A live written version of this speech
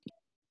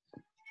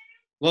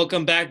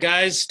Welcome back,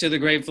 guys, to the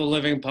Grateful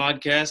Living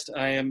podcast.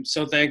 I am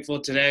so thankful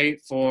today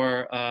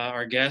for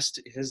our guest.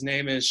 His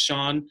name is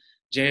Sean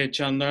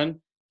Jayachandran.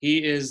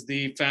 He is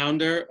the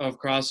founder of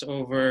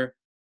Crossover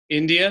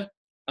India,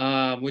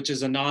 which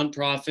is a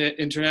nonprofit,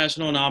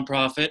 international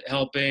nonprofit,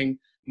 helping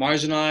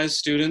marginalized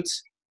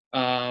students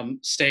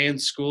stay in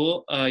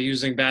school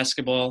using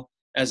basketball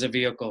as a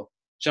vehicle.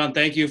 Sean,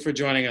 thank you for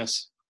joining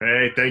us.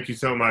 Hey, thank you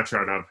so much,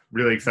 Arnav.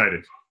 Really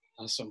excited.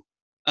 Awesome.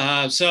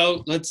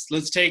 So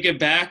let's take it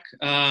back,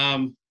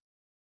 to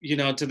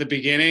the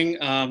beginning.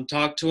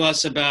 Talk to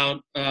us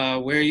about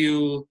where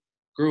you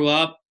grew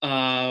up,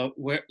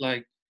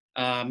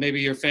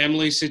 maybe your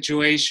family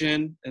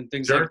situation and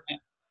things like that.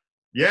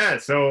 Yeah,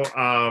 so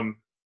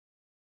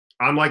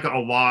I'm like a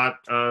lot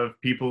of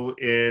people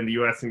in the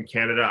U.S. and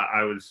Canada.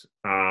 I was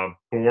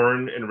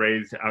born and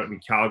raised out in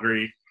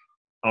Calgary,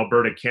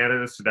 Alberta,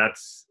 Canada. So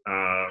that's,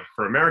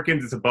 for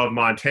Americans, it's above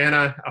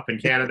Montana, up in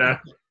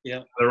Canada.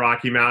 Yeah. The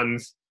Rocky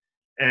Mountains.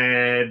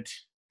 And,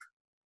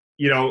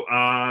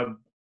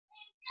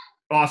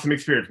 awesome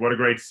experience. What a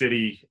great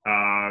city.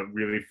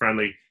 Really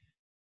friendly.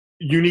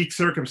 Unique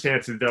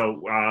circumstances,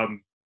 though.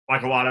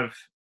 Like a lot of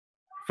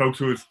folks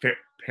whose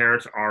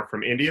parents are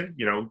from India,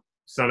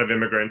 son of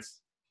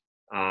immigrants.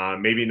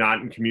 Maybe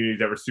not in communities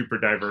that were super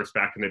diverse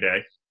back in the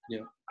day.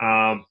 Yeah.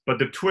 But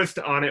the twist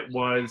on it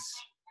was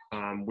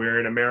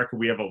where in America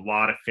we have a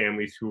lot of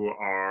families who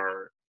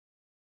are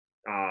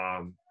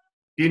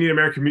the Indian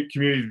American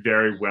community is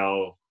very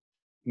well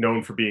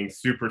known for being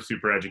super,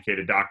 super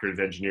educated doctors,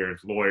 engineers,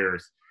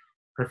 lawyers,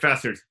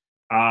 professors.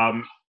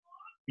 My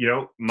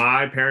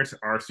parents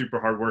are super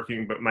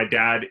hardworking, but my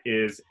dad's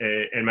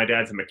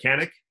a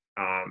mechanic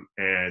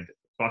and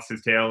bust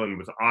his tail and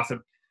was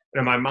awesome.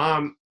 And my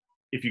mom,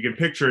 if you can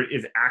picture it,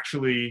 is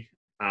actually,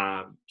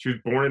 she was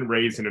born and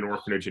raised in an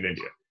orphanage in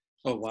India.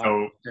 Oh, wow.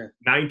 So Okay.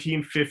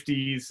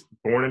 1950s,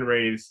 born and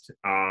raised,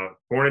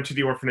 born into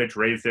the orphanage,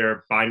 raised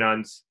there by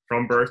nuns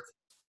from birth.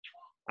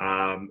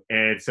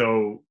 And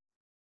so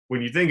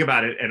when you think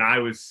about it, and I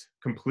was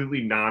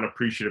completely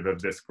non-appreciative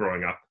of this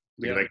growing up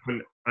because I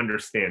couldn't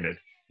understand it.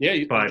 Yeah,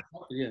 you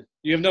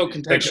have no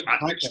contextual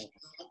context.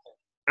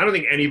 I don't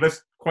think any of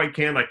us quite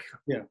can.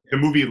 The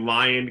movie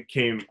Lion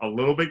came a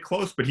little bit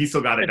close, but he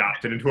still got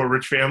adopted into a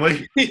rich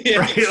family,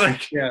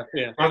 right?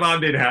 My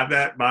mom didn't have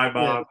that. My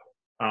mom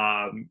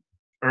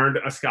earned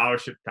a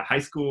scholarship to high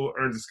school,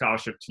 earns a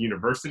scholarship to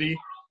university.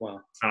 Wow.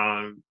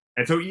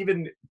 And so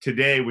even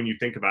today, when you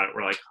think about it,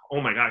 we're like, oh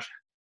my gosh,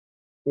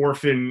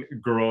 orphan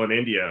girl in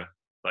India,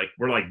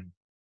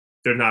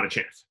 there's not a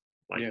chance.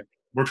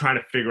 We're trying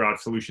to figure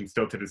out solutions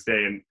still to this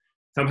day. And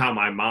somehow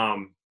my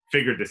mom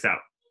figured this out,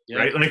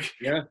 right?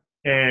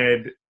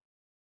 And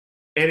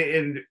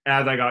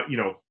as I got,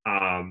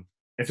 and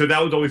so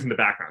that was always in the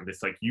background.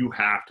 It's like, you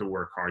have to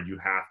work hard,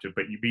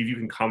 but you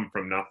can come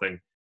from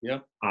nothing. Yeah.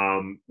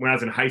 When I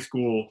was in high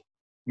school,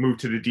 moved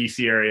to the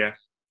DC area,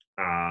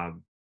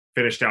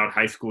 finished out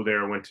high school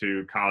there, went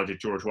to college at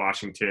George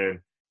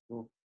Washington,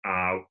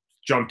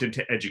 jumped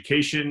into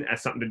education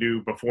as something to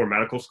do before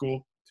medical school.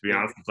 To be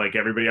honest, it's like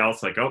everybody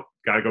else, oh,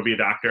 gotta go be a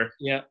doctor.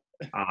 Yeah.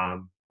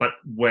 But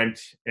went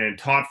and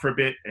taught for a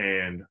bit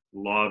and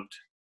loved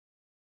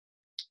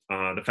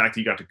the fact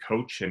that you got to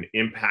coach and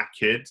impact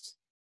kids.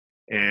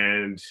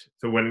 And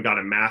so went and got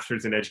a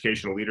master's in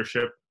educational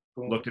leadership,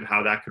 looked at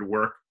how that could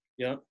work.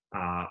 Yeah.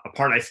 A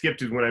part I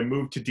skipped is when I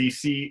moved to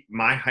DC,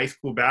 my high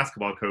school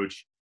basketball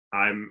coach,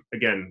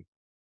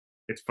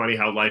 it's funny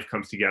how life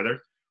comes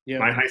together. Yeah.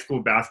 My high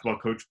school basketball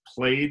coach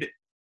played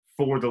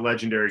for the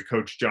legendary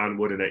coach John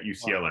Wooden at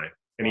UCLA. Wow.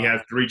 And he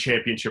has 3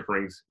 championship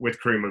rings with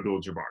Kareem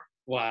Abdul-Jabbar.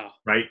 Wow.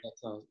 Right?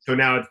 So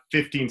now at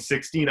 15,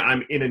 16,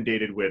 I'm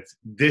inundated with,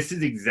 this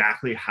is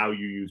exactly how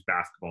you use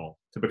basketball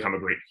to become a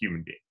great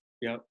human being.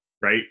 Yep.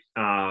 Right?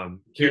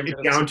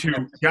 It's down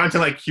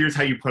to here's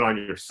how you put on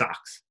your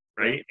socks.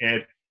 Right?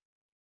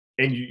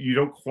 And you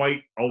don't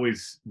quite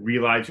always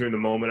realize you're in the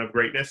moment of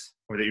greatness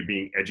or that you're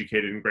being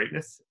educated in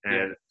greatness.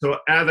 And so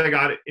as I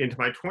got into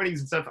my 20s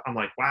and stuff, I'm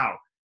like, wow,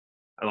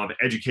 I love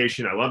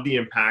education. I love the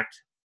impact.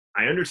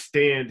 I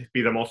understand,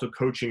 because I'm also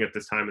coaching at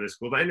this time in the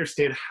school, I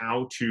understand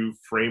how to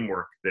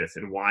framework this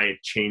and why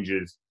it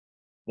changes,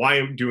 why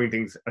I'm doing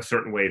things a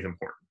certain way is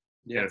important.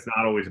 Yeah. And it's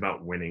not always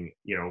about winning.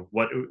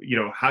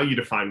 How you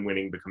define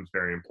winning becomes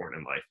very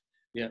important in life.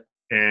 Yeah.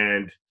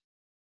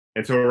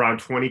 And so around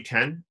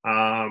 2010,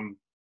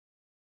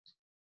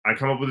 I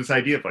come up with this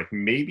idea of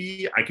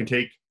maybe I can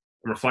I'm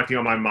reflecting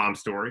on my mom's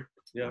story.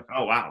 Yeah.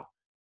 Oh, wow.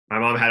 My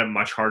mom had it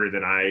much harder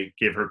than I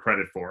gave her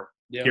credit for.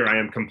 Yeah. Here I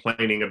am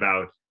complaining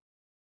about,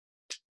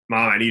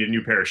 Mom, I need a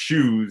new pair of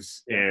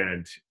shoes.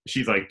 And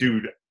she's like,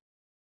 dude,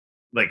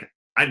 I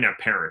didn't have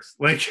parents.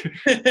 I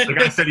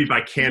studied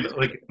by candle.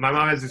 My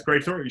mom has this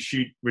great story.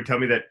 She would tell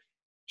me that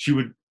she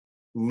would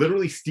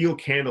literally steal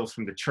candles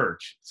from the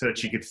church so that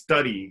she could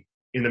study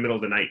in the middle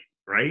of the night.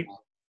 Right.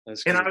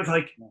 And I was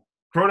like,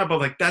 growing up, I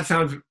was like, that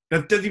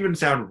doesn't even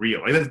sound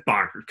real. That's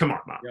bonkers. Come on,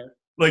 Mom.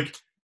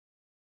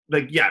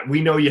 Yeah.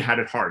 We know you had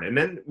it hard. And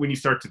then when you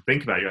start to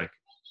think about it, you're like,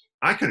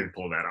 I couldn't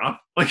pull that off.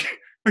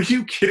 Are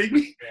you kidding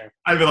me? Yeah.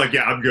 I'd be like,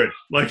 yeah, I'm good.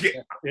 Like,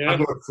 Yeah. I'm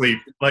going to sleep.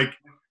 Like,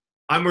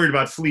 I'm worried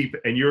about sleep,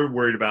 and you're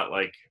worried about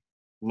like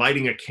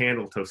lighting a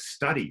candle to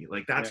study.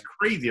 Like, that's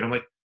crazy. And I'm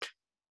like,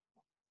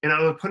 and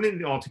I was putting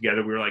it all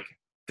together. We were like,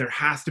 there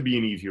has to be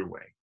an easier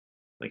way.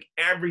 Like,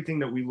 everything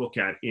that we look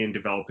at in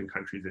developing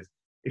countries is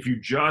if you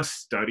just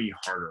study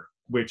harder,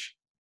 which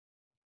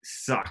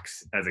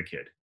sucks as a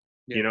kid.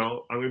 Yeah. You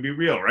know, I'm going to be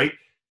real, right?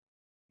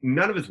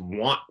 None of us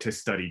want to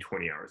study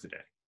 20 hours a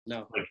day.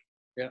 No. Like,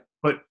 yeah.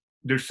 But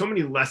there's so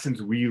many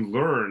lessons we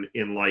learn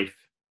in life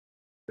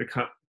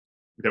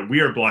that we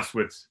are blessed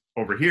with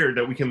over here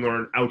that we can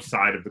learn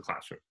outside of the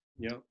classroom.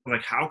 Yeah.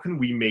 Like, how can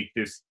we make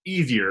this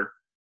easier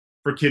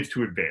for kids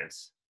to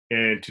advance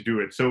and to do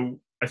it? So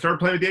I started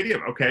playing with the idea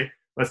of, okay,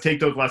 let's take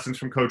those lessons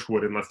from Coach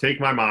Wood and let's take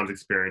my mom's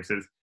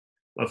experiences.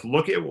 Let's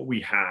look at what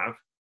we have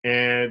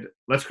and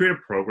let's create a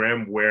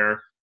program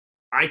where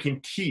I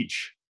can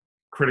teach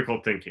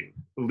critical thinking,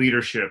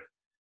 leadership,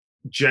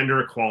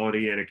 gender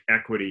equality and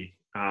equity,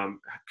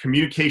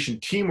 communication,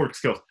 teamwork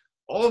skills,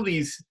 all of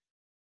these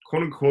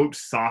quote unquote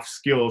soft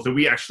skills that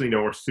we actually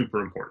know are super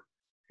important.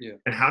 Yeah.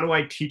 And how do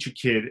I teach a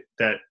kid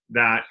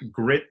that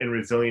grit and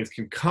resilience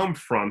can come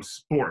from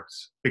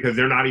sports, because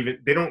they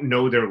don't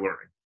know they're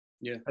learning.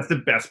 Yeah. That's the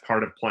best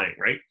part of playing,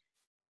 right?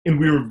 And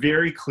we were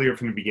very clear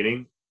from the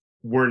beginning,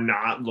 we're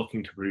not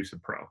looking to produce a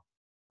pro.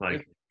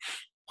 Like,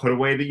 put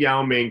away the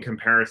Yao Ming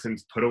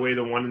comparisons, put away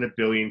the 1 in a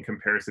billion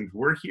comparisons.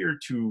 We're here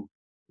to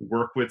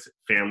work with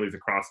families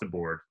across the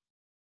board.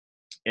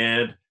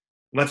 And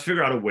let's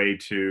figure out a way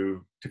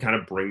to kind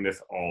of bring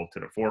this all to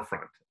the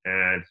forefront.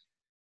 And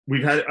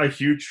we've had a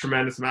huge,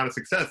 tremendous amount of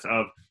success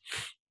of,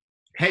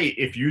 hey,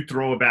 if you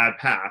throw a bad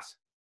pass,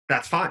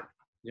 that's fine.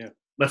 Yeah.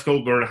 Let's go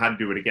learn how to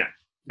do it again.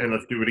 And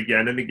let's do it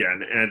again and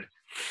again. And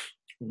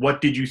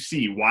what did you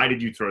see? Why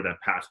did you throw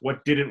that pass?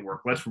 What didn't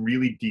work? Let's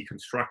really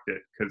deconstruct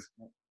it. Because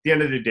at the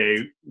end of the day,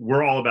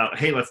 we're all about,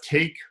 hey, let's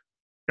take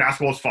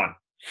basketball's fun.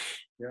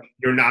 Yeah.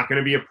 You're not going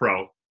to be a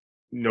pro.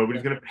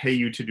 Nobody's going to pay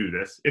you to do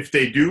this. If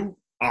they do,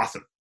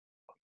 awesome.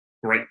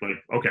 Great.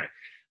 Like, okay.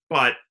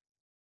 But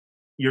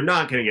you're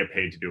not going to get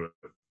paid to do it.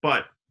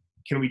 But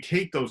can we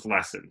take those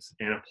lessons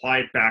and apply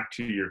it back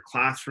to your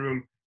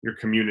classroom, your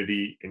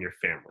community, and your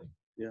family?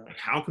 Yeah. Like,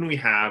 how can we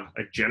have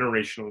a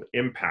generational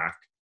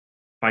impact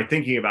by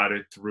thinking about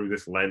it through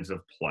this lens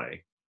of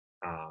play?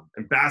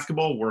 And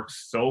basketball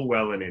works so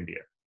well in India,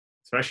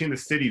 especially in the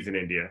cities in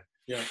India.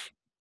 Yeah.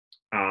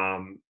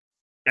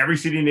 Every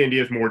city in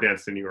India is more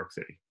dense than New York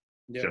City.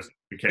 Yeah. Just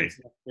the case.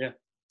 Yeah.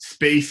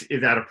 Space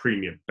is at a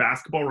premium.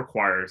 Basketball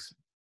requires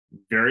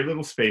very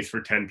little space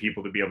for 10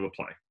 people to be able to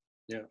play.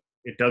 Yeah.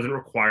 It doesn't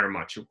require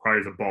much. It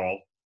requires a ball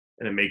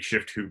and a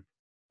makeshift hoop.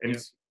 And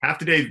half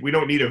the days, we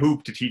don't need a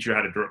hoop to teach you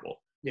how to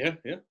dribble. Yeah.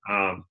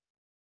 Yeah.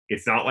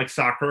 It's not like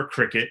soccer or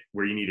cricket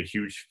where you need a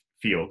huge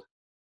field,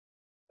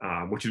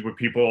 which is what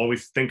people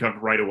always think of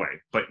right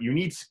away. But you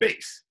need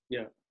space.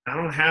 Yeah. I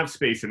don't have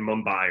space in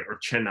Mumbai or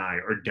Chennai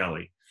or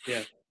Delhi.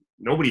 Yeah.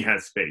 Nobody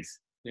has space.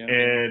 Yeah.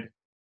 And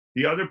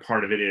the other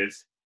part of it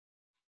is,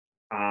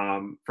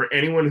 for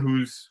anyone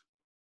who's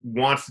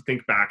wants to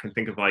think back and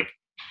think of like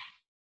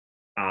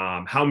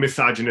how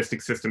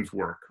misogynistic systems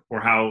work or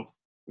how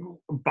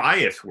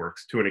bias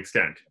works to an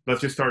extent.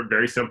 Let's just start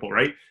very simple,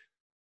 right?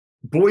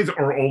 Boys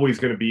are always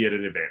going to be at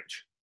an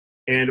advantage.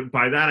 And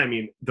by that, I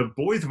mean, the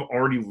boys have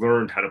already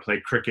learned how to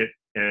play cricket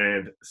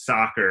and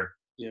soccer.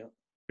 Yeah.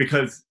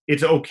 Because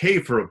it's okay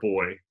for a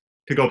boy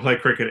to go play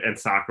cricket and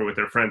soccer with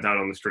their friends out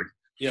on the street.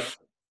 Yeah.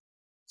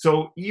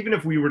 So even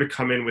if we were to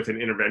come in with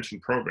an intervention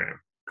program,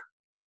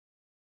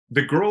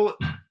 the girl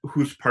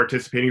who's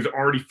participating is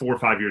already 4 or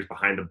 5 years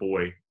behind the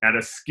boy at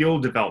a skill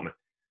development.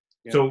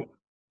 Yeah. So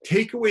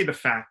take away the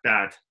fact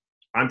that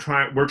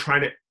we're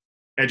trying to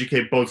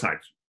educate both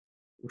sides.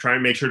 We're trying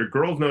to make sure the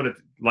girls know that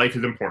life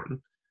is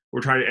important.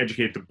 We're trying to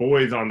educate the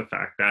boys on the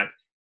fact that,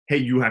 hey,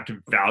 you have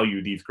to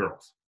value these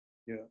girls.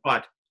 Yeah.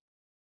 But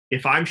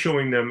if I'm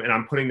showing them and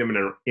I'm putting them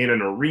in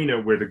an arena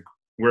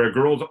where a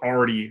girl's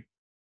already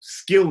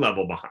skill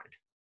level behind,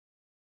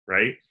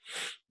 right?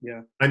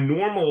 Yeah.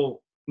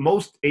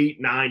 Most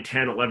 8, 9,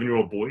 10,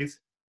 11-year-old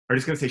boys are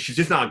just going to say, she's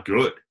just not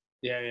good.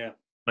 Yeah, yeah.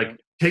 Like,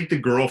 take the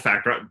girl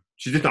factor out.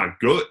 She's just not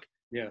good.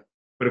 Yeah.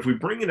 But if we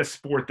bring in a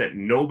sport that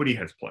nobody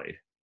has played,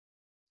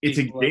 it's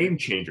a game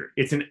changer.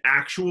 It's an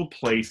actual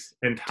place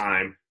and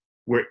time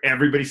where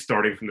everybody's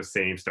starting from the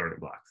same starting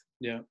blocks.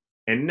 Yeah.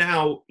 And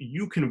now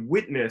you can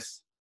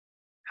witness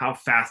how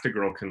fast a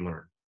girl can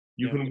learn.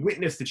 You can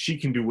witness that she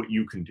can do what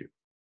you can do.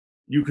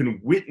 You can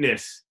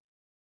witness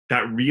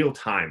that real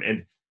time.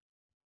 And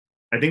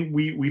I think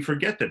we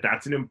forget that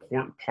that's an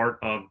important part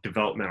of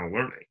developmental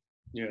learning.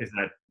 Yeah. Is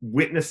that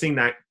witnessing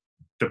that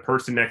the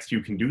person next to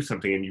you can do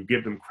something and you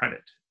give them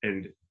credit.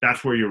 And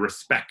that's where your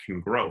respect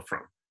can grow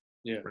from.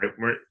 Yeah.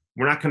 Right?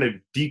 We're not going to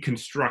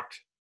deconstruct,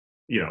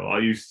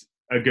 I'll use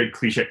a good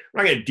cliche.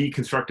 We're not going to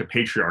deconstruct a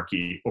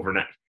patriarchy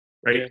overnight.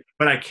 Right. Yeah.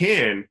 But I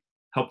can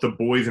help the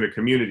boys in a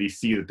community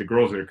see that the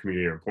girls in a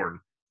community are important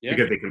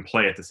because they can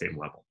play at the same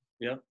level.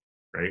 Yeah.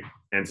 Right.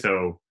 And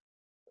so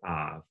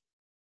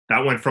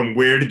that went from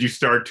where did you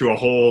start to a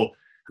whole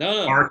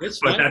arc, it's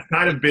but fine. that's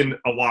kind of been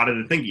a lot of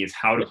the thinking is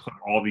how to put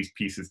all these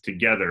pieces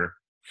together.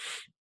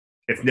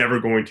 It's never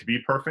going to be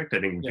perfect.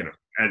 I think,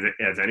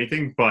 as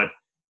anything, but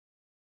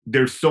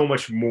there's so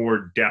much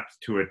more depth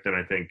to it than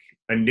I think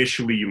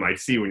initially you might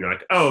see when you're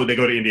like, oh, they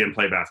go to India and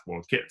play basketball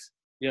with kids.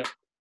 Yeah.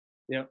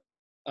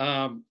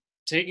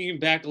 Taking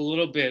it back a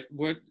little bit,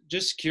 we're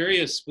just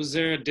curious, was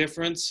there a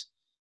difference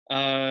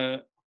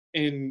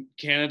in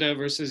Canada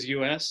versus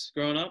US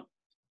growing up?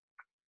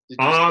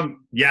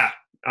 Yeah.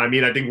 I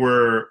mean, I think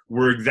we're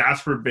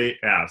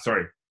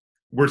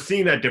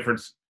seeing that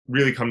difference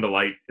really come to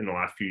light in the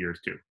last few years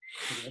too.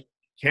 Okay.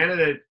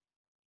 Canada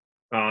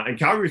and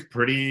Calgary's a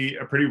pretty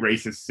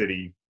racist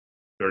city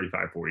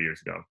 35, 40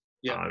 years ago.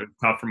 Yeah. It's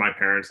tough for my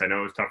parents. I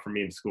know it's tough for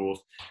me in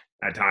schools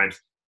at times.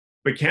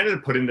 But Canada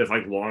put in this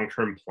like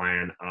long-term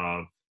plan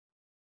of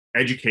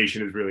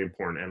education is really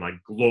important and like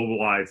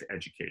globalized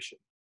education.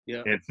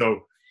 Yeah. And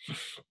so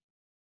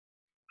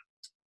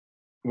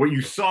what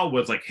you saw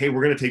was like, hey,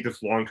 we're going to take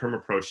this long-term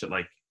approach that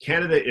like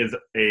Canada is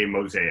a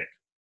mosaic.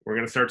 We're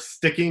going to start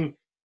sticking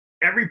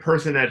every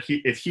person that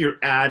is here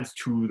adds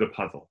to the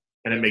puzzle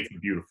and it makes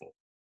it beautiful.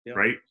 Yeah.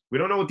 Right? We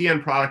don't know what the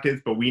end product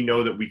is, but we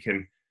know that we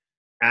can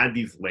add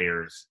these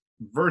layers.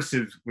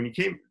 Versus when you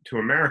came to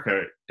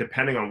America,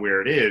 depending on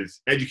where it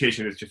is,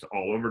 education is just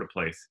all over the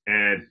place.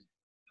 And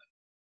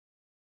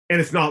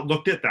it's not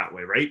looked at that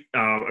way, right?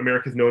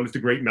 America's known as the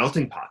great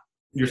melting pot.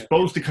 You're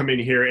supposed to come in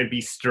here and be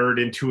stirred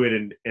into it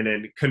and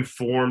then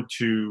conform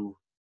to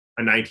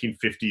a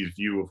 1950s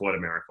view of what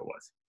America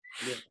was.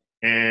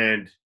 Yeah.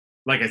 And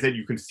like I said,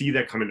 you can see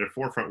that come into the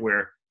forefront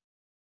where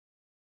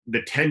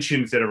the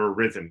tensions that have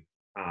arisen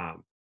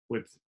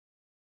with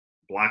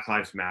Black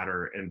Lives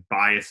Matter and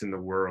bias in the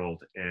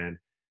world and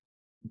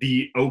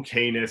the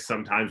okayness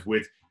sometimes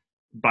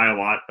by a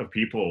lot of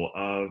people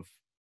of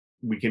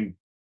we can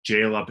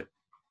jail up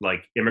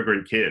like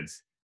immigrant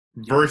kids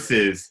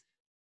versus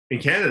in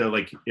Canada,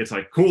 like it's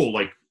like cool,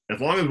 like as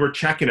long as we're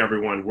checking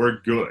everyone, we're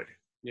good.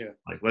 Yeah.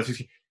 Like let's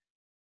just,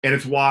 and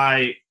it's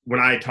why when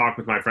I talk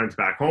with my friends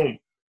back home,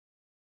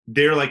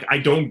 they're like, I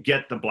don't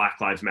get the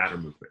Black Lives Matter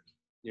movement.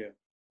 Yeah.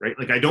 Right?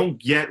 Like I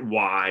don't get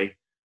why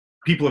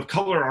people of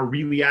color are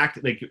really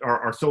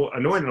are so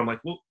annoyed. And I'm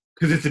like, well,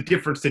 because it's a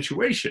different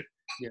situation.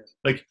 Yeah.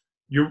 Like,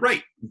 you're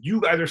right.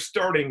 You guys are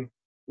starting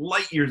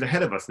light years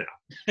ahead of us now.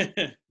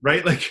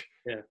 Right? Like,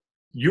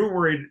 you're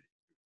worried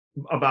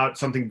about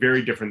something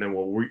very different than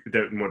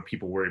what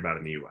people worry about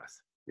in the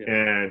US.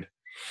 Yeah.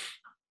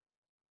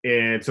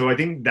 And so I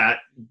think that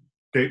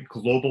the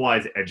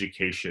globalized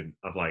education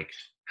of like,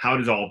 how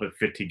does all of it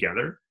fit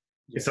together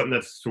is something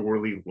that's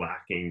sorely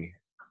lacking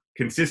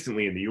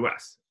consistently in the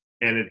US.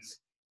 And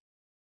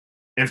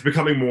it's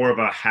becoming more of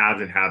a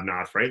haves and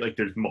have-nots, right? Like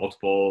there's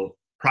multiple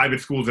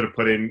private schools that have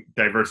put in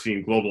diversity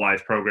and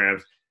globalized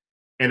programs.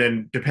 And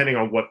then depending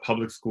on what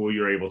public school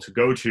you're able to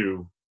go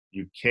to,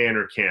 you can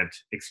or can't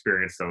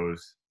experience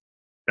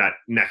that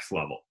next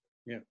level.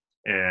 Yeah.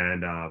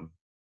 And I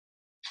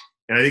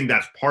think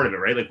that's part of it,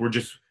 right? Like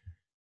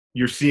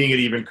you're seeing it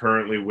even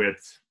currently with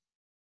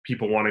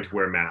people wanting to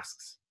wear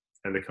masks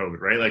and the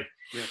COVID, right? Like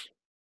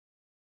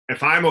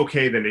if I'm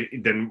okay,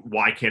 then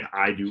why can't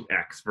I do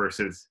X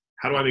versus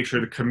how do I make sure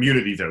the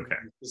community's okay?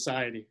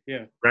 Society,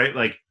 yeah. Right?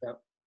 Like,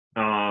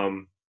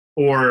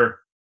 or,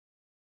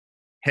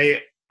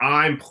 hey,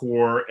 I'm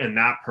poor and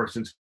that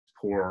person's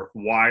poor.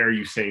 Why are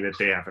you saying that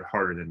they have it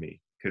harder than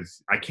me?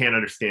 Because I can't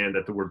understand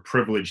that the word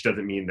privilege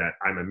doesn't mean that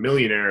I'm a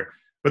millionaire,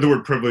 but the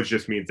word privilege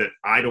just means that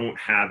I don't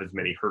have as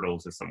many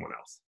hurdles as someone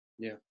else.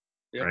 Yeah.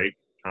 Yep. Right?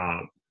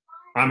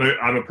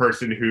 I'm a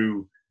person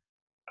who,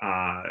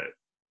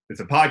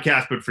 it's a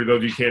podcast, but for those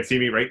of you who can't see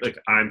me, right? Like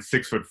I'm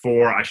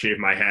 6'4", I shave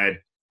my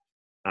head.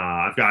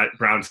 I've got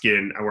brown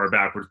skin. I wear a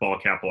backwards ball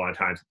cap a lot of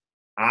times.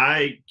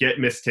 I get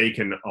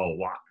mistaken a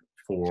lot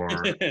for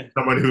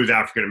someone who's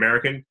African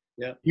American.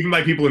 Yeah. Even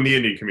by people in the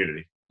Indian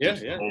community. Yeah,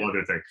 yeah. A whole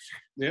other thing.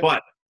 Yeah.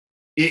 But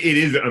it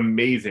is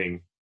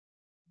amazing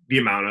the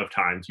amount of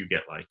times you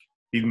get like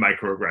these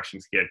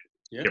microaggressions get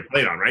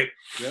played on, right?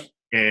 Yeah.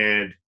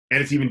 And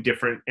it's even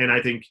different. And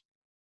I think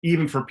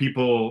even for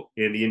people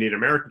in the Indian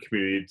American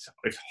community,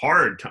 it's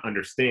hard to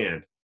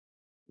understand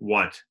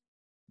what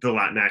the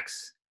Latinx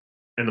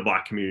and the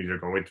Black communities are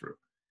going through.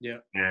 Yeah.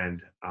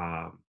 And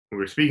we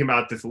were speaking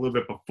about this a little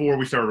bit before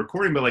we started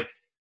recording, but like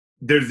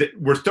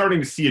we're starting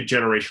to see a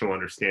generational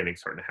understanding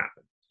starting to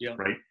happen. Yeah.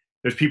 Right.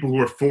 There's people who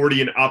are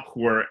 40 and up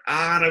who are,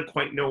 I don't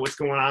quite know what's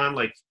going on.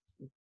 Like,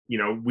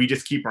 we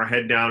just keep our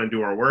head down and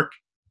do our work.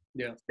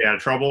 Yeah. Stay out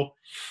of trouble.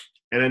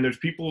 And then there's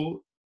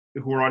people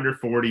who are under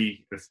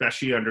 40,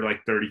 especially under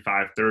like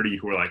 35, 30,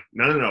 who are like,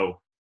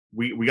 no,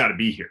 we got to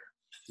be here.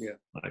 Yeah.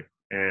 Like,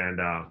 and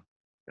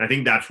I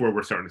think that's where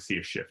we're starting to see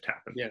a shift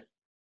happen. Yeah.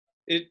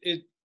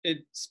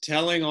 It's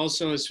telling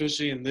also,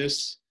 especially in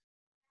this,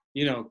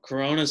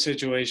 Corona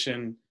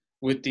situation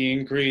with the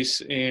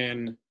increase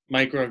in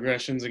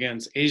microaggressions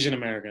against Asian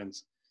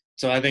Americans.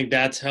 So I think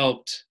that's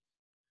helped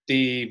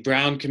the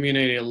brown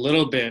community a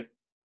little bit,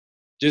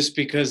 just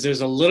because there's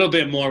a little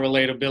bit more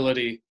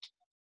relatability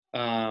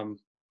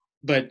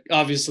but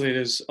obviously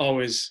there's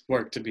always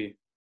work to be.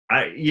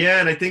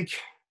 And I think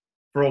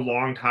for a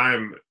long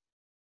time,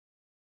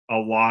 a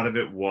lot of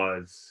it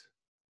was,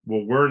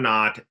 well, we're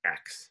not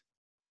X,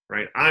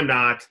 right? I'm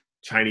not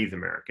Chinese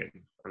American.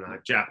 I'm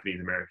not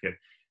Japanese American.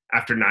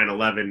 After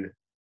 9/11,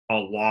 a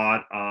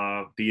lot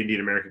of the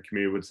Indian American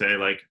community would say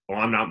like, oh,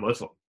 I'm not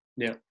Muslim.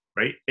 Yeah.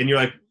 Right. And you're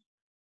like,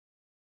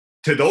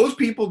 to those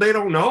people, they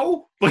don't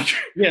know. Like,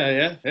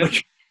 yeah.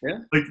 Like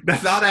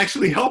that's not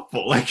actually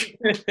helpful. Like,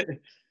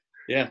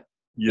 yeah.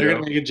 They're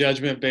going to make a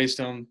judgment based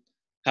on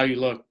how you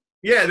look.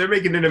 Yeah, they're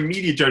making an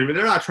immediate judgment.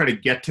 They're not trying to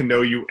get to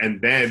know you and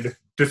then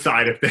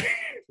decide if they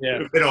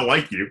if they don't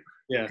like you.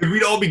 Yeah, because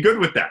we'd all be good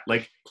with that.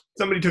 Like,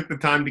 somebody took the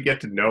time to get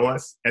to know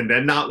us and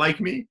then not like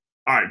me.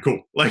 All right,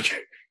 cool. Like,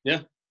 yeah,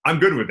 I'm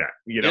good with that.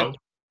 You know,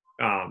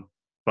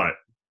 but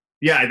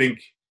yeah, I think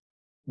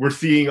we're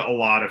seeing a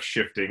lot of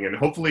shifting, and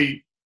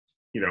hopefully,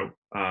 you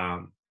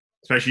know,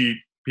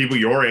 especially people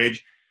your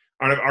age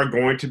are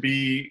going to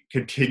be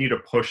continue to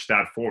push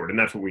that forward, and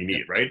that's what we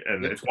need, right?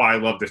 And it's why I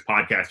love this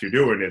podcast you're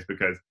doing, is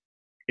because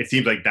it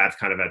seems like that's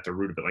kind of at the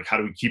root of it. Like, how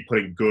do we keep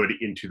putting good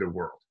into the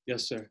world?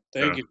 Yes, sir.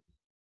 Thank you.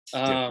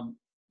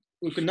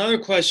 Another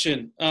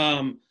question.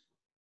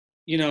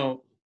 You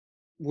know,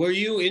 were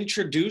you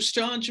introduced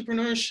to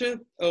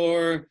entrepreneurship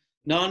or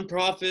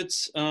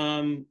nonprofits,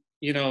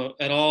 you know,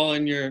 at all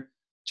in your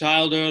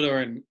childhood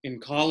or in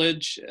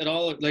college at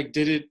all? Like,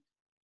 did it,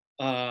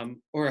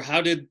 or how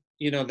did,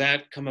 you know,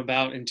 that come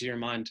about into your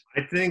mind?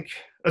 I think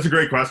that's a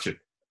great question.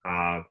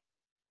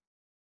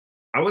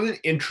 I wasn't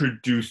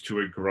introduced to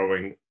it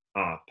growing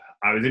up.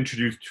 I was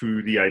introduced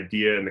to the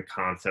idea and the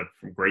concept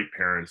from great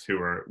parents who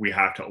are, we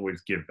have to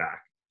always give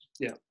back.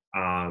 Yeah.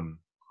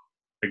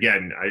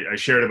 Again, I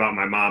shared about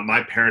my mom.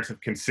 My parents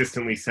have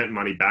consistently sent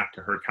money back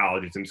to her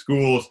colleges and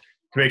schools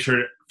to make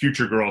sure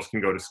future girls can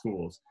go to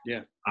schools.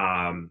 Yeah.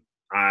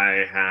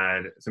 I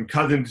had some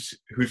cousins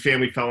whose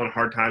family fell in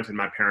hard times and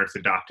my parents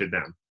adopted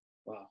them.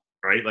 Wow.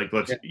 Right? Like,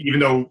 even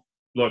though,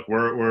 look,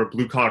 we're a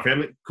blue collar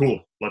family,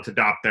 cool. Let's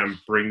adopt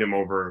them, bring them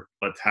over.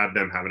 Let's have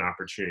them have an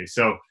opportunity.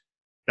 So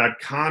that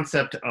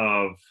concept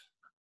of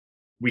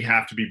we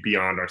have to be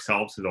beyond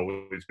ourselves has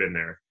always been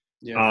there.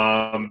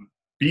 Yeah.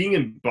 Being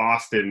in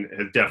Boston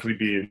has definitely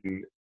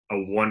been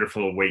a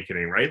wonderful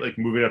awakening, right? Like,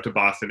 moving up to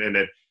Boston and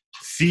then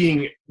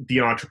seeing the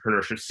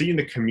entrepreneurship, seeing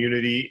the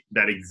community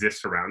that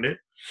exists around it.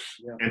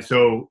 Yeah. And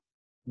so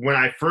when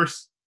I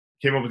first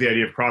came up with the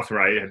idea of Crossover,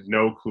 I had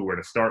no clue where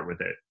to start with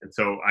it. And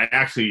so I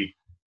actually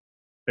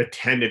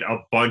attended a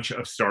bunch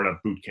of startup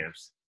boot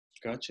camps.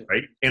 Gotcha.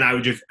 Right. And I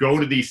would just go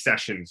to these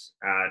sessions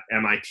at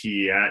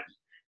MIT, at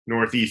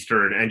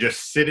Northeastern, and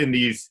just sit in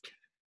these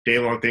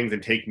day-long things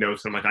and take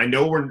notes. And I'm like, I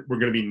know we're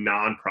going to be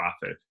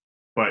nonprofit,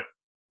 but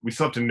we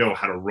still have to know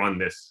how to run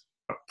this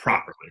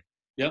properly.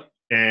 Yep.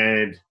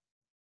 And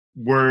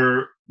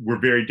we're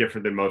very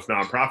different than most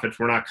nonprofits.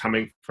 We're not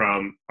coming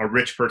from a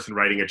rich person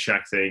writing a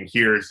check saying,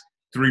 here's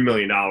 $3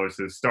 million to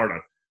the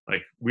startup.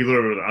 Like, we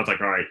literally, I was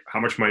like, all right,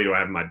 how much money do I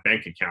have in my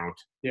bank account?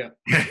 Yeah.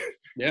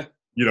 Yeah.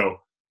 You know,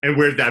 and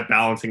where's that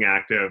balancing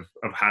act of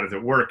how does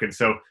it work? And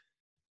so,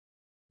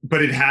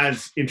 but it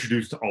has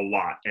introduced a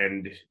lot,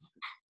 and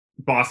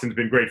Boston's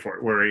been great for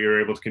it, where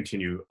you're able to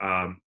continue.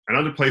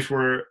 Another place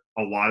where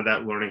a lot of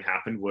that learning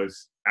happened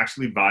was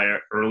actually via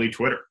early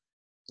Twitter.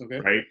 Okay.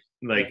 Right?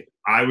 Like,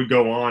 I would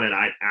go on and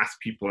I'd ask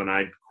people and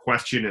I'd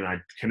question and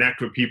I'd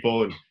connect with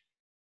people, and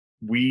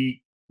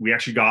we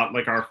actually got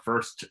like our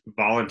first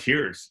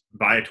volunteers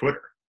via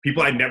Twitter.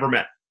 People I'd never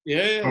met.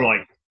 Yeah. We're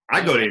like,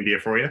 I'd go to India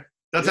for you.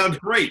 That sounds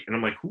great. And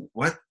I'm like,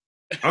 what?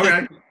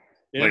 Okay.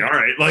 Like, all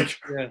right. Like,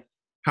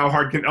 how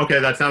hard okay,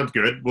 that sounds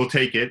good. We'll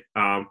take it.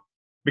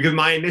 Because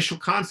my initial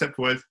concept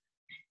was,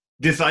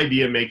 this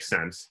idea makes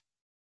sense.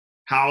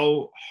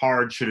 How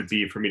hard should it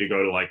be for me to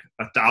go to like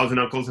 1,000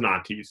 uncles and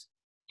aunties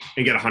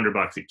and get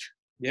 $100 each?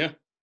 Yeah.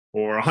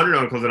 Or 100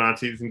 uncles and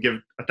aunties and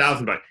give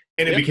 $1,000.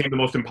 And it became the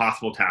most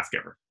impossible task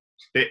ever.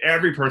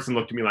 Every person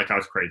looked at me like I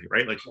was crazy,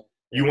 right? Like,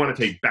 you want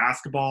to take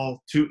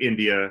basketball to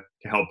India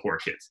to help poor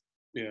kids.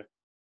 Yeah.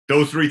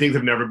 Those three things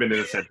have never been in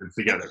a sentence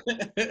together.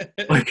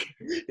 Like,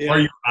 are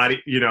you,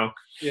 you know?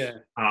 Yeah.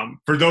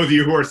 For those of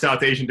you who are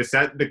South Asian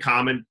descent, the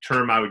common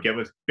term I would get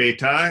was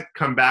 "beta."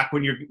 Come back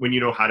when you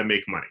know how to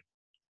make money.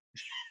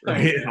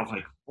 Right? And I'm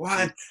like,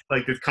 what?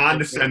 Like, this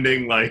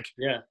condescending, like,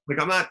 like,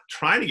 I'm not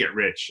trying to get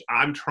rich.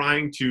 I'm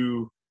trying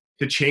to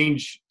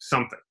change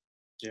something.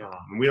 Yeah.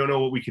 We don't know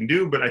what we can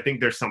do, but I think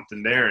there's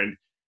something there. And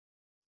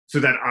so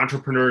that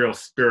entrepreneurial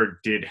spirit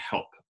did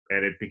help.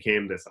 And it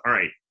became this, all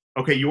right,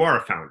 okay, you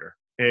are a founder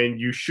and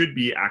you should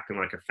be acting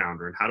like a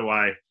founder. And how do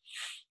I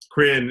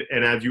create,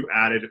 and as you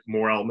added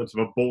more elements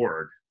of a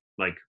board,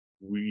 like,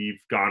 we've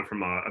gone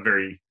from a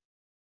very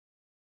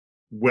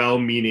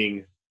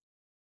well-meaning,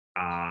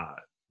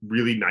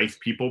 really nice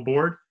people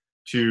board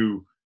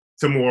to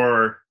some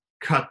more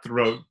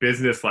cutthroat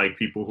business-like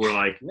people who are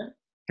like,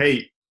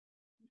 hey,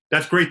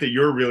 that's great that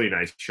you're really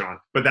nice, Sean,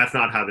 but that's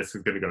not how this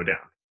is going to go down.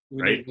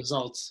 We right? need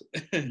results.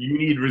 You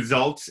need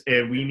results,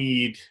 and we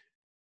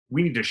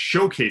need to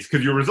showcase,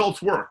 because your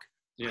results work.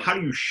 Yeah. How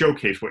do you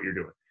showcase what you're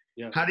doing?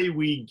 Yeah. How do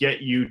we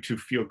get you to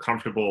feel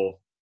comfortable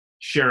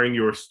sharing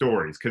your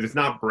stories? Because it's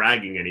not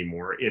bragging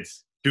anymore.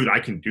 It's, dude, I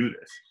can do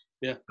this.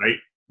 Yeah. Right?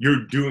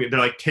 You're doing it. They're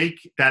like,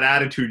 take that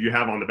attitude you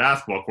have on the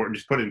basketball court and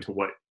just put it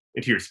into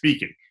your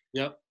speaking.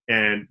 Yep.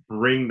 And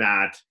bring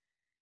that.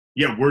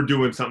 Yeah, we're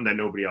doing something that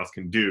nobody else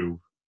can do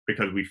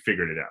because we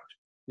figured it out.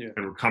 Yeah.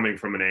 And we're coming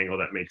from an angle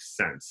that makes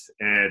sense.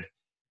 And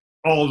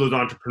all of those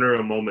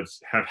entrepreneurial moments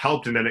have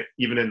helped. And then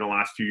even in the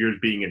last few years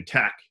being in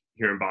tech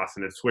here in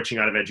Boston and switching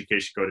out of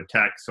education, go to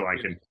tech so I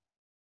can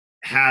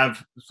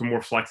have some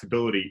more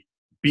flexibility.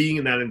 Being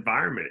in that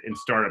environment in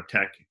startup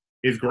tech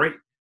is great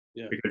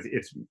because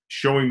it's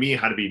showing me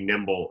how to be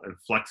nimble and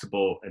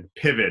flexible and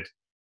pivot.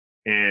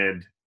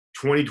 And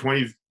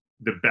 2020 is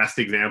the best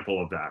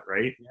example of that,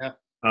 right? Yeah.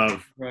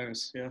 Of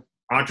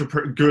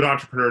good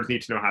entrepreneurs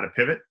need to know how to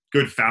pivot.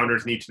 Good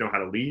founders need to know how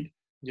to lead.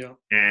 Yeah.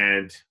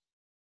 And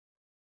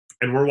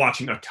we're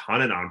watching a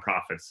ton of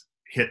nonprofits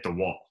hit the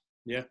wall.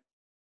 Yeah.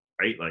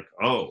 Right? Like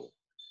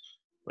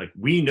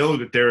we know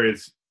that there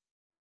is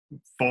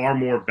far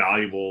more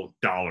valuable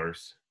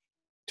dollars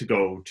to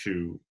go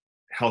to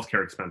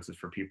healthcare expenses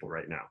for people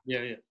right now. Yeah.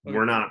 Okay.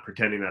 We're not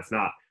pretending that's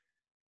not.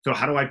 So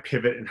how do I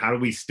pivot and how do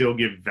we still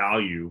give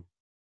value,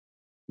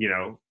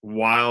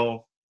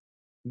 while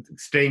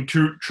staying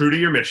true to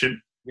your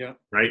mission? Yeah.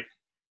 Right.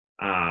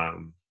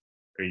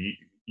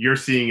 You're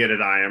seeing it as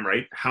I am,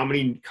 right? How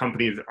many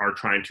companies are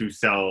trying to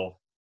sell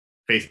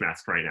face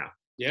masks right now?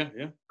 Yeah.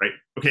 Right.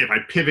 Okay. If I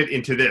pivot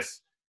into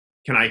this,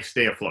 can I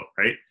stay afloat?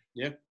 Right.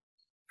 Yeah.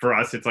 For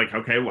us, it's like,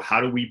 okay, well,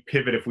 how do we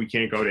pivot if we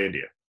can't go to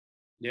India?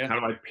 Yeah. How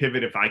do I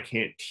pivot if I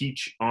can't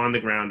teach on the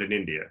ground in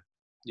India?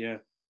 Yeah.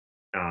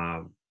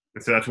 And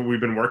so that's what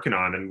we've been working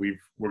on, and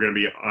we're going to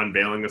be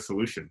unveiling a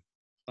solution.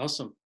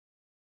 Awesome.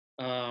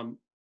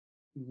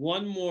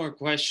 One more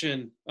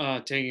question,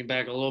 taking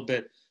back a little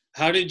bit.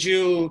 How did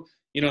you,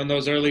 in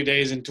those early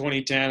days in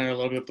 2010 or a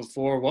little bit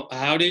before,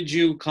 how did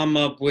you come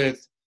up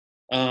with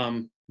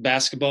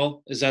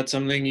basketball? Is that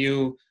something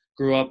you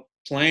grew up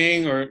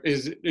playing, or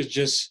is it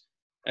just,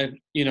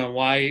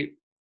 why?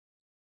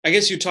 I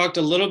guess you talked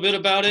a little bit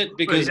about it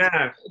because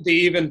the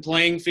even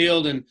playing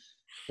field and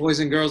boys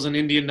and girls in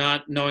India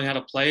not knowing how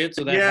to play it.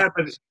 So that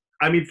but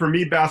I mean, for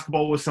me,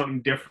 basketball was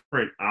something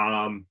different.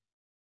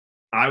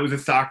 I was a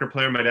soccer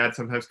player. My dad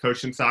sometimes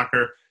coached in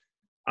soccer.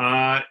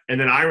 And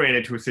then I ran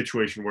into a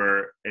situation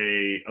where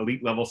a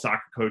elite level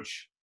soccer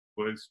coach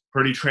was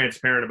pretty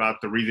transparent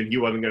about the reason he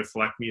wasn't going to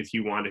select me is he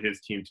wanted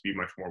his team to be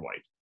much more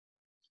white.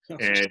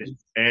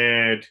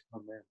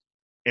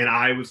 And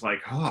I was like,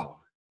 oh.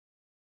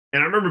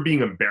 And I remember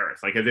being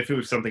embarrassed, like as if it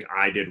was something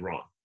I did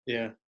wrong.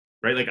 Yeah.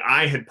 Right? Like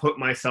I had put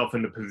myself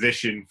in the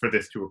position for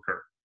this to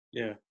occur.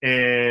 Yeah.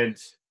 And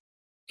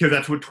because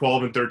that's what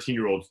 12 and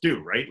 13-year-olds do,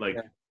 right? Like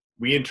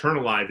we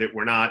internalize it.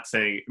 We're not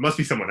saying it must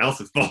be someone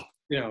else's fault.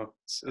 It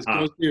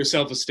goes to your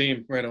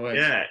self-esteem right away.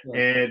 Yeah.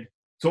 And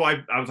so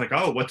I was like,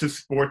 oh, what's a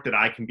sport that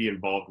I can be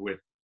involved with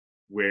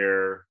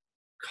where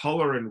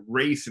color and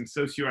race and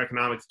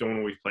socioeconomics don't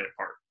always play a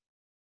part?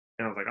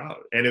 And I was like,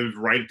 oh, and it was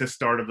right at the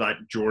start of that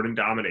Jordan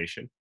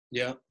domination.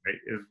 Yeah. Right.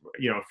 It was,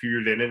 a few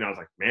years in, and I was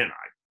like, man,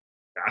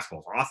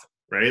 basketball's awesome,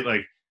 right?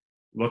 Like,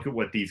 look at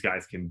what these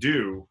guys can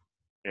do.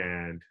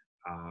 And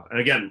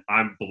again,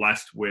 I'm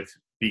blessed with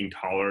being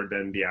taller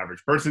than the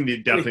average person,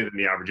 definitely than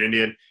the average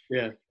Indian.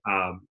 Yeah.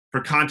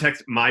 For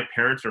context, my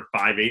parents are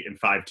 5'8" and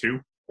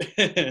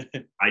 5'2".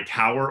 I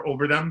tower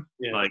over them.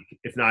 Yeah. Like,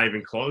 it's not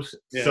even close.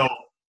 Yeah. So,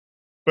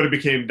 but it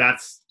became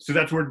that's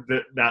where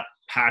that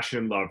passion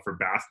and love for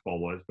basketball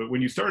was. But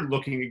when you started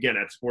looking again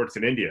at sports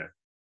in India,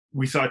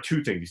 we saw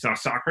two things. You saw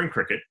soccer and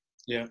cricket.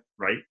 Yeah.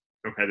 Right?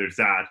 Okay, there's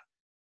that.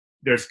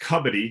 There's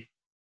kabaddi,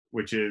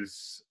 which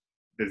is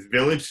this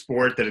village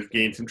sport that has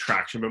gained some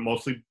traction, but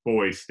mostly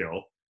boys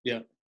still. Yeah.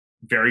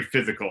 Very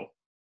physical.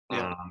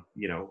 Yeah.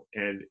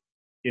 And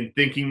in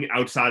thinking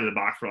outside of the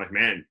box, we're like,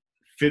 man,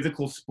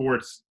 physical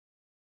sports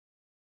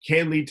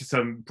can lead to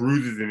some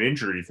bruises and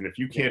injuries. And if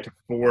you can't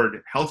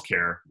afford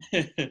healthcare,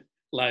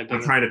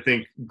 I'm trying to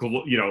think,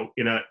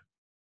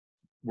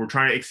 we're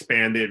trying to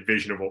expand the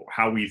vision of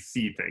how we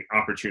see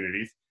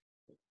opportunities.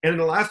 And then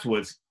the last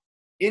was,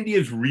 India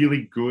is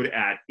really good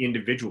at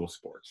individual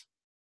sports.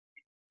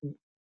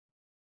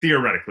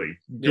 Theoretically,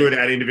 good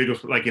at individual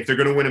sports. Like if they're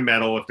going to win a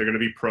medal, if they're going to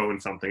be pro in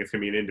something, it's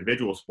going to be an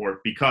individual sport,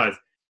 because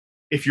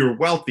if you're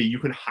wealthy, you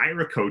can hire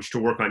a coach to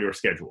work on your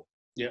schedule.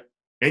 Yeah.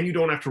 And you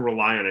don't have to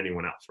rely on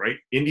anyone else, right?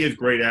 India is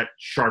great at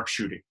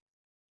sharpshooting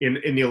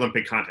in the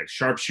Olympic context.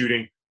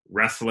 Sharpshooting,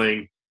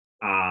 wrestling,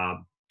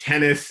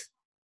 tennis,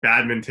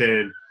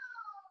 badminton,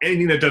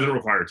 anything that doesn't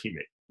require a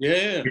teammate.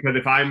 Yeah. Because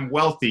if I'm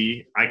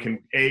wealthy, I can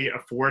A,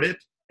 afford it,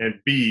 and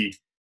B,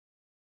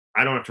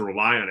 I don't have to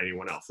rely on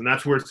anyone else. And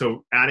that's where,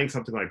 so adding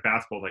something like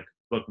basketball, like,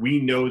 look, we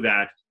know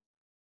that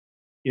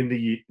in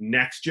the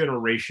next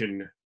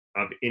generation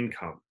of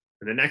income,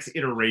 and the next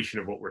iteration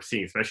of what we're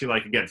seeing, especially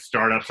like, again,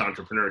 startups,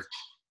 entrepreneurs,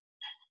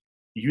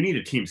 you need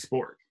a team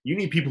sport. You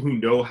need people who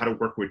know how to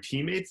work with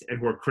teammates and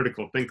who are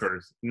critical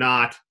thinkers,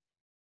 not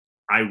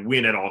I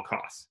win at all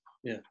costs.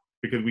 Yeah.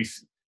 Because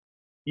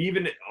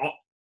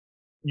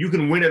you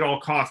can win at all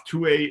costs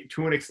to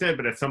an extent,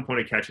 but at some point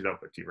it catches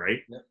up with you,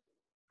 right?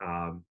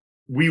 Yeah.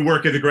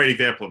 WeWork is a great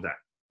example of that.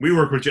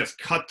 WeWork was just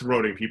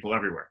cutthroating people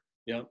everywhere.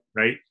 Yeah.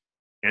 Right.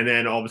 And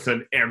then all of a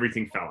sudden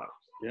everything fell out.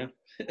 Yeah.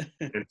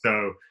 And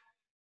so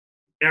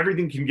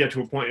everything can get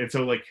to a point. And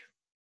so like,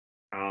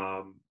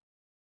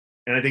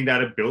 and I think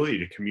that ability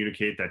to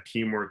communicate, that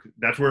teamwork,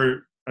 that's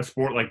where a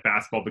sport like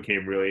basketball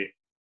became really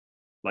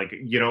like,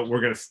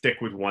 we're going to stick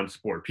with one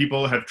sport.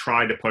 People have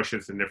tried to push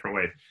this in different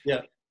ways.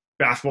 Yeah.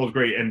 Basketball is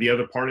great. And the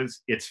other part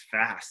is it's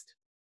fast.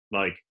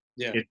 Like,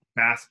 yeah, it's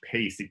fast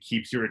paced. It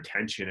keeps your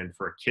attention. And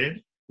for a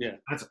kid, yeah,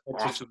 that's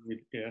awesome.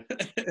 Yeah.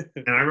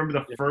 And I remember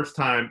the first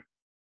time,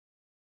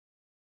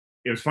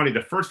 it was funny,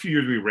 the first few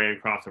years we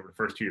ran crossover, the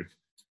first 2 years,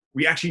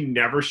 we actually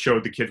never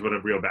showed the kids what a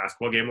real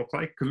basketball game looked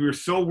like because we were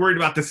so worried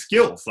about the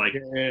skills. Like,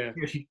 yeah.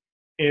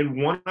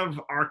 And one of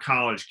our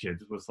college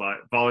kids was like,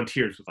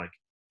 volunteers was like,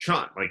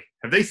 Sean, like,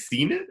 have they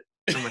seen it?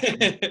 And I'm like,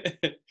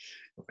 I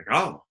was like,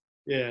 oh.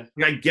 Yeah.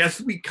 And I guess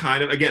we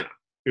kind of, again,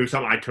 it was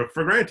something I took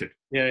for granted.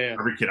 Yeah, yeah.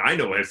 Every kid I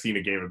know has seen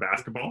a game of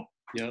basketball.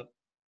 Yeah.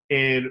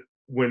 And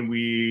when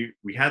we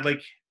had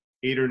like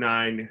 8 or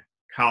 9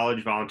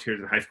 college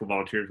volunteers and high school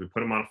volunteers, we put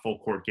them on a full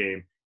court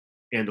game,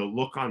 and the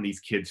look on these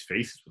kids'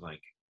 faces was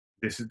like,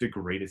 this is the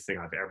greatest thing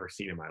I've ever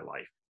seen in my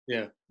life.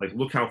 Yeah. Like,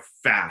 look how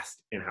fast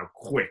and how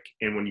quick.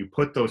 And when you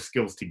put those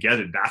skills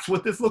together, that's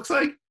what this looks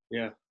like.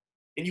 Yeah.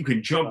 And you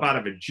can jump out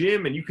of a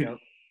gym and you can,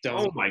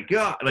 oh my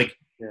God. Like,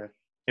 yeah.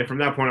 And from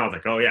that point, I was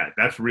like, oh yeah,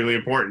 that's really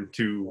important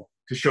to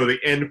show the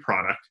end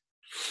product.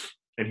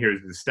 And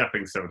here's the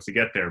stepping stones to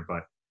get there.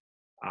 But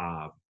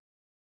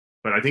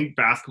I think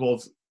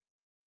basketball's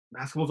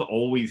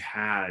always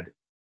had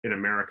in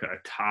America a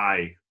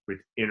tie with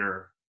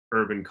inner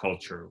urban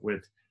culture,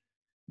 with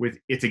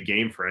it's a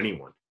game for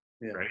anyone.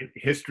 Yeah. Right?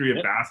 History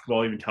of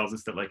basketball even tells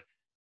us that like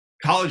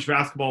college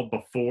basketball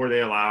before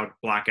they allowed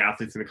black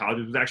athletes in the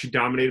colleges was actually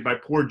dominated by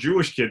poor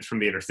Jewish kids from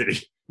the inner city.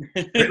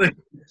 Right? Like,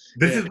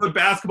 this is what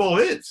basketball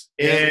is.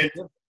 And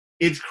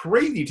it's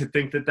crazy to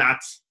think that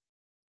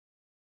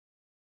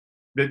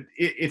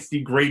it's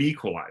the great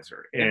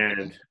equalizer.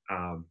 And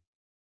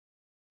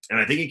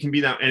I think it can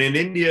be that. And in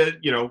India,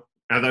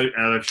 as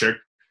I've shared,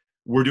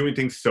 we're doing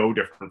things so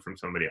different from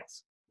somebody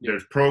else. Yeah.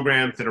 There's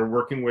programs that are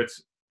working with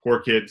poor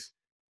kids,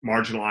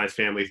 marginalized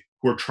families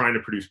who are trying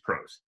to produce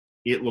pros.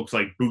 It looks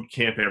like boot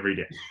camp every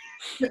day,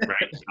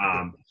 right?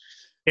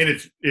 And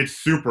it's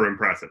super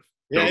impressive.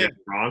 Don't get me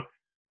wrong,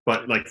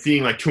 but like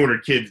seeing like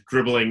 200 kids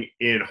dribbling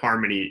in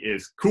harmony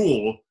is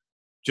cool,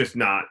 just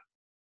not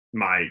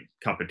my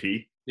cup of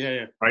tea.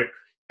 Yeah. Right.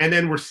 And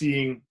then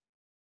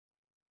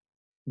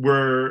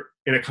we're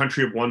in a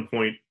country of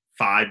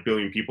 1.5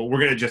 billion people. We're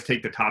going to just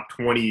take the top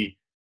 20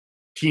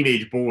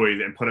 teenage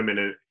boys and put them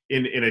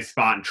in a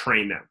spot and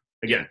train them.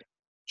 Again,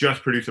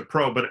 just produce a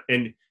pro. But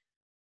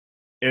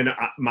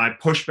my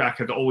pushback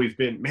has always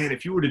been, man,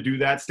 if you were to do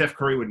that, Steph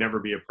Curry would never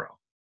be a pro.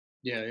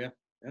 Yeah.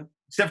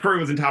 Steph Curry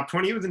was in top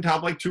 20. He was in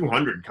top like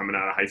 200 coming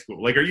out of high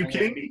school. Like, are you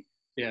kidding me?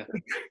 Yeah.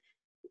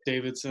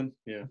 Davidson.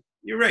 Yeah.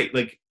 You're right.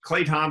 Like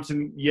Klay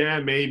Thompson.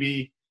 Yeah,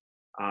 maybe.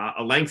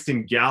 A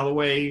Langston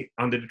Galloway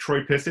on the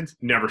Detroit Pistons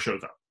never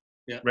shows up.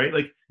 Yeah. Right.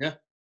 Like,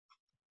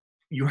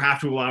 you have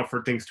to allow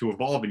for things to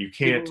evolve, and you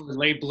can't.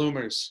 Late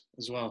bloomers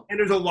as well. And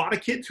there's a lot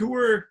of kids who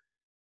are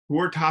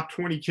top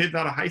 20 kids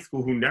out of high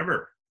school who were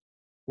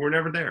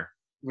never there.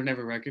 Were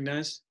never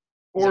recognized.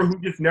 Or who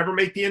just never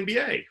make the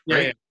NBA.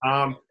 Right?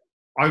 Yeah.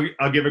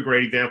 I'll give a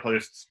great example. I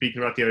was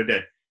speaking about the other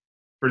day.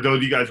 For those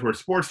of you guys who are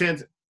sports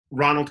fans,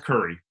 Ronald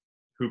Curry,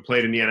 who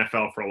played in the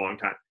NFL for a long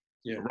time.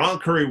 Yeah.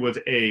 Ronald Curry was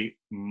a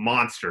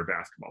monster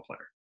basketball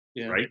player.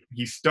 Yeah. Right?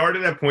 He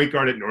started at point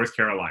guard at North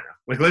Carolina.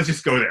 Like, let's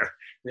just go there.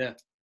 Yeah.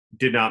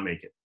 Did not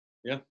make it.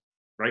 Yeah.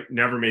 Right?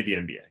 Never made the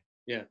NBA.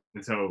 Yeah.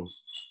 And so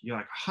you're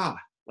like,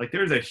 like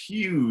there's a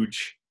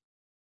huge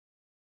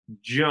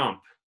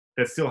jump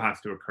that still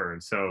has to occur.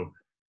 And so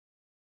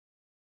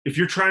if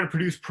you're trying to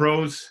produce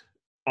pros,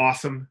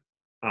 awesome.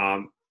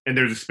 And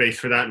there's a space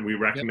for that, and we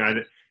recognize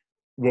it.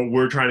 What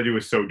we're trying to do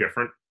is so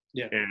different.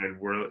 Yeah. And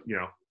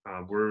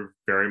we're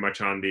very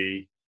much on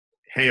the,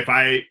 hey,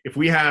 if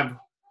we have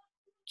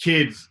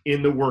kids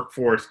in the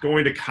workforce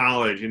going to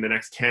college in the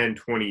next 10,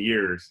 20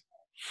 years,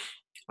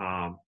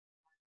 and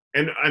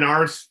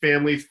our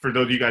families, for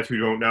those of you guys who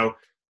don't know,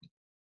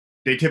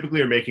 they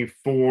typically are making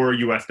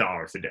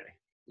 $4 a day.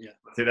 Yeah.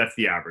 Let's say that's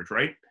the average,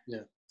 right?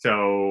 Yeah.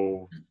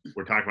 So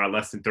we're talking about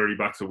less than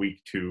 $30 a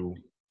week to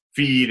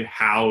feed,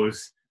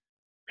 house,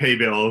 pay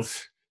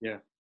bills. Yeah.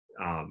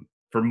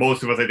 For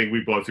most of us, I think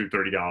we blow through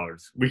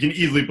 $30. We can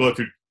easily blow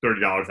through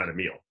 $30 at a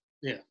meal.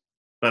 Yeah.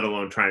 Let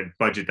alone try and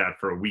budget that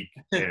for a week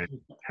and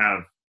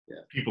have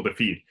people to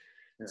feed.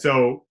 Yeah.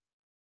 So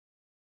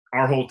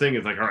our whole thing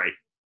is like, all right,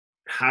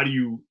 how do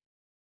you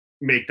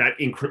make that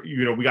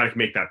we got to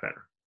make that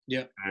better.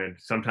 Yeah. And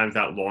sometimes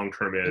that long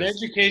term is. And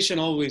education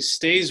always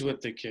stays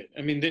with the kid.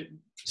 I mean,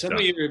 some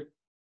of your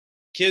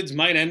kids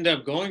might end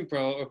up going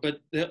pro,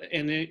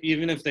 and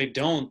even if they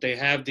don't, they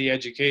have the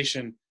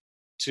education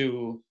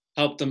to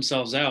help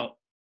themselves out.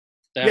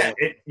 that Yeah,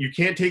 way. you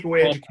can't take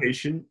away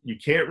education. You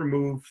can't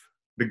remove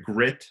the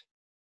grit,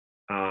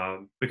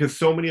 because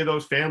so many of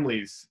those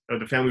families, or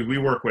the families we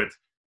work with,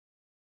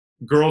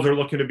 girls are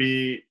looking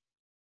to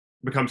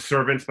become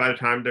servants by the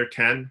time they're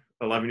 10,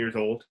 11 years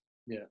old.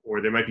 Yeah.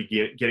 Or they might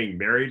be getting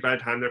married by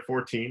the time they're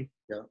 14.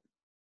 Yeah.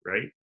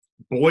 Right?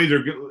 Boys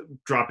are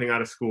dropping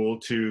out of school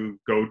to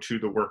go to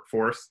the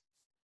workforce.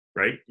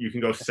 Right? You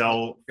can go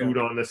sell food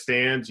on the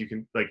stands. You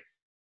can, like,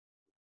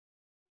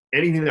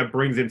 anything that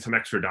brings in some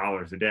extra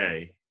dollars a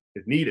day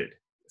is needed.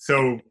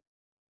 So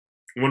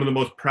one of the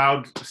most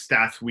proud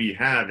stats we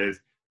have is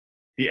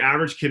the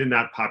average kid in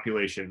that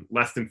population,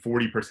 less than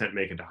 40%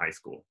 make it to high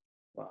school.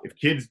 Wow. If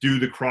kids do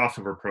the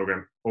crossover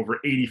program, over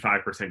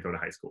 85% go to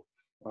high school.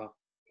 Wow.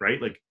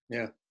 Right? Like,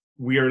 yeah,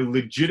 we are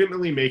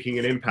legitimately making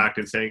an impact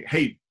and saying,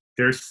 hey,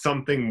 there's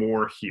something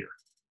more here.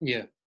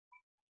 Yeah.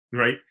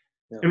 Right?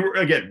 Yeah. And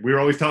we're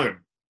always telling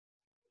them,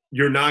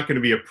 you're not going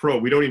to be a pro.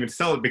 We don't even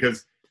sell it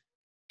because,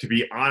 to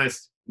be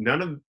honest,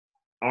 none of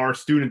our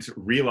students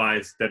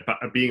realize that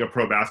being a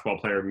pro basketball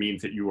player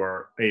means that you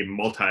are a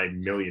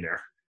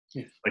multi-millionaire.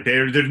 Yeah. Like,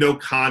 there's no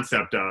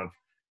concept of,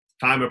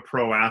 if I'm a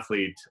pro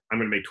athlete, I'm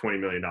going to make $20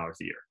 million a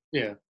year.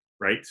 Yeah.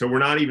 Right? So we're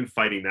not even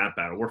fighting that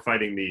battle. We're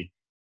fighting the,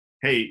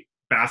 hey,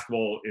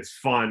 basketball is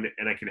fun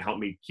and it can help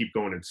me keep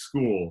going in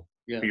school,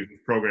 because the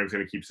program is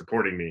going to keep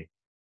supporting me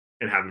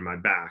and having my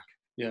back.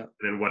 Yeah.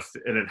 And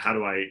then how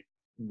do I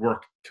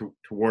work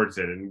towards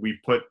it? And we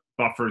put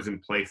buffers in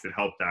place that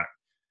help that.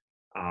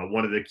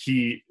 One of the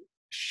key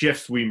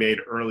shifts we made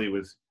early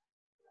was,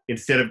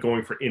 instead of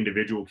going for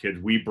individual kids,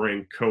 we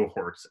bring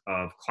cohorts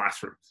of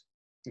classrooms.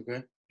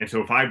 Okay. And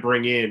so if I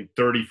bring in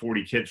 30,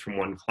 40 kids from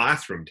one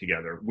classroom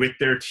together with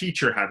their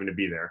teacher having to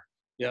be there,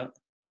 yeah,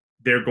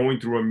 they're going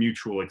through a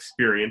mutual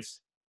experience.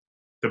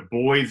 The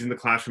boys in the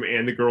classroom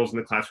and the girls in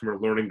the classroom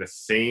are learning the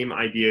same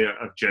idea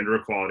of gender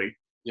equality.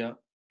 Yeah.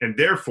 And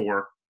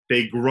therefore,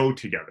 they grow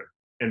together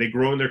and they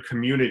grow in their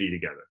community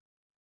together,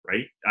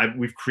 right?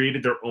 We've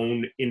created their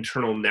own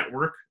internal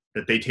network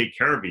that they take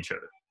care of each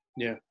other.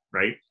 Yeah.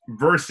 Right?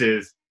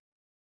 Versus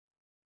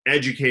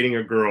educating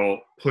a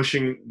girl,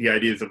 pushing the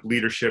ideas of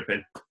leadership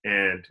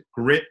and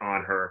grit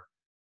on her,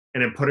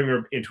 and then putting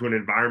her into an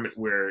environment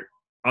where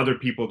other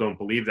people don't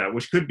believe that,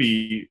 which could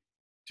be,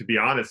 to be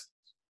honest,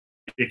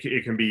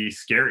 it can be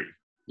scary,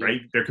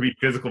 right? There could be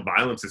physical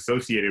violence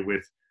associated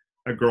with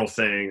a girl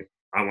saying,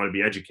 I want to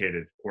be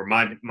educated, or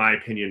my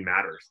opinion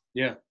matters.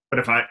 Yeah.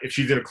 But if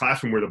she's in a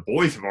classroom where the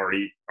boys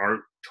are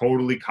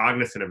totally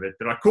cognizant of it,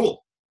 they're like,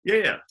 cool.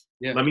 Yeah.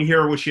 Let me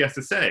hear what she has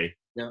to say.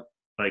 Yeah.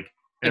 Like,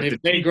 and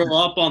if they grow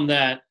up on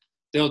that,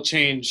 they'll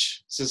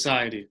change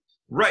society.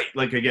 Right.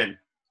 Like, again,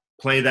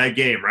 play that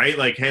game, right?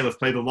 Like, hey, let's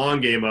play the long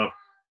game of,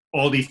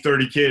 all these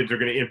 30 kids are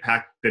going to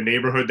impact the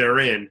neighborhood they're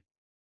in.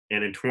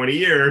 And in 20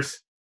 years,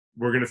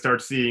 we're going to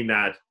start seeing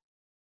that,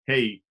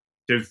 hey,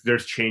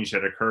 there's change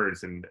that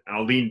occurs. And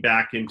I'll lean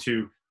back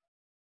into,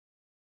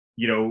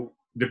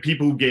 the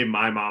people who gave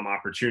my mom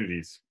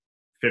opportunities,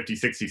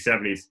 50s, 60s,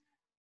 70s.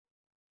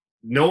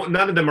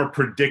 None of them are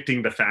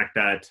predicting the fact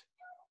that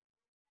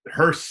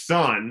her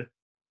son,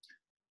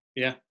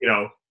 in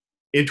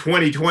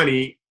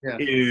 2020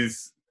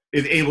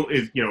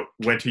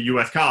 went to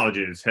U.S.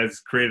 colleges, has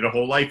created a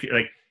whole life.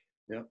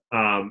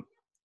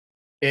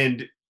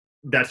 And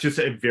that's just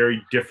a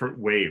very different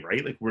way,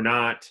 right? Like, we're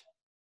not,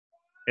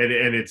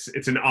 and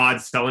it's an odd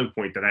selling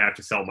point that I have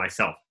to sell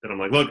myself, that I'm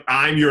like, look,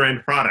 I'm your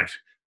end product.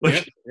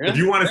 Like, if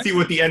you want to see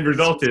what the end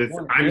result is,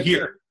 I'm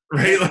here,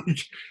 right? Like,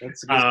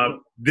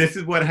 this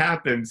is what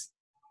happens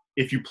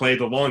if you play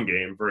the long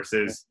game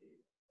versus,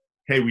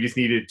 hey, we just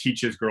need to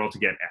teach this girl to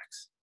get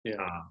X.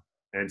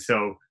 And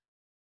so,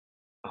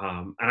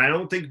 and I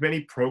don't think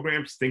many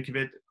programs think of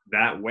it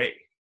that way.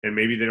 And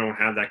maybe they don't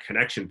have that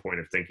connection point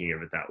of thinking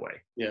of it that way.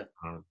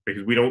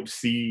 Because we don't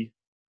see,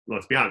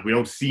 let's be honest, we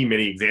don't see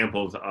many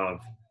examples of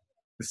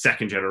the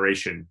second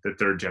generation, the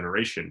third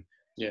generation.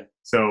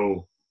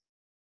 So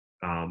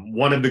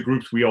one of the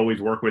groups we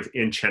always work with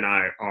in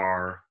Chennai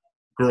are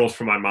girls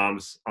from my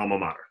mom's alma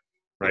mater,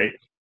 right?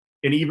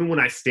 And even when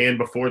I stand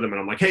before them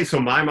and I'm like, hey, so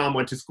my mom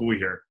went to school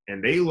here,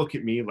 and they look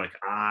at me like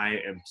I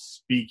am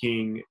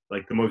speaking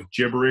like the most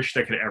gibberish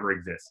that could ever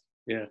exist.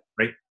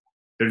 Right?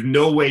 There's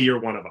no way you're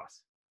one of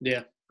us.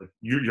 Like,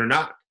 you're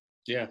not.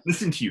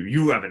 Listen to you.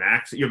 You have an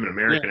accent. You have an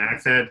American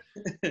accent.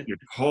 You're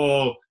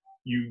tall.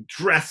 You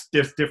dress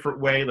this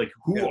different way. Like,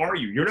 who are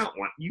you? You're not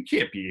one. You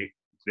can't be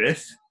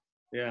this.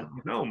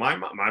 No, my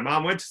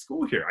mom went to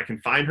school here. I can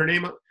find her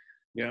name.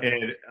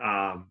 And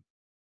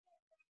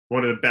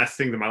one of the best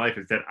things in my life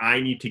is that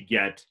I need to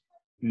get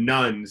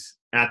nuns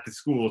at the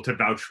school to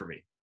vouch for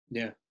me.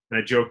 And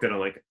I joke that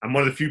I'm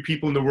one of the few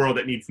people in the world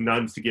that needs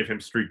nuns to give him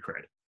street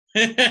cred.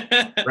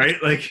 Right?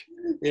 Like,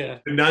 the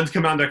nuns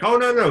come out and like, oh,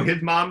 no,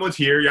 his mom was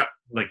here.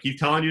 Like, he's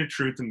telling you the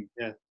truth. And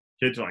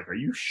kids are like, are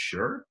you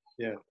sure?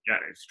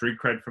 Street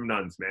cred from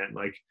nuns, man.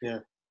 Like,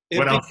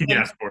 what else can you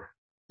ask for?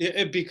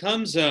 It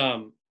becomes,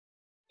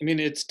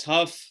 it's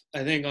tough,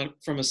 I think,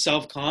 from a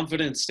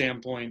self-confidence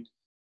standpoint.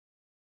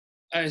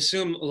 I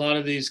assume a lot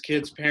of these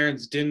kids'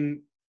 parents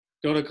didn't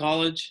go to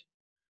college.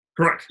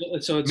 Correct.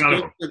 So it's None of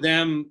good them. for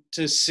them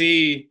to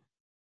see,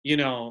 you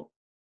know,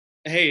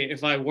 hey,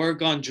 if I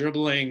work on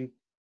dribbling,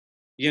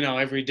 you know,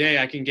 every day,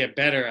 I can get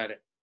better at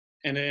it.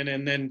 And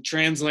then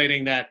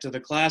translating that to the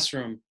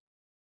classroom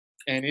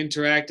and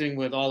interacting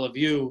with all of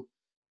you.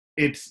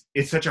 It's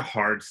such a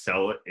hard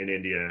sell in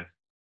India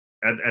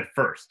at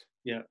first.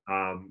 Yeah.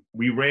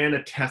 We ran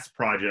a test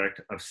project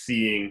of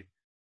seeing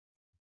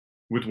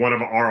with one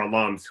of our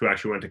alums who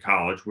actually went to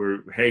college.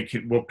 Hey,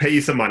 we'll pay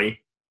you some money.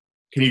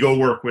 Can you go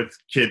work with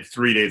kids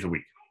 3 days a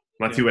week?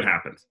 Let's see what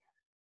happens.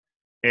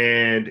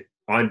 And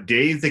on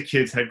days the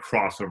kids had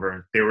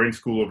crossover, they were in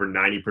school over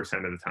 90%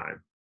 of the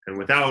time. And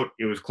without,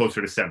 it was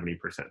closer to 70%.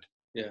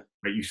 Yeah.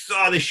 But you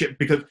saw this shit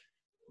because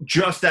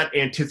just that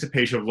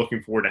anticipation of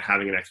looking forward to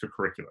having an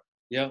extracurricular.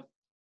 Yeah.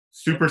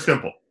 Super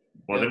simple.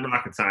 Wasn't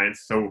rocket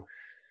science. So,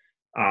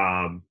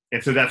 and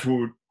so that's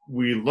what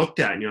we looked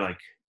at, and you're like,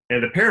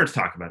 and the parents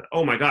talk about it.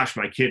 Oh my gosh,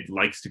 my kid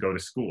likes to go to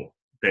school.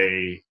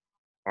 They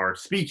are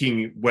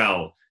speaking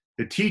well.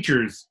 The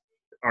teachers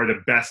are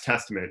the best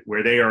testament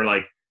where they are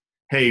like,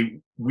 hey,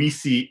 we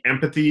see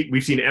empathy.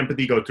 We've seen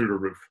empathy go through the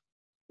roof.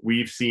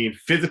 We've seen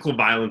physical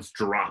violence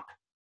drop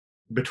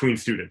between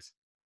students.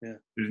 Yeah.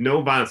 There's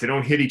no violence. They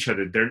don't hit each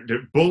other.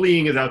 They're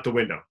bullying is out the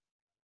window.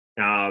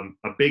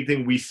 A big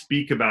thing we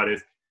speak about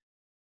is,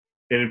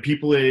 and in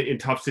people in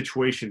tough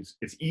situations,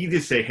 it's easy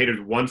to say, hey, there's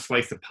one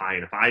slice of pie,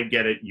 and if I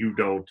get it, you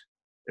don't.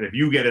 And if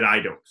you get it, I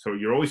don't. So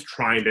you're always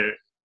trying to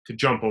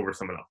jump over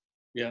someone else.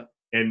 Yeah.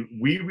 And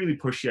we really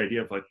push the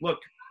idea of like, look,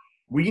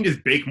 we can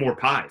just bake more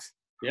pies.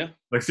 Yeah.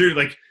 Like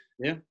seriously, like,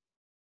 yeah.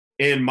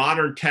 And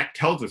modern tech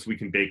tells us we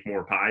can bake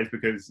more pies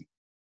because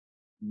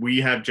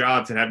we have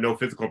jobs that have no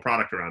physical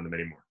product around them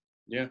anymore.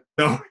 Yeah.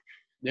 So,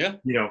 yeah,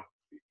 you know,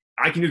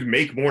 I can just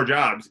make more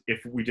jobs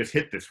if we just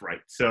hit this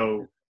right.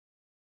 So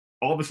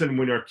all of a sudden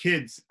when our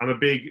kids, I'm a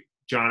big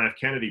John F.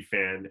 Kennedy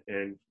fan,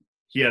 and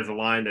he has a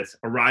line that's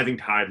a rising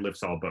tide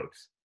lifts all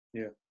boats.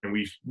 Yeah. And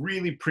we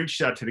really preached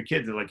that to the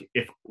kids. And like,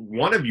 if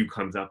one of you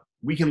comes up,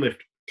 we can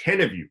lift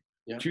 10 of you.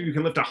 Yeah. You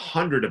can lift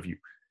 100 of you.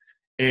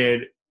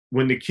 And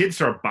when the kids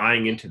start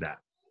buying into that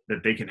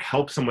they can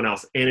help someone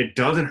else and it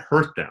doesn't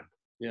hurt them.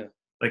 Yeah.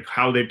 Like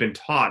how they've been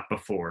taught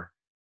before.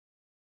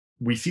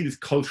 We see this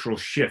cultural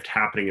shift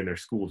happening in their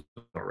schools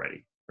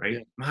already, right? Yeah.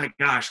 My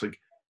gosh, like,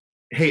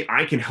 hey,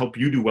 I can help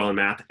you do well in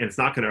math and it's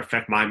not going to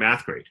affect my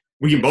math grade.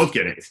 We can both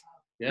get A's,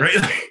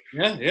 right?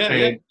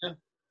 Yeah.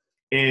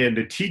 And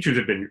the teachers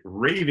have been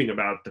raving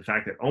about the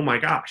fact that, oh my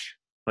gosh,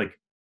 like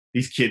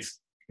these kids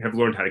have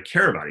learned how to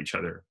care about each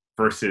other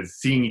versus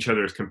seeing each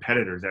other as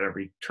competitors at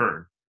every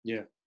turn.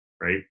 Yeah.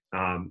 Right.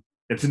 And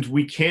since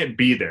we can't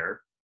be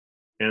there,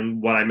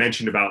 and what I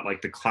mentioned about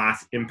like the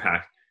class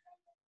impact,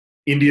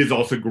 India's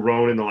also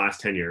grown in the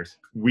last 10 years.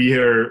 We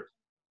are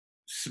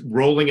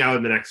rolling out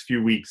in the next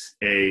few weeks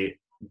a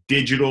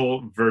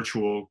digital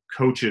virtual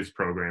coaching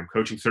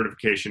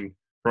certification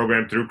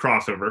program through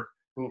Crossover,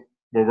 cool.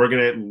 Where we're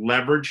going to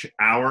leverage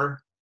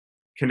our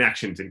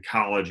connections in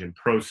college and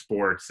pro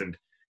sports and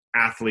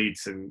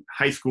athletes and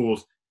high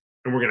schools.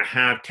 And we're going to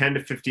have 10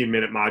 to 15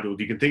 minute modules.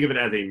 You can think of it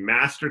as a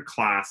master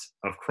class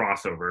of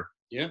Crossover.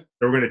 Yeah.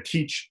 That we're going to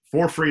teach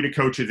for free to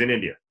coaches in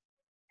India.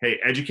 Hey,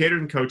 educators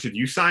and coaches,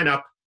 you sign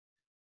up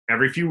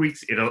every few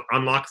weeks. It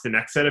unlocks the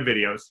next set of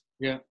videos.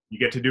 Yeah. You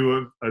get to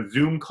do a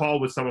Zoom call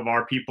with some of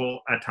our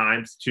people at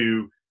times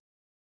to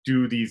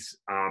do these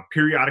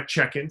periodic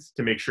check-ins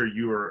to make sure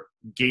you are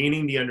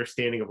gaining the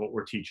understanding of what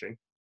we're teaching.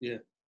 Yeah.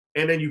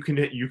 And then you can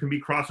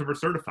be Crossover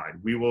certified.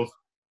 We will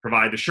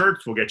provide the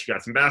shirts. We'll get you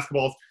guys some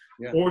basketballs.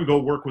 Yeah. Or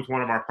go work with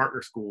one of our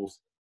partner schools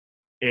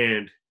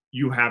and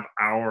you have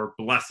our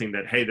blessing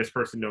that, hey, this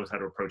person knows how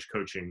to approach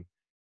coaching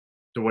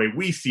the way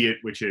we see it,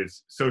 which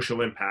is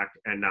social impact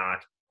and not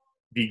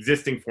the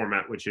existing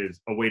format, which is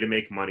a way to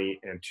make money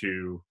and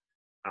to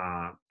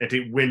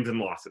wins and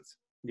losses,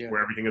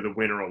 where everything is a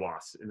win or a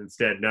loss. And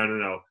instead,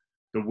 no.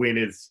 The win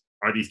is,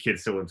 are these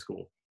kids still in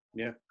school?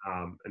 Yeah.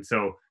 And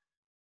so,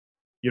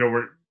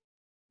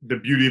 the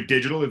beauty of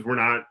digital is we're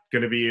not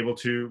going to be able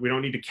to, we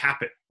don't need to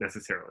cap it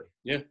necessarily.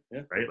 Yeah.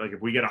 Right? Like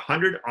if we get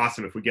 100,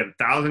 awesome. If we get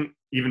 1,000,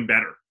 even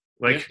better.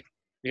 Like,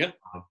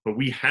 but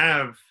we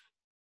have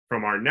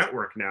from our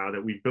network now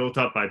that we built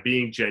up by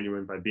being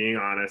genuine, by being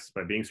honest,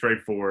 by being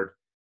straightforward,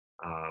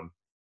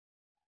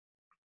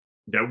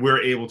 that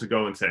we're able to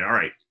go and say, all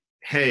right,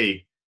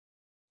 hey,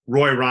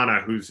 Roy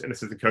Rana, who's an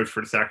assistant coach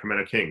for the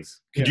Sacramento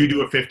Kings, could you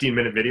do a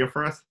 15-minute video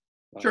for us?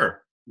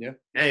 Sure. Yeah.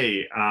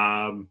 Hey,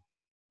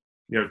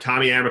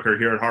 Tommy Amaker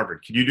here at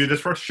Harvard. Could you do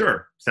this for us?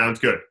 Sure. Sounds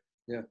good.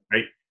 Yeah.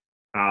 Right.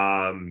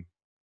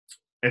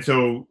 And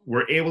so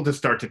we're able to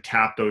start to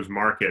tap those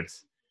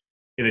markets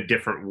in a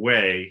different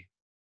way.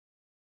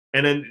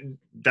 And then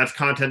that's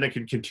content that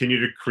can continue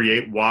to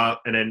create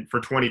and then for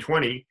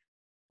 2020,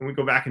 when we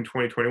go back in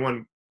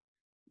 2021,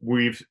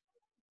 we've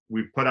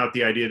put out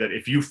the idea that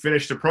if you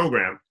finish the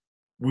program,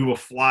 we will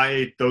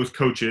fly those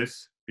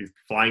coaches, because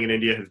flying in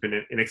India has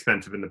been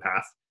inexpensive in the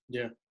past.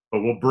 Yeah.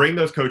 But we'll bring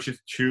those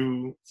coaches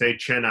to, say,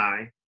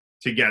 Chennai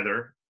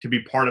together to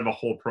be part of a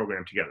whole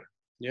program together.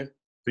 Yeah.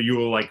 So you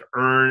will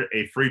earn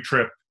a free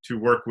trip to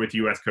work with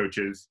U.S.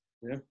 coaches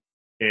Yeah.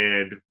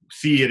 and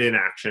see it in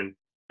action.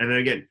 And then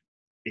again,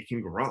 it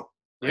can grow.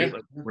 Right? Yeah.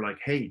 Like, we're like,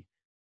 hey,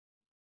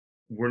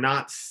 we're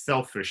not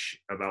selfish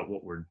about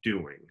what we're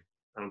doing.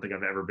 I don't think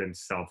I've ever been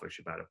selfish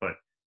about it, but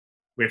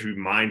we have to be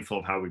mindful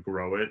of how we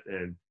grow it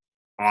and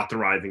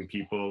authorizing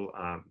people.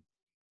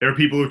 There are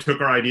people who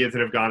took our ideas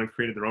and have gone and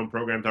created their own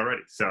programs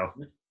already. So,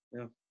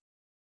 Yeah.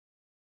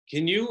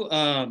 Can you,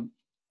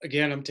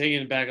 again, I'm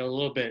taking it back a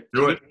little bit.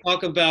 Do Can it. you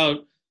talk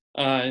about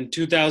in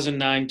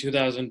 2009,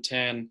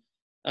 2010,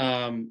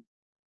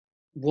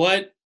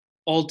 what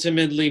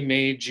ultimately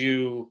made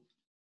you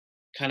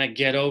kind of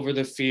get over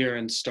the fear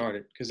and start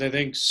it? Because I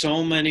think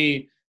so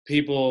many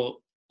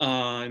people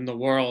in the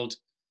world,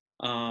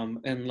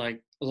 and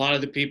like a lot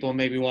of the people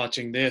maybe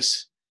watching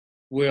this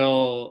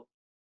will,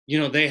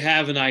 they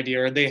have an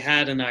idea or they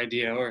had an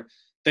idea or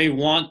they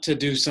want to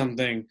do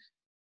something.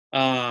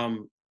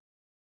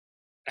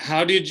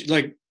 How did you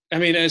like, I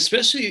mean,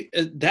 especially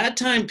at that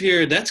time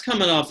period, that's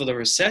coming off of the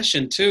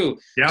recession too,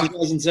 Yeah.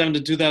 2007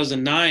 to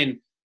 2009.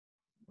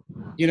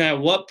 At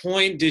what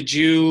point did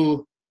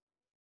you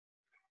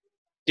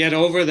get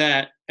over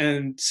that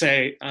and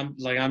say,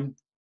 I'm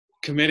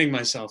committing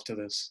myself to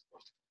this?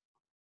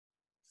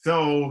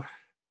 So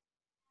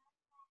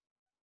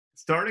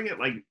starting at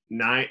like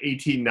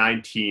 18,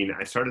 19,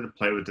 I started to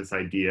play with this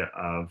idea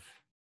of,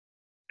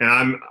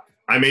 and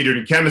I majored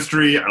in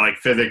chemistry. I like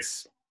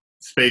physics,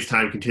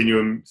 space-time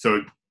continuum.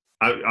 So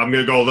I'm going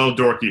to go a little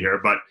dorky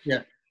here, but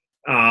Yeah.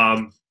 A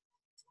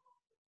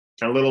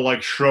little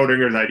like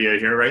Schrodinger's idea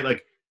here, right?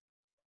 Like,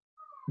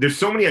 there's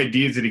so many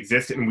ideas that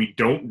exist and we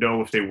don't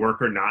know if they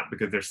work or not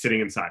because they're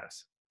sitting inside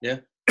us. Yeah.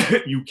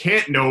 You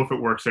can't know if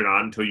it works or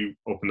not until you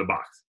open the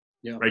box.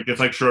 Yeah. Right? Just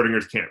like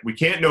Schrodinger's can't. We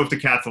can't know if the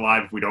cat's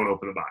alive if we don't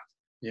open the box.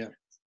 Yeah.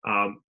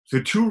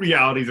 So two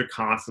realities are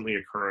constantly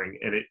occurring,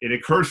 and it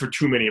occurs for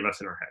too many of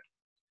us in our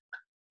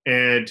head.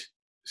 And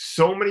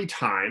so many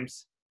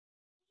times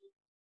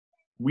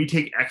we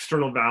take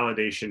external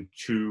validation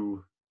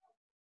to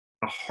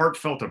a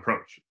heartfelt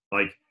approach,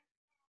 like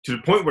to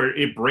the point where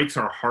it breaks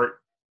our heart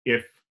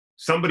if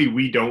somebody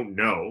we don't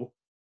know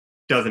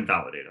doesn't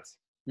validate us.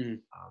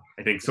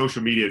 I think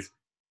social media has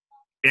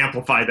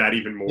amplified that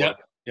even more to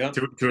an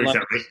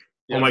extent. Right?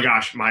 Oh my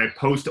gosh, my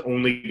post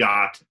only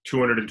got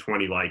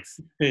 220 likes.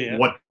 Yeah.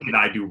 What did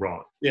I do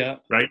wrong? Yeah.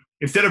 Right?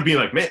 Instead of being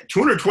like, man,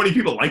 220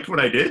 people liked what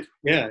I did.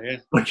 Yeah.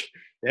 Like,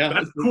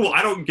 that's cool.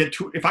 I don't get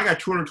if I got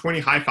 220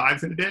 high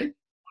fives in a day,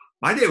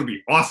 my day would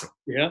be awesome.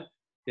 Yeah.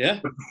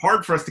 But it's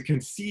hard for us to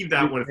conceive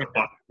that when it's a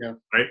button. Yeah.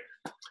 Right?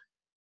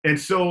 And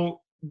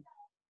so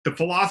the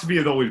philosophy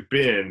has always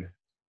been,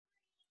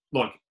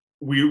 look,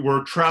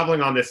 we're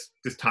traveling on this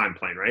time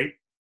plane, right?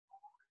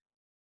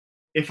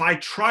 If I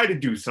try to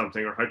do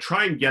something or if I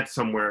try and get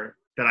somewhere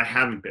that I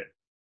haven't been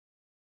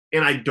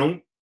and I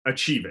don't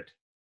achieve it,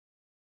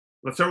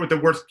 let's start with the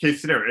worst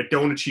case scenario. I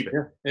don't achieve it.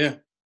 Yeah.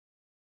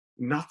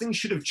 Nothing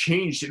should have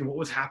changed in what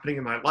was happening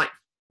in my life.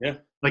 Yeah.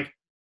 Like,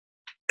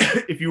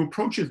 if you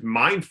approach this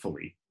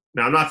mindfully,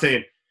 now I'm not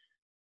saying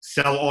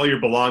sell all your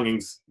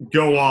belongings,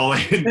 go all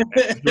in,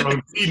 your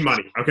own seed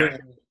money. Okay.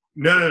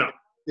 No.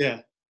 Yeah.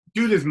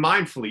 Do this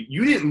mindfully.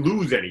 You didn't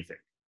lose anything.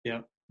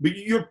 Yeah. But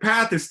your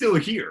path is still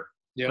here.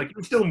 Yeah. Like,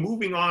 you're still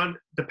moving on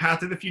the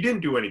path as if you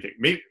didn't do anything.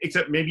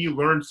 Except maybe you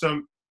learned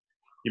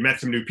you met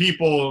some new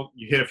people,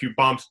 you hit a few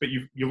bumps, but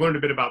you learned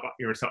a bit about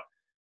yourself.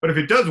 But if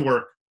it does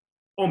work,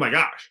 oh my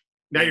gosh,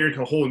 now you're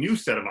into a whole new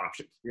set of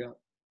options. Yeah.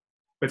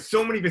 But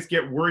so many of us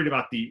get worried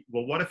about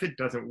well, what if it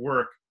doesn't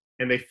work?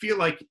 And they feel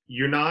like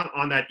you're not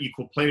on that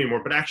equal plane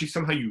anymore, but actually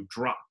somehow you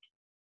dropped.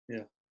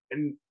 Yeah.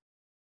 And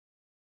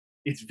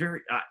it's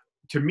very,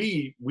 to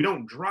me, we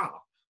don't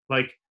drop.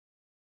 Like,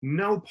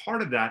 no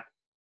part of that,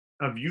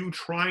 of you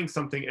trying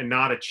something and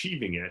not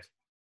achieving it,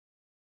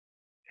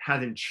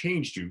 hasn't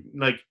changed you.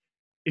 Like,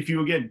 if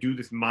you, again, do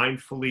this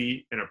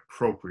mindfully and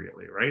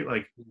appropriately, right?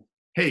 Like,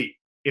 hey,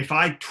 if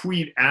I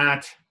tweet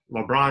at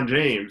LeBron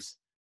James,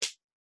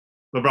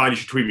 LeBron, you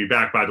should tweet me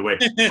back, by the way.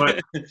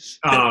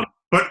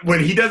 But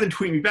when he doesn't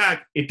tweet me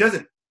back, it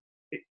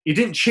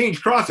didn't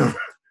change crossover.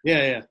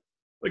 Yeah.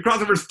 Like,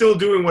 crossover's still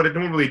doing what it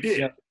normally did.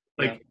 Yeah.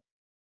 Like,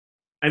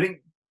 I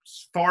think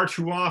far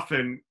too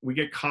often we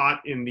get caught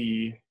in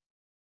the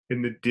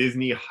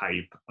Disney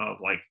hype of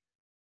like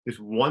this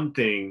one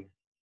thing.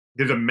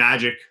 There's a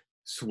magic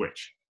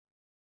switch.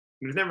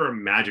 There's never a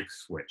magic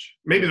switch.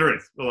 Maybe there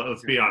is.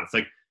 Let's be honest.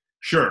 Like,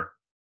 sure,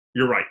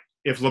 you're right.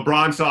 If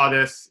LeBron saw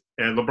this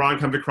and LeBron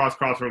comes across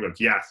crossover and goes,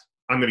 yes,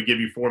 I'm going to give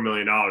you $4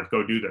 million.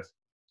 Go do this.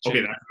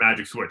 Okay, that's a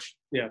magic switch.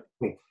 Yeah.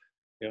 Cool.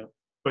 Yeah.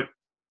 But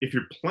if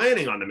you're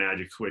planning on the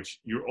magic switch,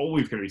 you're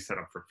always going to be set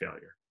up for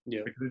failure. Yeah.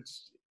 Because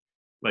it's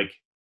like,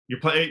 you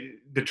play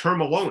the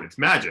term alone, it's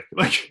magic.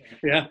 Like,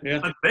 it's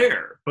not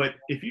there. But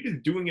if you're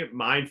just doing it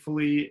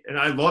mindfully, and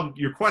I love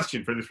your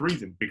question for this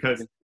reason,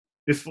 because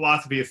this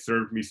philosophy has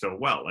served me so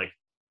well. Like,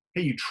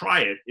 hey, you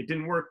try it, it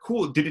didn't work.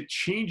 Cool. Did it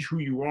change who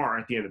you are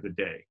at the end of the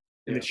day?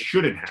 And it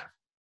shouldn't have.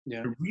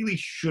 Yeah. It really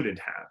shouldn't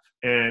have.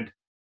 And,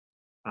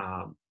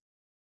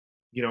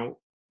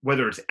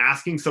 whether it's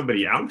asking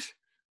somebody out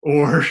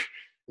or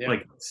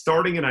Like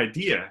starting an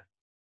idea,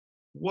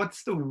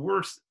 what's the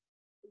worst?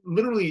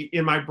 Literally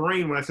in my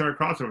brain when I started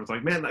crossover, it's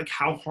like, man, like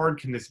how hard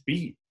can this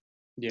be?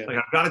 Yeah. Like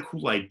I've got a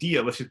cool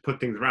idea. Let's just put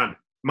things around it.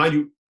 Mind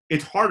you,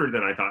 it's harder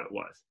than I thought it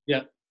was.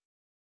 Yeah.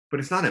 But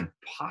it's not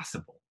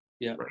impossible.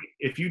 Yeah. Right.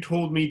 If you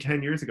told me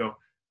 10 years ago,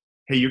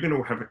 hey, you're going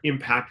to have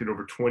impacted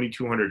over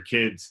 2,200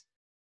 kids,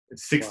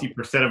 60%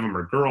 of them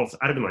are girls,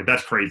 I'd have been like,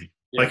 that's crazy.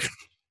 Yeah. Like,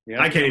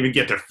 I can't even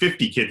get to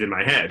 50 kids in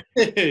my head.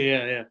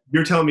 Yeah.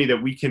 You're telling me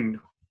that we can,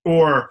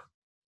 or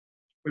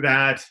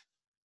that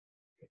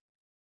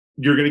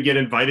you're going to get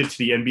invited to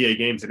the NBA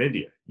games in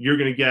India. You're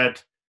going to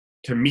get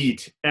to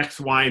meet X,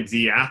 Y, and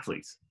Z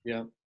athletes.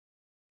 Yeah.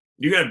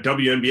 You got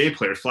WNBA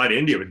players fly to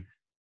India with you.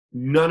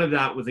 None of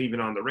that was even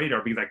on the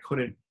radar because I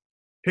couldn't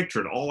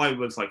picture it. All I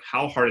was like,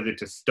 how hard is it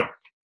to start?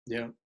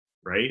 Yeah.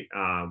 Right.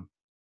 I'll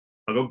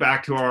go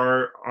back to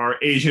our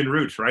Asian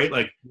roots, right?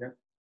 Like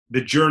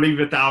the journey of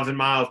 1,000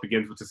 miles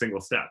begins with a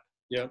single step.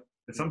 Yeah.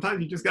 And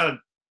sometimes you just gotta,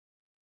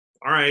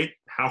 all right,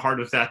 how hard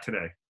was that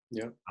today?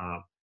 Yeah.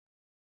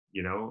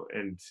 You know,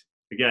 and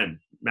again,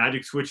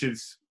 magic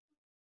switches,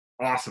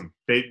 awesome.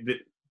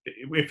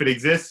 If it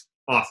exists,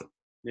 awesome.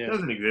 Yeah. It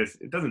doesn't exist,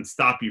 it doesn't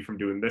stop you from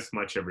doing this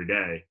much every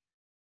day,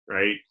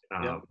 right?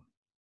 I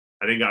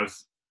think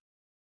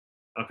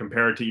I'll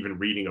compare it to even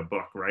reading a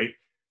book, right?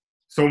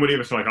 So many of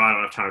us are like, oh, I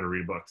don't have time to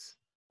read books.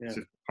 It's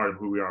just part of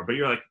who we are. But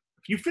you're like,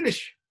 if you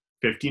finish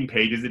 15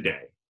 pages a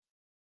day,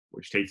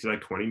 which takes you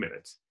like 20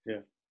 minutes,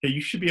 okay,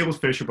 you should be able to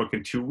finish a book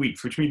in 2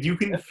 weeks, which means you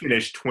can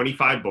finish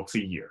 25 books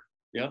a year.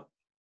 Yeah.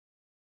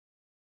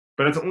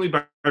 But it's only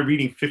by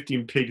reading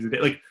 15 pages a day.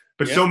 Like,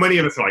 but so many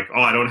of us are like,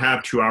 oh, I don't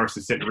have 2 hours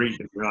to sit and read.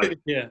 And you're like,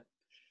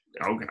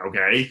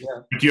 okay.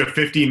 But do you have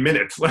 15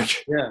 minutes?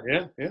 Like,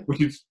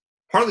 which is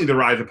partly the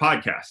rise of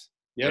podcasts.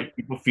 Yeah. Right?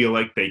 People feel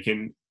like they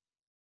can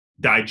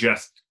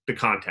digest the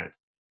content.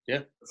 Yeah.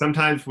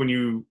 Sometimes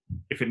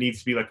if it needs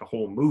to be like a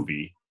whole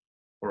movie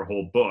or a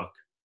whole book,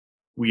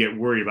 we get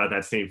worried about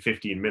that same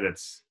 15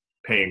 minutes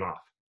paying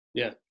off.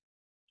 Yeah.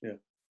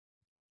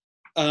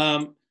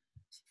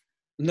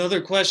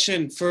 Another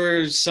question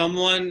for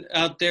someone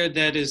out there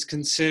that is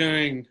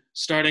considering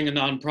starting a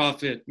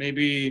nonprofit,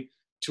 maybe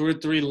 2 or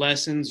 3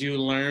 lessons you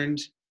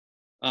learned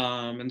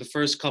in the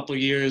first couple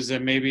of years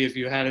that maybe if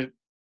you had it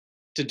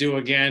to do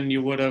again,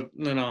 you would have,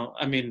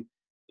 I mean,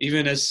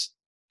 even as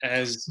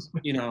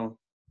you know,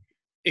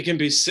 it can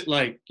be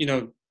like,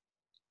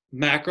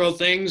 macro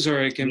things,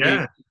 or it can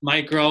be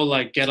micro,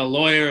 like get a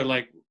lawyer,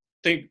 like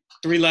think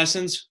 3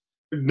 lessons.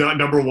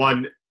 Number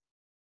one,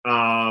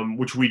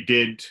 which we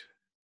did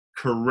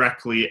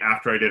correctly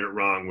after I did it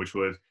wrong, which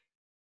was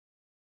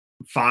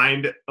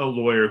find a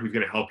lawyer who's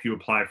going to help you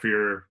apply for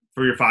your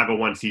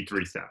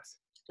 501c3 status.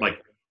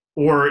 Like,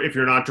 or if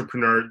you're an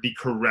entrepreneur, the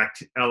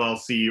correct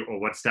LLC or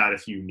what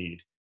status you need.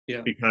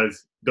 Yeah.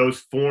 Because those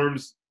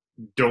forms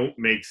don't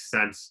make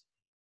sense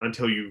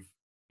until you've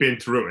been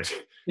through it.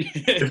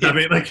 I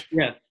mean, like,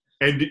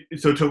 and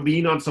so to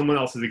lean on someone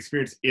else's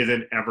experience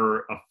isn't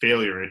ever a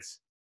failure. It's,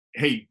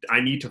 hey, I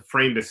need to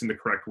frame this in the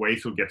correct way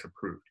so it gets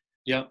approved.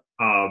 Yeah.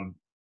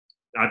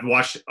 I've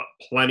watched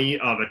plenty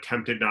of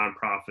attempted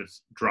nonprofits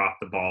drop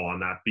the ball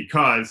on that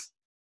because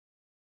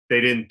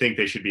they didn't think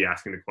they should be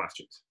asking the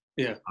questions.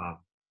 Yeah.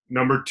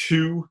 Number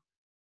 2,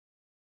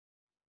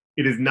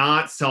 it is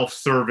not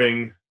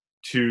self-serving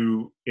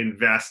to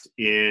invest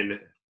in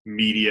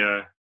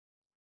media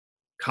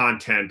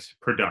content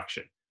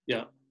production.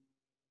 Yeah.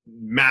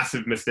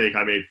 Massive mistake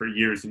I made for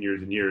years and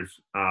years and years,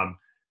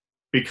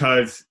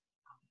 because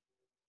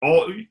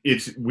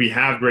we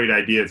have great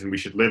ideas and we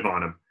should live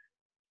on them.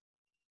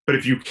 But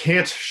if you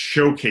can't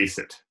showcase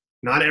it,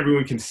 not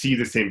everyone can see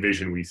the same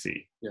vision we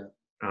see.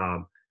 Yeah.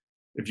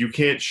 If you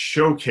can't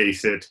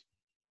showcase it,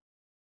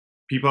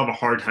 people have a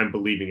hard time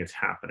believing it's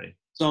happening.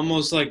 It's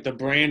almost like the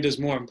brand is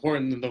more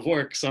important than the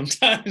work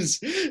sometimes.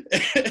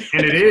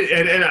 And it is,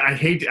 and I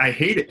hate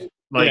it.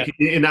 Like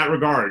in that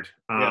regard,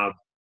 I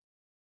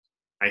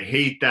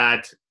hate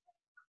that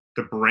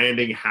the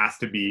branding has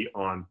to be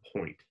on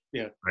point.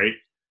 Yeah. Right.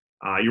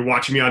 You're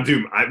watching me on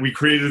Zoom. We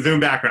created a Zoom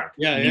background.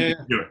 Yeah.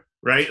 Do it.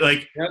 Right.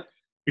 Like,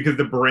 because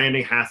the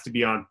branding has to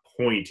be on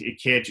point.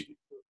 It can't.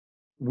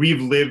 We've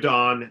lived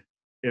on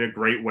in a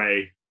great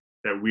way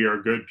that we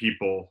are good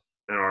people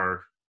and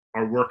our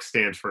work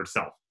stands for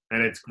itself,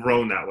 and it's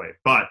grown that way.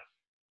 But as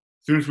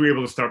soon as we're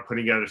able to start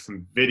putting together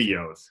some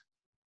videos,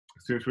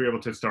 as soon as we're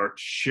able to start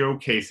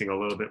showcasing a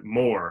little bit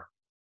more,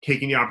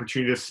 taking the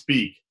opportunity to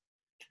speak,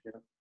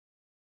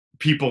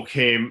 people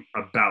came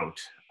about.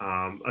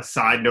 A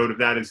side note of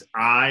that is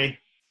I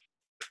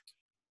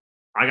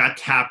got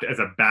tapped as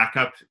a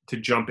backup to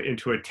jump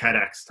into a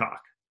TEDx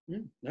talk.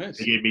 Nice.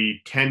 They gave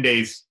me 10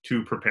 days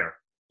to prepare.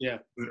 Yeah.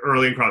 It was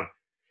early in crowd.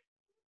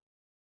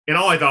 And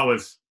all I thought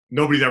was,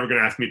 nobody's ever going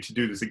to ask me to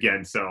do this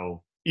again.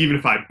 So even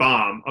if I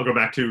bomb, I'll go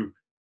back to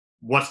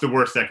what's the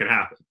worst that can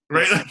happen.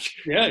 Right? Like,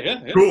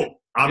 yeah.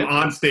 Cool. I'm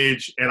on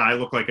stage and I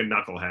look like a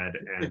knucklehead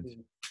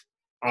and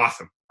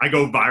awesome. I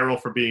go viral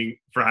for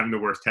having the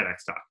worst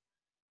TEDx talk.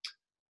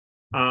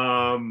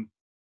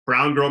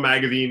 Brown Girl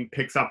Magazine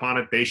picks up on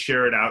it. They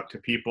share it out to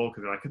people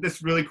because they're like, this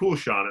is really cool,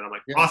 Sean. And I'm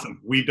like,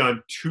 awesome. We've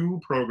done 2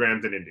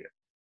 programs in India.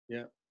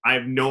 Yeah. I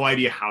have no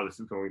idea how this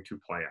is going to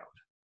play out.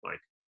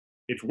 Like,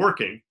 it's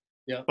working,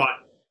 but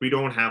we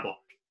don't have launch.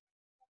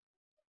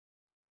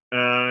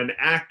 An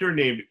actor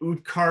named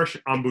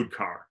Utkarsh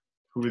Ambudkar,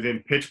 who was in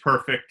Pitch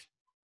Perfect,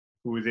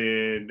 who was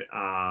in,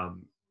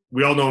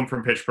 we all know him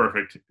from Pitch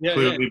Perfect,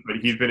 clearly, but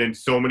he's been in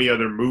so many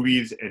other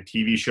movies and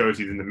TV shows.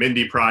 He's in the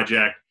Mindy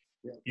Project.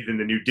 Yeah. He's in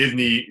the new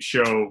Disney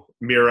show,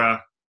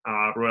 Mira,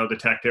 Royal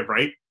Detective,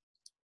 right?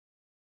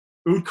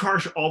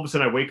 Utkarsh, all of a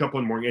sudden, I wake up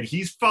one morning, and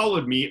he's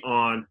followed me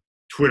on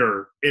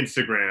Twitter,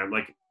 Instagram,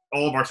 like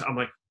all of our, I'm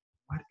like,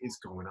 what is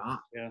going on?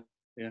 Yeah.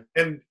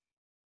 And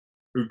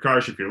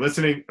Utkarsh, if you're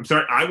listening, I'm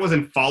sorry, I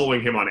wasn't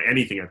following him on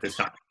anything at this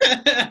time,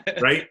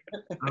 right?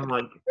 I'm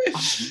like,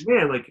 oh,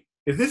 man, like,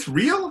 is this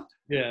real?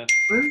 Yeah.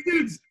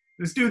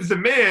 This dude's a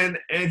man,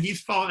 and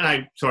he's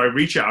following. So I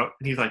reach out,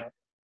 and he's like,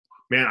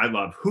 man, I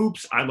love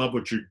hoops. I love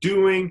what you're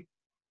doing.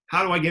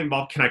 How do I get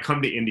involved? Can I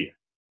come to India?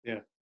 Yeah.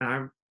 And I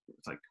was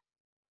like,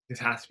 this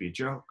has to be a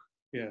joke.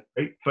 Yeah.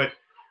 Right? But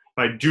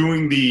by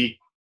doing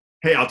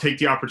hey, I'll take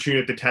the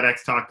opportunity at the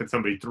TEDx talk that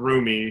somebody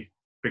threw me,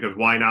 because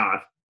why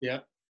not? Yeah.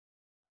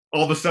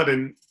 All of a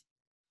sudden,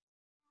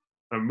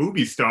 a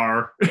movie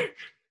star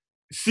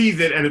sees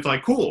it, and it's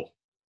like, cool.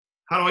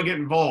 How do I get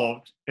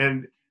involved?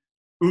 And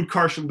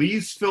Utkarsh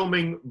leaves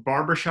filming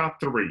Barbershop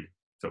 3.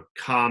 So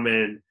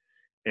Common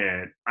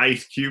and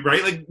Ice Cube,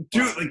 right? Like,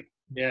 dude, like,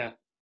 yeah.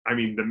 I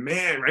mean, the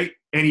man, right?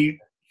 And he,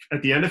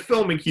 at the end of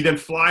filming, he then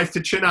flies to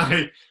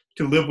Chennai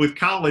to live with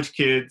college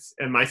kids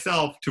and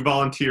myself to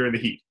volunteer in the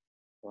heat.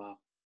 Wow.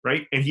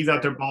 Right? And he's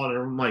out there balling,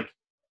 and I'm like,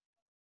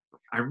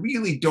 I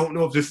really don't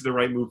know if this is the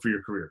right move for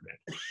your career, man.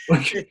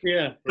 Like,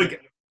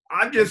 like,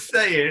 I'm just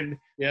saying,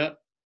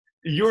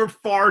 you're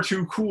far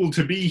too cool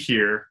to be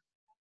here.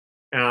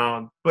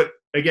 But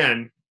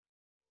again,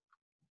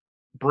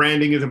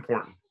 branding is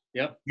important.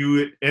 Yep. Do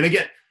it. And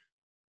again,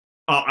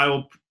 I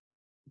will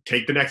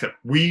take the next step.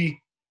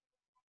 We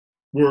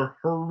were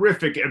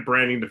horrific at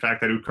branding the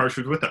fact that Utkarsh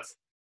was with us.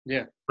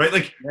 Yeah. Right?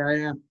 Like,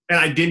 and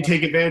I didn't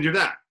take advantage of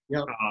that.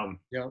 Yep.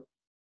 So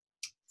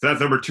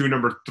that's number 2.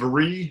 Number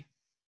 3,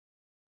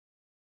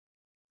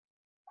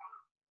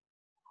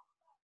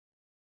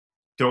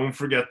 don't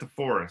forget the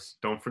forest.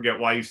 Don't forget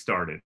why you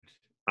started.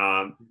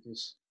 When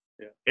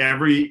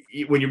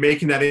you're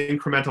making that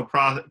incremental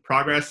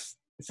progress,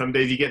 some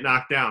days you get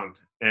knocked down,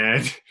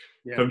 and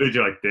some days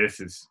you're like,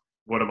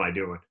 what am I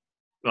doing?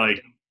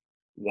 Like,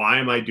 why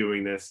am I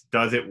doing this?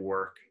 Does it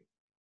work?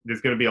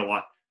 There's going to be a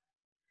lot.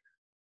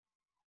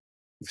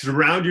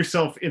 Surround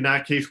yourself, in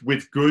that case,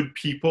 with good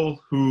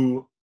people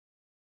who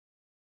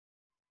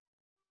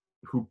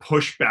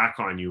push back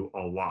on you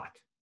a lot.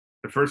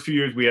 The first few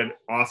years, we had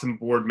awesome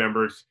board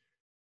members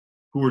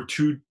who were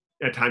too,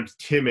 at times,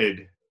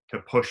 timid to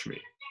push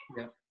me.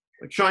 Yeah.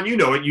 Like, Sean, you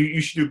know it.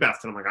 You should do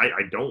best. And I'm like,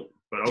 I don't,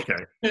 but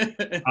okay.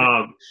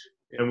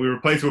 And we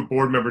replaced with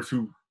board members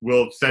who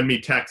will send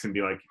me texts and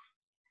be like,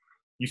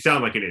 you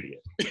sound like an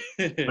idiot.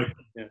 Like,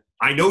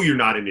 I know you're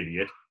not an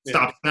idiot.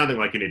 Stop sounding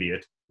like an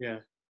idiot. Yeah.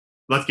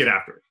 Let's get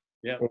after it.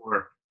 Yeah.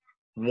 Or,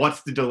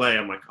 what's the delay?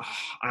 I'm like,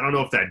 I don't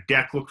know if that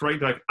deck looks right.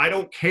 They're like, I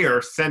don't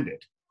care. Send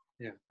it.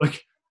 Yeah.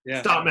 Like,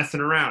 stop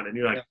messing around. And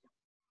you're like,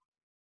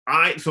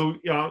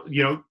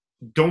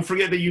 don't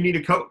forget that you need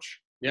a coach.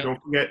 Yeah.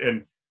 Don't forget.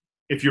 And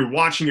if you're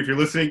watching, if you're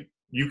listening,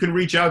 you can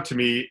reach out to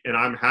me, and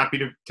I'm happy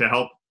to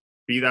help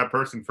be that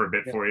person for a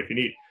bit for you if you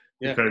need.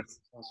 Yeah. Because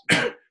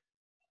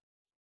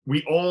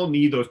we all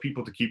need those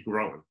people to keep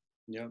growing.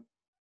 Yeah.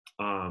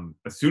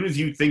 As soon as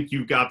you think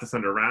you've got this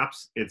under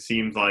wraps, it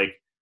seems like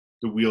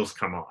the wheels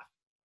come off.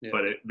 Yeah.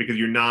 But because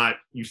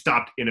you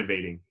stopped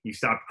innovating, you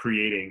stopped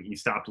creating, you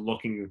stopped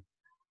looking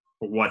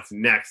for what's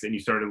next, and you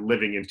started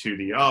living into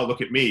look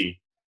at me.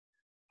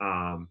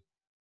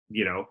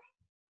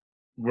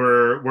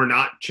 We're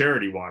not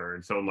charity water.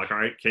 And so I'm like, all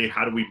right, okay,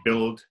 how do we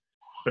build,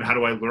 but how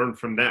do I learn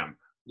from them?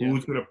 Yeah.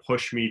 Who's going to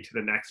push me to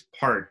the next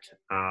part?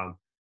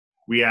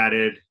 We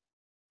added,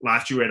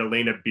 last year we had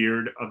Elena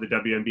Beard of the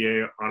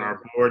WNBA on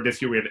our board.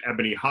 This year we have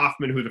Ebony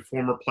Hoffman, who's a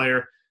former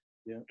player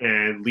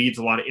and leads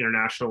a lot of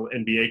international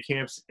NBA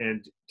camps.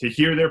 And to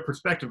hear their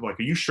perspective, like,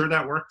 are you sure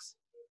that works?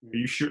 Are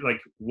you sure? Like,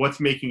 what's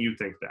making you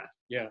think that?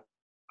 Yeah.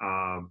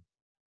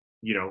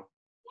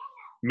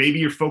 Maybe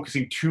you're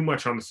focusing too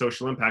much on the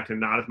social impact and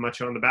not as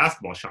much on the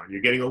basketball shot.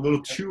 You're getting a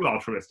little too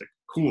altruistic.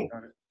 Cool.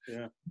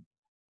 Yeah.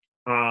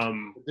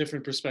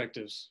 Different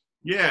perspectives.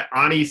 Yeah.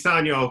 Ani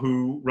Sanyo,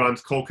 who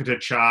runs Kolkata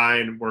Chai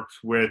and works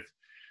with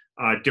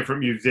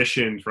different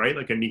musicians, right?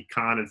 Like Anik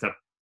Khan and stuff.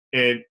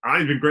 And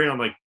Ani's been great on,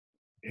 like,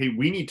 hey,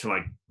 we need to,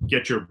 like,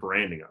 get your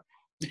branding up.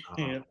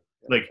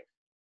 Like,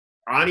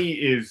 Ani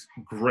is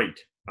great.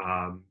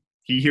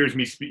 He hears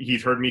me speak.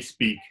 He's heard me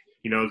speak.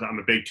 He knows I'm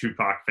a big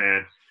Tupac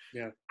fan.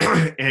 Yeah.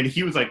 And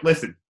he was like,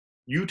 listen,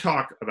 you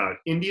talk about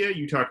India,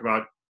 you talk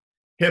about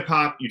hip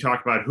hop, you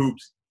talk about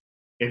hoops.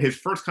 And his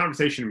first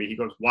conversation to me, he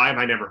goes, why have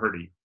I never heard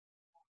of you?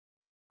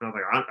 And I was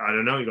like, I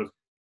don't know. He goes,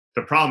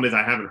 the problem is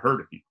I haven't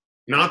heard of you.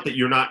 Not that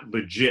you're not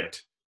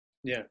legit,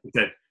 Yeah. He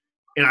said,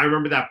 and I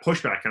remember that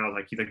pushback, and I was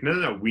like, he's like,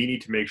 no, we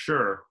need to make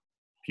sure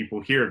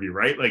people hear of you,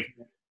 right? Like,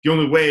 the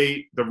only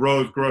way the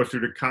rose grows through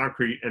the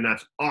concrete, and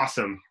that's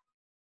awesome.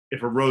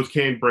 If a rose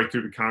can break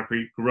through the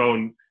concrete,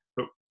 grow,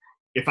 but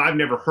if I've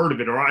never heard of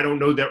it, or I don't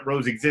know that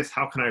rose exists,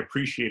 how can I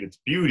appreciate its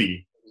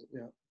beauty?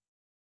 Yeah.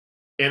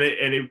 And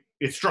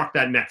it struck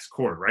that next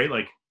chord, right?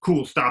 Like,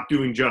 cool, stop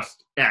doing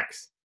just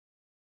X.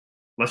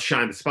 Let's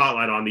shine the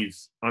spotlight on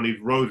these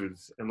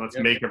roses, and let's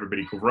make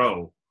everybody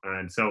grow.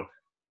 And so,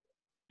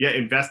 yeah,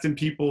 invest in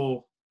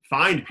people,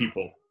 find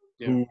people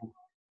who,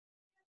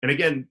 and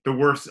again, the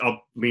worst,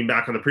 I'll lean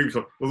back on the previous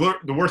one,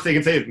 the worst they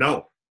can say is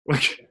no.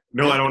 Like,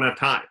 no, I don't have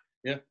time.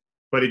 Yeah.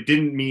 But it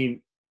didn't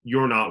mean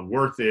you're not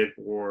worth it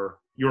or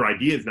your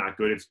idea is not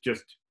good. It's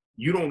just,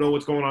 you don't know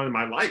what's going on in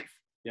my life.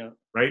 Yeah.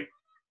 Right?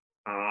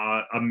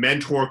 A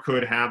mentor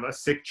could have a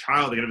sick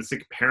child. They could have a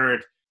sick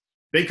parent.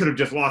 They could have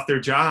just lost their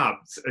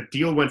jobs. A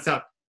deal went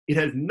south. It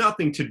has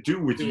nothing to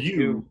do with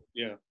you.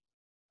 Yeah.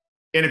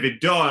 And if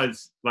it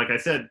does, like I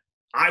said,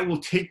 I will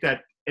take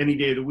that any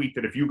day of the week,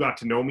 that if you got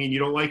to know me and you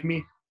don't like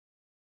me,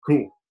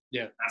 cool.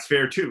 Yeah. That's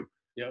fair too.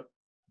 Yep.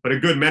 But a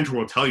good mentor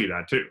will tell you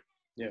that too.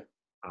 Yeah.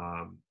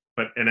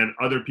 And then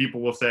other people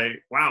will say,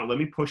 wow, let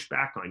me push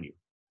back on you.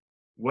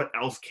 What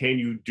else can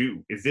you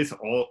do? Is this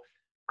all?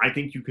 I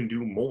think you can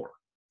do more.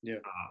 Yeah.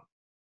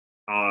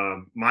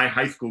 My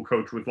high school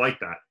coach was like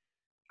that.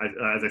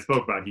 As I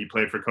spoke about, he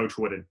played for Coach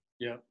Wooden.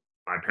 Yeah.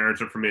 My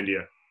parents are from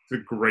India. It's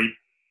a great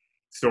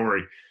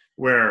story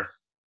where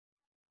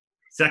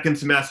second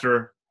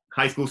semester,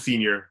 high school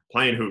senior,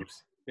 playing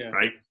hoops,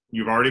 right?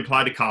 You've already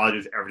applied to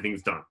colleges.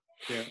 Everything's done.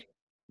 Yeah.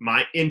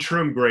 My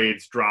interim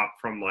grades dropped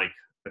from like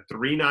a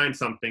 3.9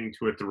 something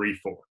to a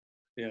 3.4.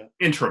 Yeah.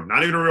 Interim,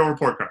 not even a real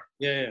report card.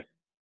 Yeah.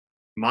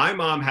 My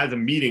mom has a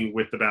meeting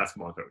with the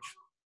basketball coach.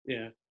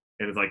 Yeah.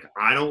 And it's like,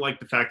 I don't like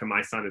the fact that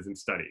my son isn't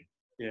studying.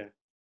 Yeah.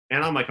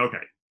 And I'm like,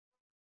 okay,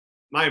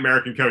 my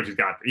American coach has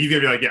got it. He's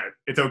going to be like, yeah,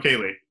 it's okay,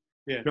 Lee.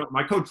 Yeah. No,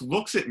 my coach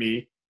looks at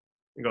me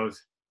and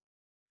goes,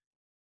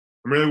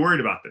 I'm really worried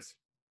about this.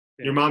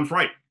 Yeah. Your mom's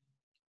right.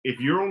 If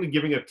you're only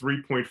giving a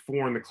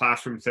 3.4 in the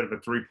classroom instead of a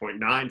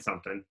 3.9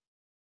 something,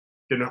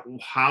 then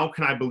how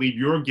can I believe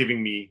you're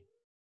giving me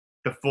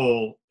the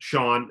full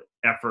Sean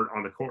effort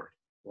on the court?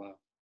 Wow.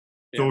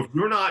 Yeah. So if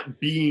you're not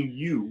being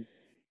you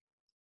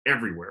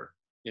everywhere,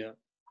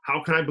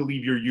 how can I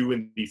believe you're you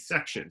in these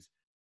sections?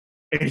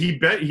 And he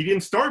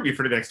didn't start me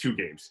for the next 2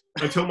 games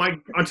until I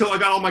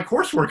got all my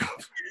coursework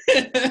up.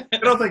 And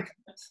I was like,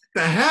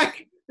 the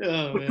heck?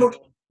 Oh, Coach,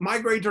 my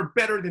grades are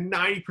better than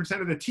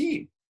 90% of the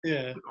team.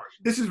 Yeah.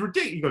 This is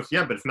ridiculous. He goes,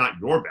 yeah, but it's not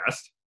your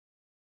best.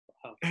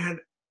 Wow. And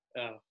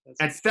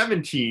at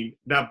 17,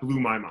 that blew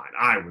my mind.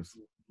 I was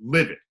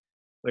livid.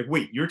 Like,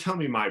 wait, you're telling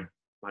me my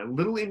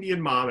little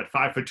Indian mom at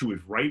 5'2"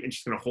 is right, and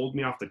she's going to hold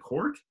me off the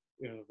court?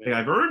 Like,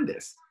 I've earned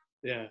this.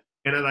 Yeah.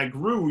 And as I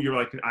grew, you're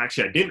like,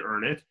 actually, I didn't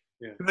earn it.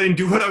 Yeah. I didn't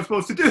do what I was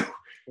supposed to do.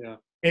 Yeah.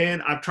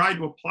 And I've tried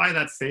to apply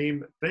that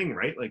same thing,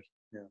 right? Like,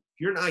 if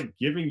you're not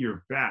giving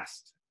your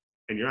best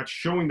and you're not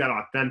showing that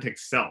authentic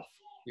self,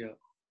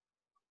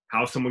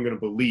 how's someone going to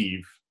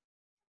believe?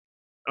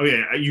 Oh,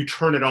 yeah, you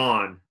turn it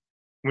on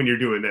when you're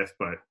doing this,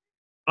 but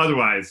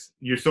otherwise,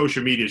 your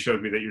social media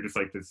shows me that you're just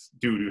like this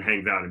dude who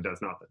hangs out and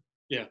does nothing.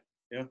 Yeah.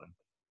 Yeah. Like,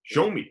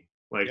 show me.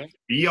 Like,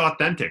 be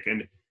authentic.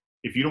 And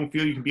if you don't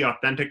feel you can be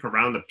authentic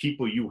around the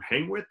people you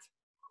hang with,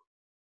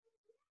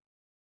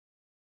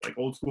 like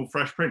old school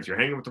Fresh Prince, you're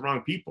hanging with the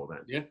wrong people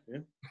then. Yeah.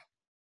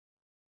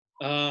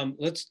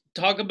 Let's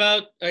talk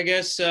about, I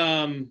guess,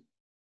 talk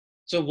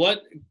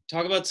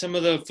about some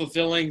of the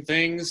fulfilling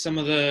things, some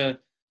of the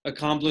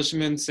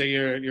accomplishments that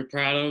you're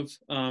proud of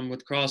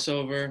with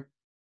Crossover,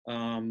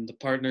 the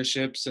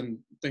partnerships and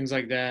things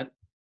like that.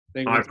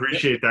 I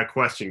appreciate that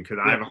question because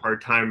I have a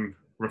hard time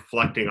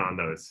reflecting on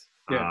those.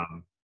 Yeah.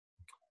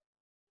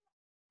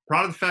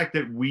 Proud of the fact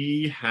that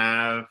we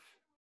have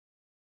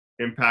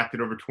impacted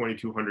over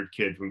 2,200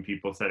 kids when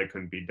people said it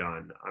couldn't be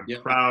done. I'm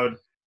proud,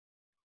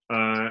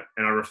 and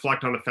I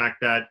reflect on the fact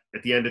that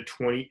at the end of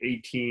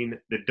 2018,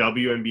 the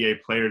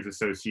WNBA Players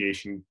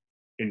Association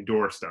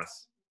endorsed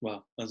us.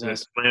 Wow, that's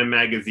awesome. Slam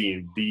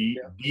magazine, the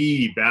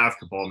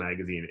basketball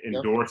magazine,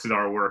 endorses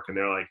our work, and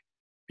they're like,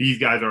 these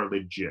guys are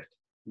legit.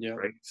 Yeah.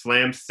 Right.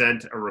 Slam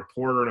sent a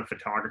reporter and a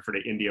photographer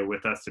to India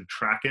with us to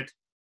track it,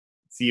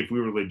 see if we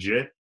were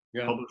legit.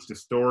 Yeah. Published a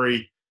story,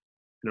 and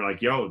they're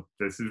like, yo,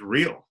 this is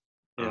real.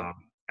 Yeah.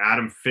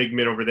 Adam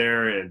Figment over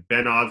there and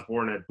Ben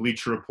Osborne at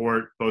Bleacher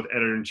Report, both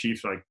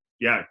editor-in-chiefs, are like,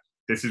 yeah,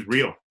 this is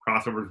real.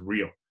 Crossover is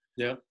real.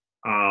 Yeah.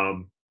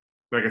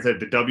 Like I said,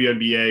 the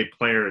WNBA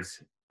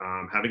players,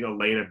 having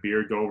Elena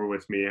Beard go over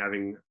with me,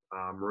 having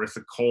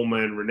Marissa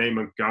Coleman, Renee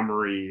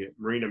Montgomery,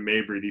 Marina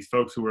Mabry, these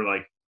folks who were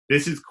like,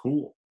 this is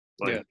cool.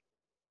 Like,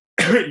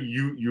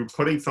 you're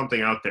putting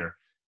something out there.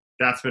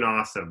 That's been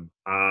awesome.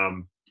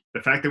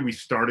 The fact that we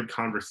started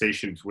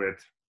conversations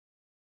with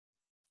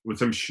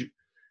some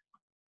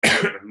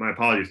my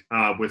apologies,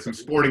 with some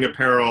sporting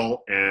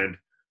apparel and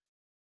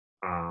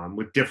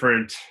with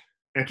different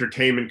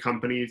entertainment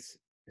companies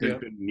has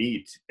been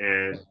neat.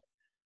 And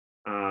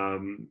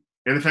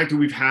and the fact that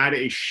we've had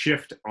a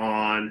shift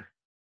on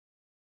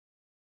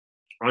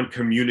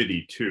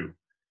community too.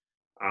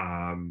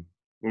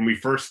 When we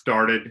first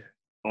started,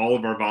 all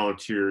of our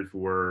volunteers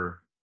were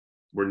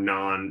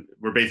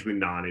basically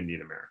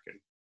non-Indian American.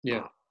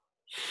 Yeah.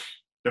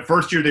 The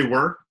first year they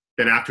were,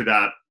 then after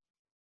that,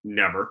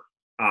 never.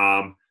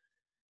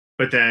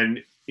 But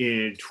then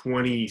in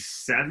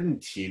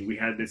 2017, we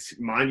had this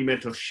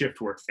monumental shift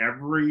where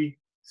every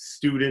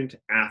student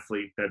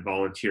athlete that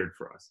volunteered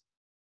for us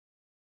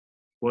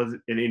was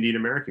an Indian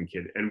American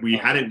kid. And we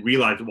hadn't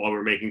realized it while we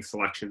were making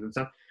selections and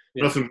stuff.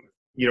 Yeah. But also,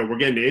 we're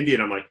getting to India,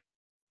 and I'm like,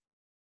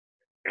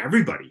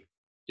 everybody.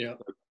 Yeah.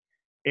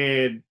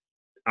 And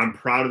I'm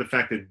proud of the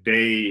fact that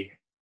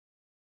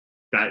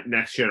that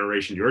next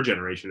generation, your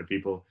generation of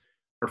people,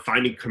 are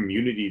finding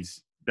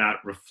communities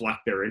that reflect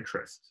their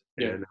interests.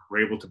 Yeah. And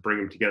we're able to bring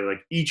them together.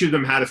 Like, each of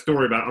them had a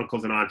story about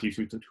uncles and aunties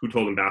who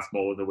told them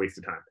basketball was a waste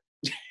of time.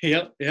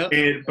 Yep.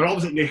 But all of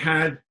a sudden they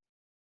had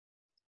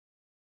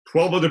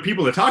 12 other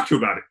people to talk to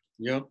about it.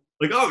 Yep.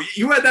 Like, oh,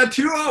 you had that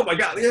too? Oh my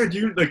God. Yeah,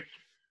 dude. Like,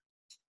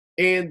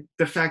 and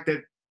the fact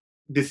that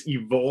this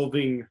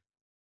evolving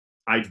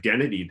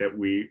identity that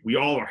we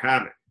all are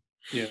having.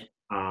 Yeah.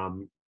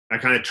 I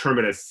kind of term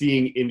it as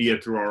seeing India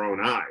through our own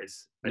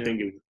eyes. I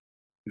think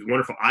is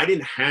wonderful.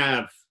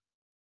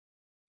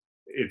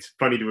 It's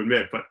funny to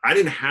admit, but I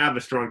didn't have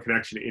a strong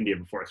connection to India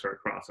before I started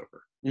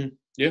Crossover.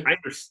 Yeah. I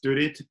understood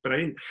it, but I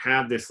didn't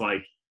have this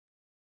like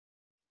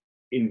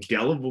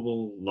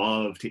indelible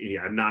love to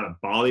India. I'm not a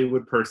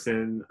Bollywood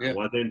person. Yeah. I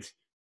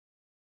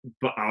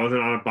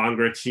wasn't on a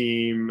Bhangra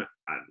team.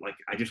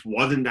 I just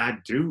wasn't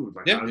that dude.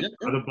 Like, I was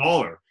a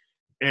baller.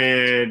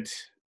 And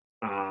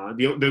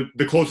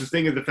the closest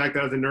thing is the fact that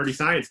I was a nerdy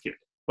science kid.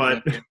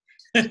 But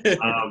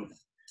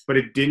but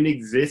it didn't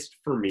exist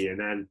for me. And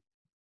then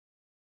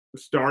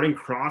starting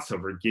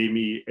Crossover gave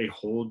me a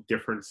whole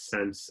different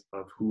sense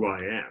of who I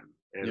am.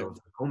 And I was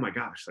like, oh my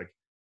gosh, like,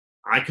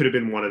 I could have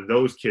been one of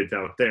those kids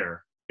out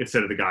there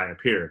instead of the guy up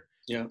here.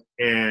 Yeah.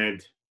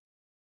 And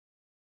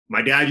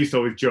my dad used to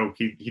always joke,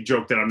 he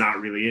joked that I'm not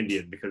really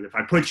Indian, because if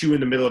I put you in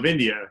the middle of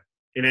India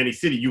in any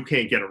city, you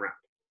can't get around.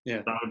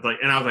 Yeah. So I was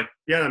like,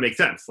 yeah, that makes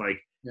sense. Like,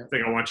 it's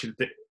like, I want you to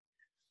think.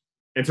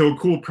 And so a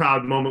cool,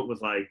 proud moment was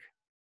like,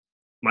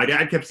 my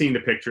dad kept seeing the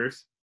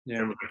pictures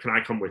and was like, can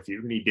I come with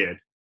you? And he did.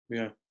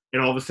 Yeah.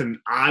 And all of a sudden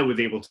I was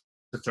able to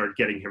start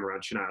getting him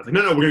around Chennai. I was like,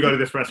 no, we're going to go to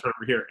this restaurant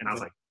over here. And I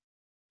was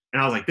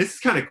like, this is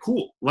kind of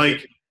cool.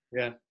 Like,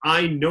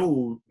 I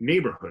know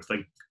neighborhoods.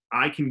 Like,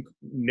 I can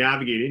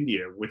navigate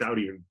India without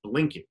even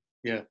blinking.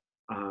 Yeah.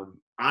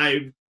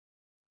 And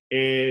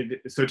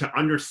so to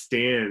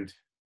understand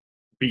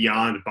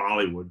beyond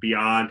Bollywood,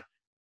 beyond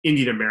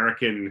Indian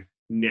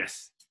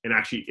Americanness and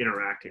actually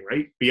interacting,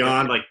 right?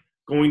 Beyond like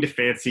going to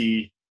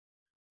fancy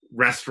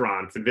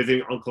restaurants and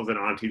visiting uncles and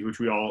aunties, which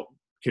we all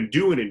can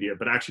do in India,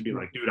 but actually being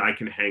like, dude, I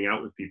can hang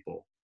out with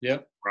people.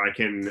 Yep. Or I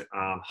can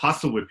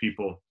hustle with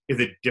people,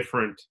 is a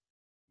different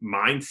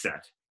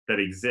mindset that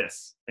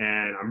exists.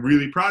 And I'm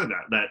really proud of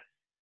that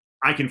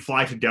I can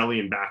fly to Delhi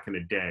and back in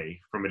a day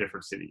from a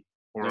different city,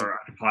 or I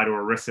can fly to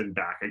Orissa and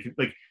back. I can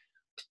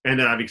and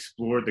that I've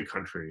explored the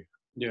country.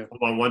 Yeah.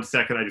 Hold on 1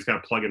 second. I just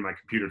got to plug in my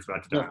computer. It's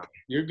about to die. No,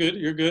 you're good.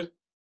 You're good.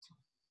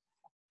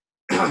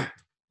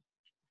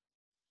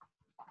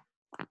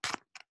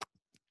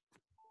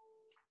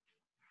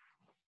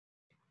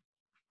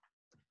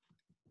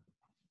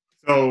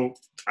 So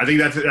I think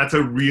that's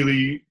a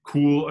really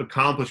cool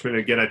accomplishment.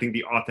 Again, I think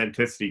the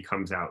authenticity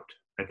comes out.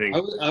 I think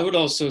I would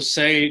also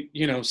say,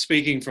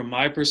 speaking from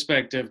my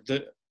perspective,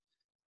 the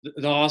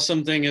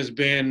awesome thing has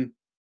been,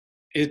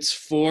 it's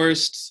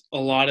forced a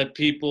lot of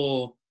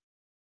people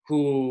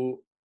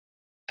who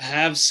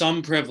have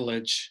some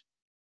privilege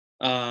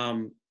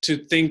to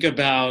think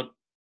about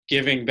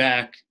giving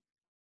back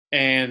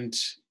and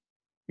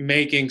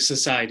making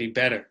society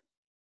better.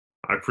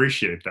 I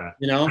appreciate that.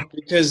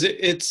 Because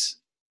it's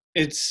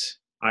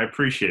I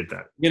appreciate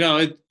that.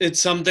 It's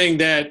something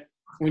that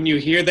when you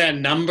hear that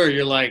number,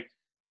 you're like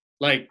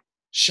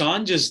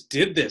Sean just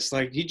did this.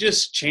 Like, he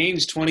just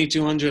changed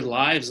 2,200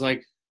 lives,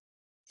 like,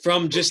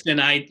 from just you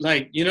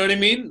know what I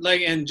mean?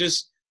 Like, and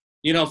just,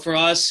 for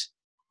us,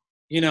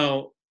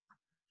 a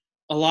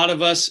lot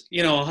of us,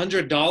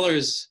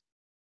 $100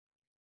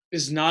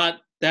 is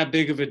not that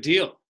big of a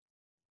deal.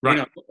 Right.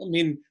 I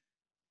mean,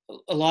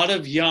 a lot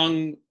of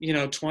young,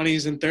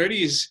 20s and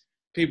 30s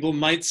people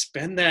might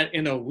spend that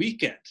in a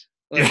weekend.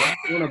 Like,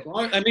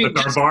 I mean,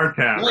 our bar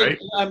tab, right?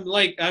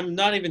 I'm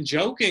not even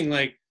joking.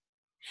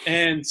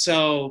 And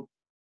so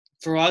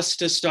for us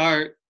to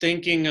start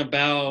thinking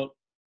about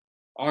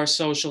our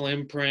social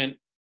imprint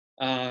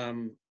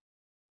and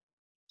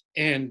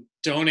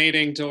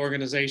donating to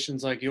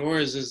organizations like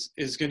yours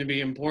is going to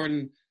be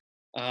important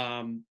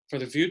for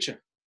the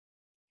future.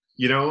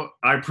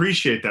 I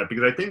appreciate that,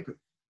 because I think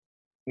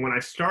when I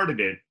started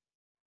it,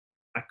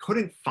 I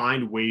couldn't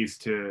find ways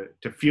to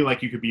feel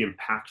like you could be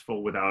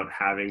impactful without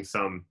having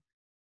some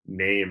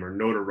name or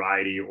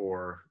notoriety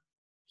or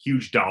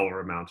huge dollar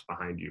amounts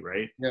behind you,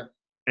 right? Yeah.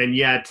 And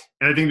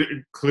I think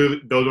that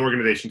clearly those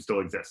organizations still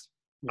exist.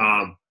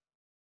 Yeah.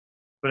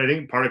 But I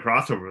think part of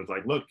crossover was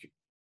like, look,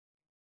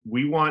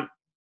 we want.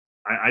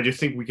 I just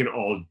think we can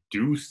all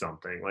do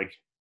something. Like,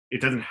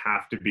 it doesn't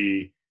have to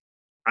be.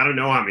 I don't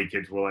know how many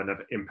kids we'll end up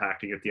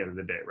impacting at the end of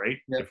the day, right?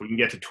 Yeah. If we can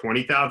get to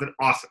 20,000,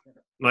 awesome.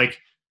 Like,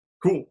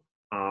 cool.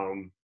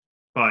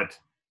 But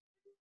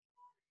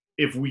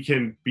if we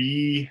can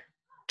be,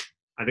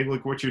 I think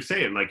like what you're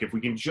saying, like if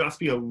we can just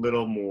be a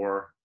little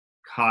more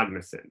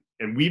cognizant,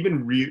 and we've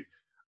been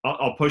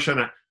I'll push on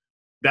that.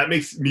 That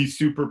makes me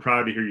super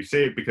proud to hear you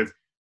say it, because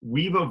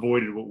we've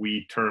avoided what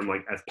we term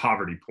like as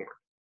poverty porn.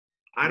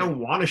 I don't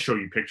want to show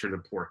you pictures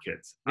of poor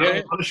kids. I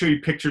don't want to show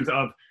you pictures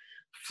of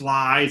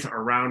flies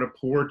around a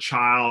poor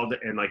child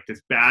and like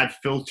this bad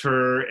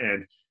filter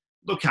and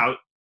look how.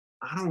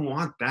 I don't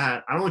want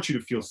that. I don't want you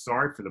to feel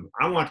sorry for them.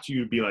 I want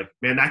you to be like,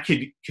 man, that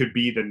kid could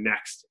be the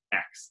next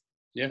X.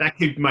 Yeah. That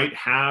kid might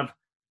have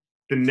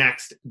the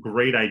next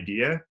great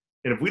idea.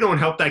 And if we don't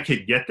help that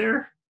kid get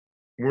there,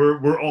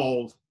 we're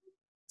all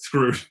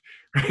screwed,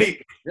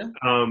 right?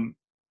 Yeah.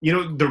 You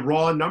know, the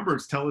raw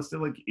numbers tell us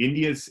that like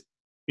India's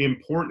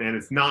important, and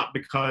it's not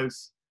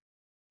because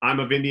I'm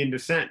of Indian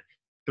descent.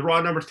 The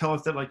raw numbers tell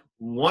us that like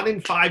 1 in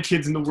 5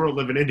 kids in the world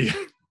live in India.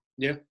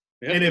 Yeah.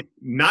 Yeah. And if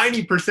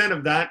 90%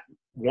 of that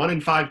 1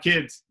 in 5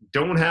 kids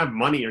don't have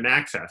money and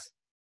access,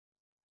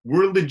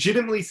 we're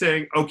legitimately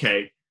saying,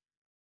 okay,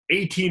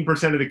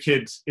 18% of the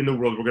kids in the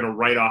world we're going to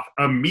write off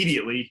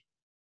immediately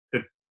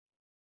that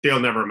they'll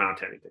never amount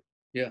to anything.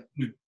 Yeah.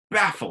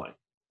 Baffling.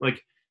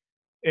 Like,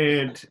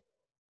 and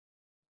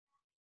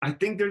I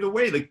think there's a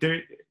way, like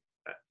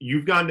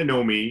you've gotten to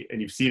know me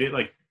and you've seen it,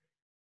 like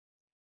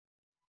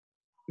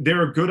there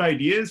are good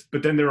ideas,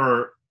 but then there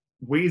are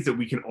ways that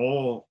we can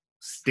all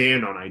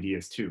stand on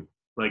ideas too.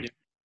 Like,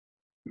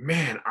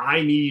 man,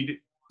 I need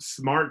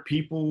smart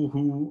people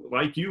who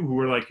like you, who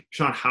are like,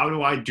 Sean, how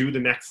do I do the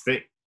next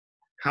thing?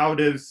 How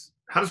does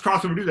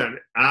crossover do that? And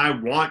I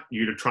want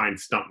you to try and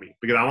stump me,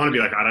 because I want to be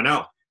like, I don't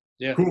know.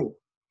 Yeah. Cool.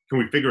 Can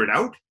we figure it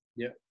out?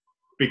 Yeah.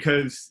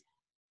 Because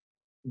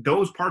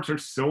those parts are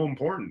so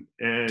important.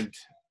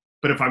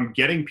 But if I'm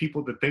getting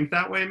people to think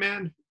that way,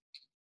 man,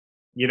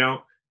 you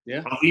know,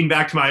 yeah. I'll lean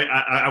back to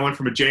I went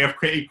from a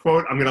JFK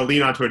quote. I'm going to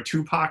lean onto a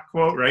Tupac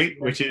quote, right?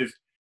 Which is,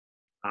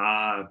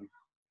 I'll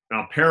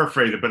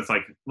paraphrase it, but it's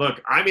like,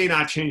 look, I may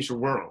not change the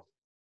world,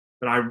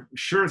 but I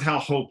sure as hell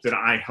hope that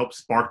I help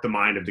spark the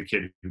mind of the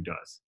kid who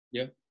does.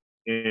 Yeah.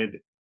 And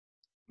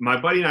my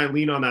buddy and I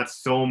lean on that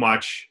so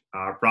much.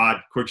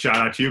 Rod, quick shout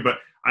out to you. But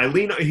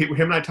him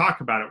and I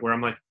talk about it where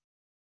I'm like,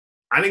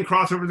 I think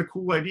crossover is a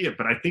cool idea,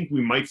 but I think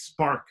we might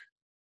spark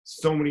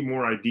so many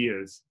more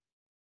ideas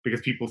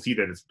because people see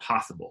that it's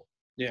possible.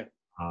 Yeah.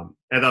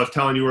 As I was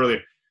telling you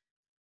earlier,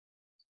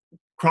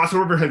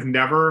 crossover has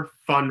never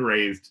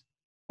fundraised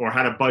or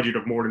had a budget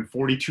of more than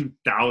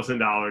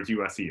 $42,000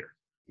 US a year.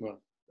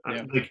 Well,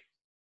 yeah. Like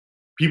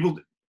people,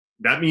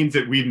 that means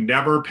that we've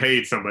never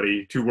paid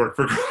somebody to work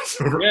for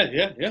crossover.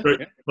 Yeah. Right?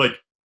 Yeah. Like,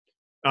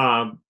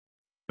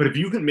 but if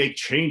you can make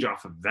change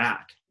off of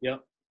that,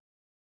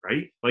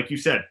 right? Like you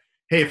said,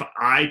 hey, if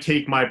I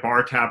take my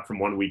bar tab from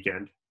one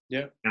weekend,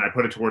 and I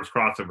put it towards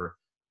crossover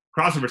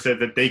said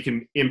that they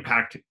can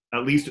impact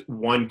at least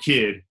one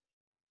kid's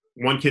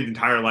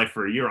entire life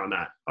for a year on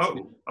that.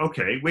 Oh,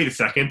 okay. Wait a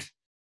second.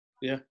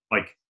 Yeah.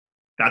 Like,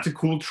 that's a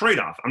cool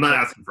trade-off. I'm not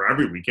asking for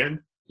every weekend.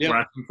 Yeah. We're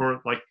asking for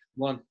like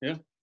one. Yeah.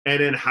 And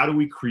then how do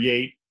we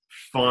create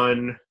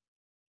fun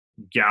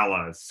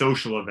galas,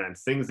 social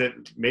events, things that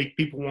make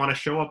people want to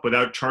show up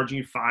without charging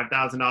you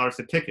 $5,000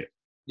 a ticket?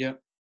 Yeah.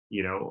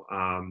 You know,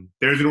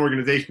 there's an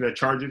organization that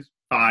charges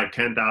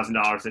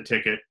 $10,000 a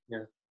ticket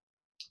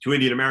to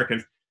Indian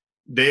Americans.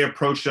 They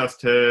approached us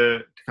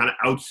to kind of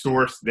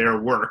outsource their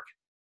work.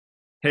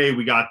 Hey,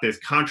 we got this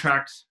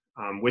contract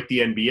with the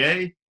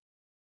NBA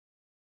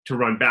to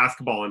run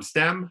basketball and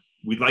STEM.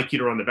 We'd like you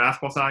to run the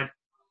basketball side.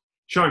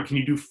 Sean, can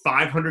you do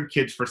 500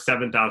 kids for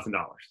 $7,000?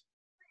 I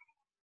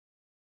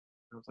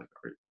was like,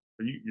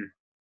 are you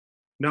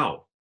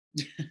no.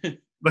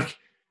 Like,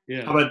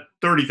 how about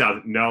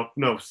 30,000?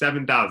 No,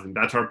 7,000.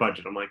 That's our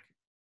budget. I'm like,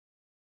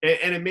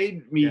 and it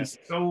made me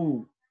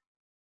so,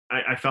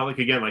 I felt like,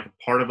 again, like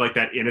part of like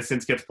that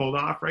innocence gets pulled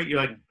off, right? You're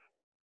like,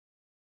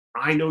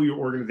 I know your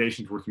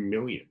organization's worth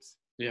millions.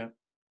 Yeah.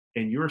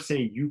 And you're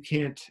saying you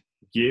can't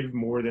give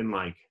more than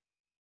like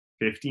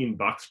 $15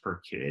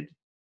 per kid?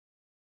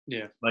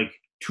 Yeah. Like,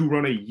 to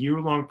run a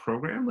year-long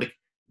program? Like,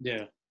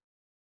 yeah.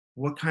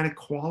 What kind of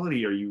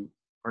quality are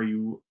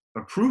you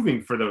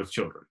approving for those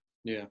children?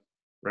 Yeah.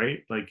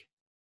 Right? Like,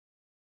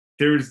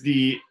 there's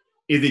is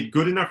it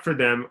good enough for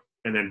them,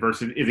 and then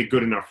versus is it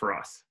good enough for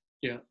us?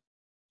 Yeah.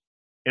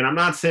 And I'm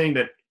not saying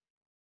that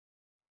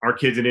our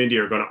kids in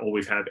India are going to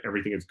always have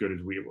everything as good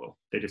as we will.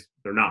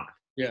 They're not.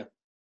 Yeah.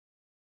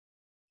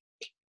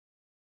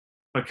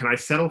 But can I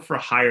settle for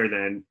higher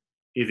than,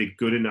 is it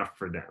good enough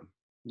for them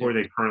where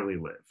they currently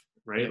live?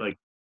 Right? Like,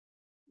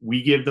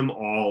 we give them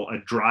all a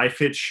dry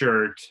fit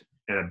shirt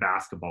and a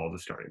basketball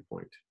as a starting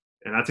point.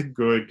 And that's a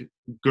good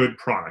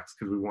product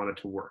because we want it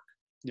to work.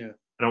 Yeah.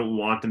 I don't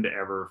want them to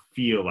ever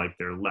feel like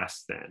they're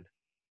less than.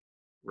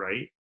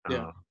 Right?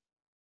 Yeah.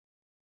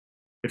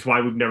 It's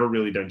why we've never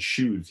really done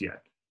shoes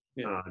yet.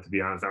 Yeah. To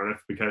be honest, I don't know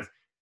if because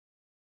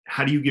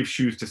how do you give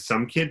shoes to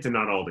some kids and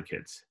not all the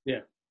kids?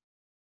 Yeah.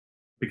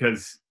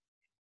 Because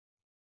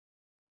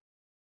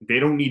they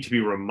don't need to be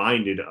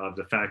reminded of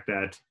the fact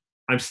that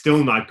I'm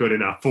still not good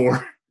enough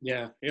for.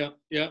 Yeah. Yeah.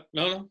 Yeah.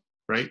 No.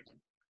 Right.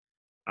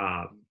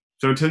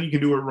 So until you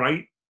can do it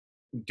right,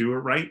 do it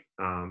right.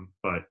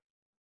 But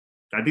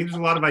I think there's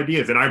a lot of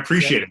ideas, and I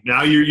appreciate it.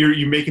 Now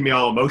you're making me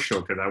all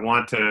emotional because I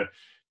want to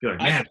be like,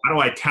 man, how do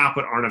I tap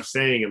what Arnav's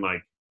saying and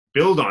like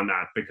build on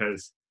that?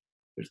 Because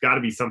there's got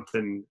to be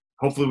something.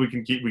 Hopefully,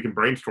 we can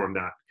brainstorm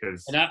that.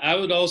 Because And I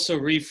would also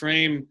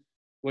reframe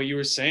what you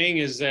were saying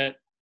is that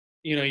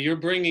you're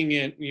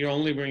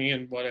only bringing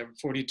in whatever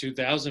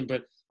 42,000,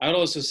 but I would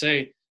also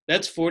say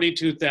that's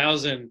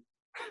 42,000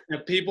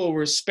 that people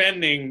were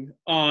spending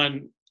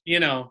on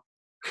a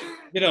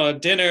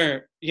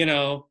dinner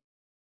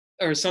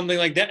or something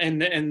like that,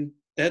 and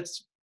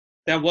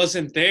that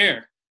wasn't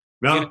there.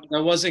 no,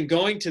 That wasn't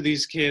going to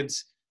these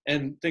kids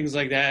and things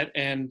like that,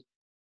 and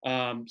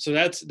so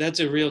that's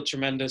a real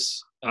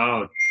tremendous.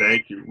 oh,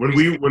 thank you.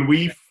 When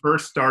we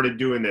first started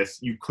doing this,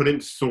 you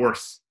couldn't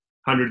source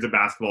hundreds of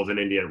basketballs in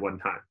India at one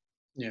time.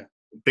 Yeah.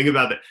 Think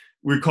about that.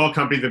 We'd call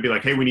companies and be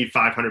like, "Hey, we need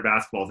 500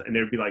 basketballs," and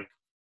they'd be like,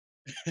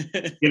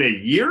 "In a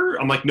year?"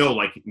 I'm like, "No,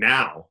 like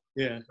now."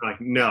 Yeah. Like,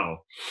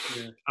 no.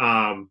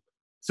 Yeah.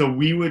 So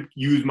we would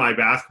use my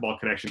basketball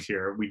connections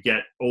here. We'd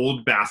get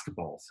old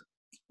basketballs,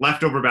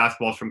 leftover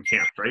basketballs from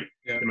camp, right?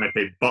 Yeah. They might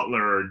say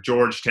Butler,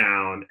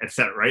 Georgetown,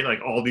 etc., right? Like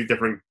all these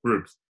different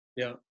groups.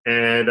 Yeah.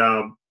 And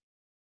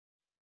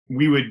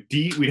we'd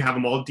have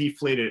them all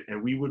deflated,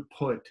 and we would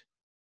put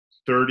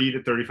 30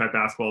 to 35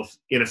 basketballs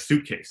in a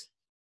suitcase,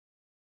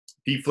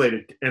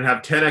 deflated, and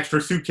have 10 extra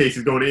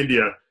suitcases going to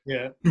India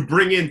to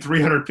bring in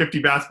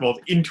 350 basketballs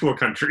into a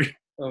country.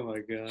 Oh my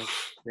God.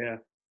 Yeah.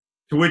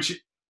 To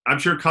which I'm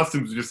sure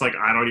customs are just like,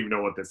 I don't even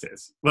know what this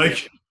is.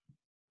 Like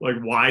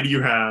why do you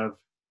have?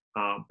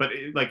 But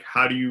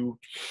how do you?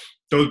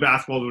 Those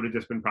basketballs would have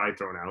just been probably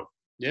thrown out.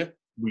 Yeah.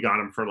 We got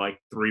them for like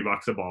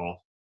 $3 a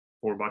ball,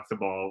 $4 a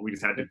ball. We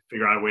just had to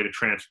figure out a way to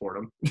transport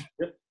them.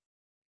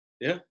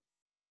 Yeah.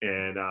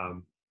 And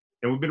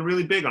we've been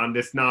really big on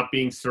this not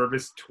being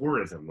service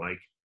tourism. Like,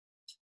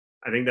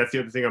 I think that's the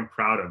other thing I'm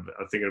proud of.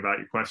 Thinking about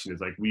your question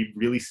is like we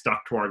really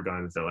stuck to our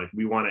guns that like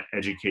we want to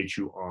educate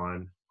you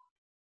on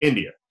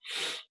India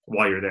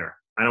while you're there.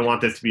 I don't want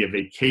this to be a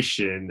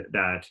vacation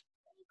that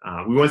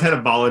we once had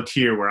a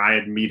volunteer where I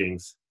had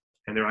meetings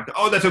and they're like,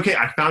 "Oh, that's okay.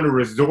 I found a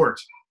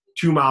resort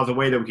 2 miles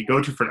away that we could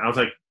go to for." I was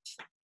like,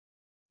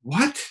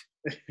 "What?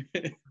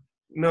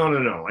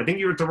 No. I think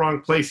you're at the wrong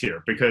place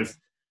here because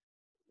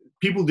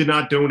people did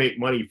not donate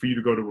money for you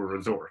to go to a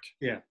resort."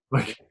 Yeah.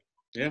 Like,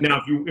 yeah.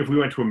 Now, if we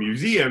went to a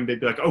museum,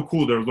 they'd be like, "Oh,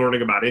 cool, they're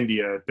learning about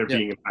India. They're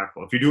being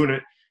impactful." If you're doing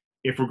it,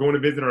 if we're going to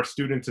visit our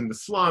students in the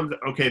slums,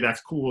 okay,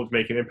 that's cool. It's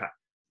making an impact.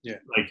 Yeah.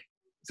 Like,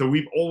 so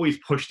we've always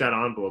pushed that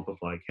envelope of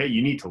like, hey,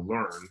 you need to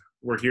learn.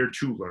 We're here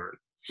to learn.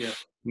 Yeah.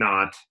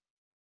 Not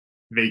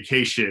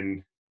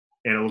vacation,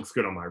 and it looks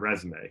good on my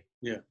resume.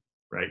 Yeah.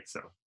 Right.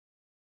 So.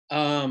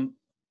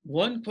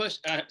 One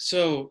question.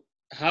 So,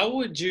 how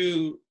would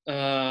you?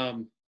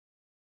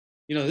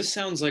 This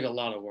sounds like a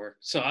lot of work.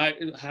 So,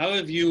 how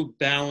have you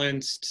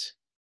balanced?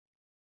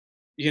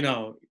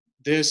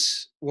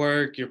 This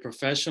work, your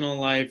professional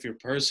life, your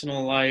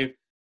personal life,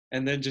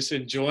 and then just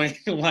enjoying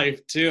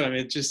life too. I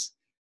mean, just,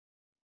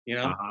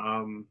 there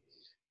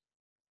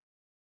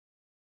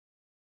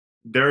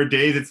are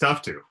days it's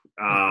tough to,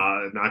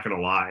 not going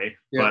to lie,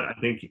 but I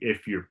think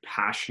if you're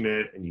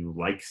passionate and you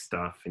like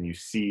stuff and you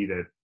see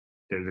that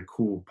there's a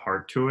cool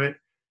part to it,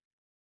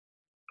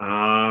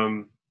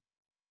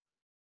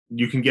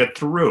 you can get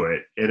through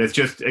it. And it's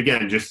just,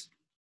 again, just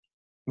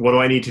what do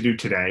I need to do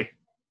today?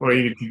 What do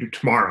I need to do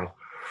tomorrow?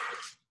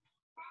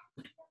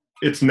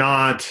 It's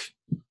not,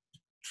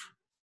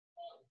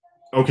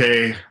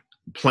 okay,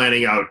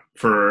 planning out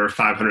for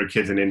 500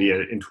 kids in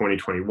India in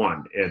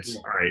 2021. It's,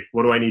 all right,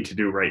 what do I need to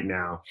do right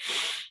now?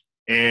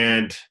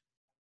 And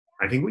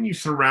I think when you're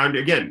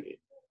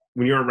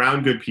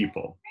around good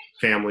people,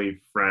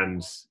 family,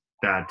 friends,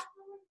 that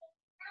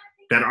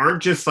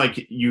aren't just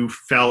like you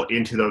fell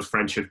into those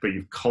friendships, but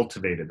you've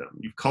cultivated them.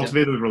 You've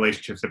cultivated those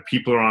relationships that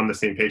people are on the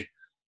same page.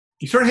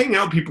 You start hanging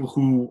out with people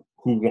who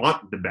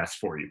want the best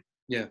for you.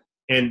 Yeah.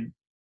 And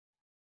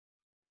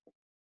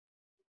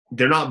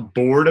they're not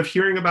bored of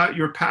hearing about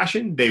your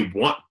passion. They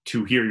want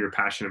to hear your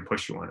passion and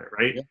push you on it,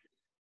 right?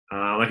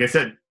 Yeah. Like I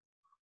said,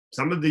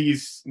 some of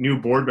these new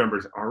board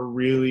members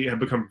have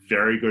become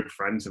very good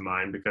friends of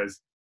mine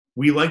because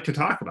we like to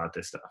talk about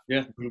this stuff.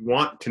 Yeah. We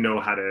want to know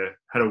how to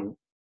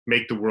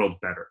make the world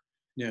better.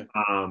 Yeah.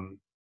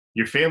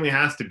 Your family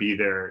has to be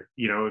there,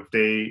 if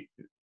they,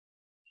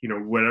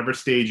 whatever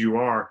stage you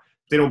are,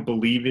 they don't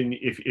believe in,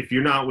 if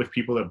you're not with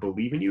people that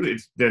believe in you,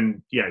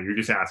 you're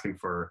just asking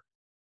for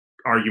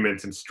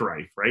arguments and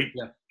strife, right?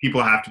 Yeah.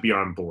 People have to be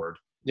on board.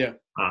 Yeah.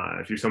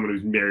 If you're someone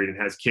who's married and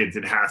has kids,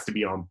 it has to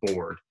be on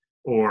board,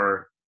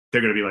 or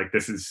they're going to be like,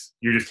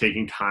 you're just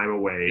taking time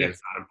away. Yeah. It's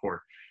not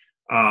important.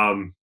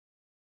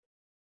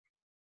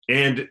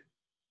 And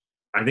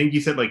I think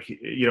you said, like,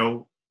 you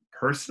know,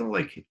 personal,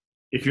 like,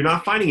 if you're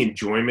not finding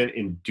enjoyment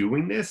in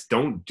doing this,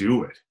 don't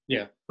do it.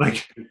 Yeah.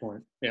 Like, good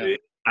point. Yeah.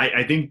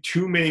 I think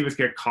too many of us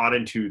get caught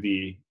into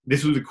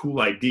this was a cool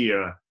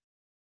idea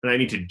and I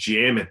need to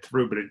jam it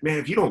through. But man,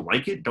 if you don't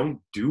like it, don't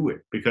do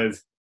it,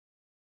 because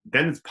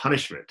then it's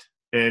punishment.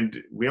 And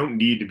we don't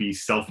need to be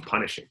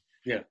self-punishing.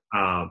 Yeah.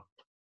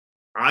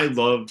 I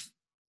love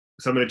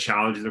some of the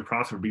challenges of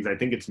CrossFit because I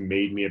think it's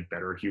made me a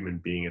better human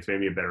being. It's made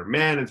me a better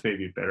man. It's made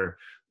me a better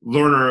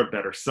learner, a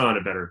better son,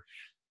 a better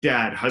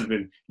dad,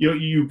 husband. You know,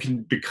 you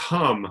can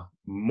become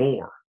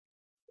more.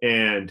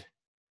 And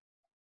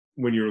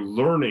when you're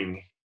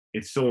learning,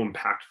 it's so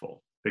impactful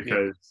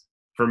because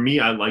for me,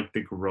 I like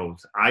the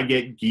growth. I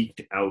get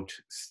geeked out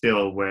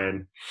still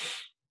when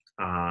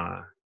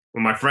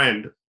my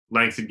friend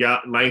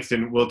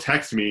Langston will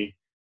text me,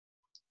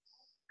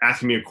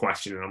 asking me a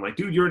question, and I'm like,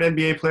 dude, you're an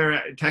NBA player,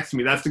 text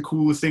me. That's the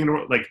coolest thing in the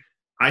world. Like,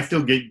 I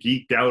still get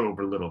geeked out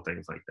over little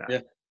things like that.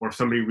 Yeah. Or if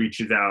somebody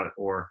reaches out,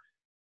 or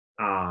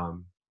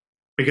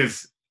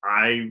because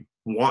I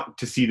want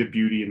to see the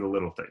beauty in the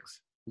little things.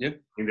 Yeah.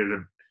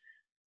 And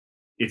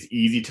it's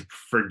easy to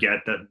forget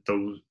that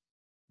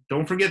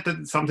don't forget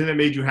that something that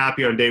made you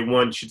happy on day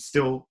one should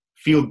still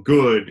feel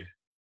good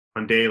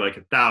on day like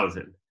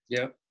 1,000.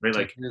 Yeah. Right.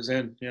 Like,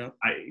 yeah.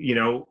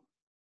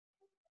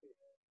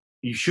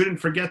 You shouldn't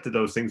forget that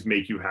those things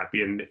make you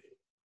happy. And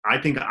I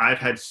think I've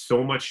had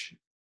so much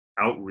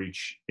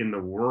outreach in the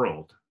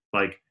world.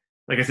 Like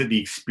I said,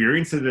 the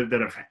experiences that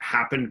have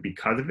happened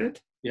because of it,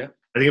 yeah,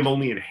 I think have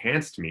only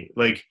enhanced me.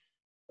 Like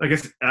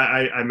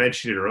I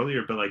mentioned it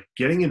earlier, but like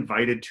getting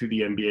invited to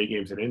the NBA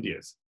games in India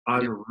is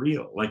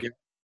unreal. Like,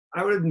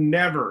 I would have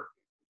never,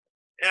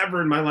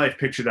 ever in my life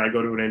pictured that I'd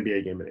go to an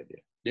NBA game in India.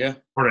 Yeah.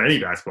 Or to any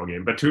basketball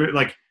game, but to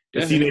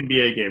see an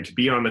NBA game, to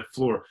be on the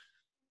floor,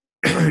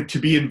 to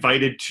be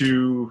invited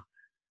to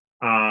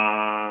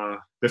the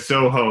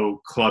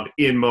Soho Club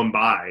in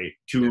Mumbai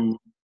to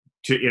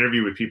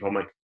interview with people. I'm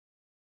like,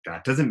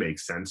 that doesn't make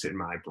sense in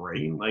my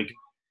brain. Like,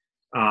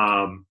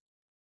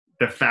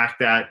 the fact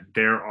that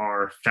there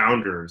are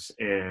founders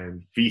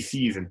and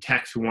VCs and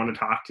techs who want to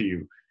talk to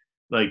you,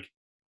 like,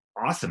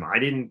 awesome.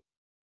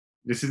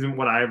 This isn't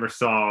what I ever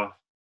saw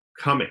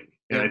coming.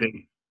 And I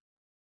think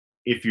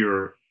if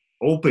you're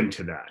open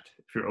to that,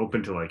 if you're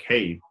open to like,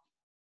 hey,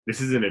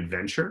 this is an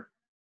adventure.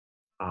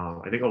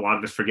 I think a lot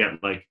of us forget,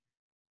 like,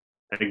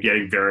 I think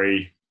getting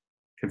very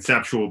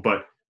conceptual,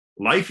 but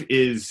life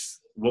is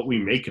what we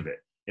make of it.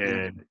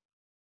 And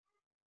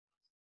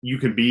you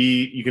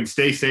can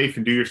stay safe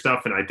and do your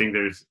stuff. And I think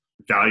there's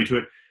value to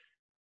it.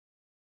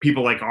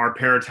 People like our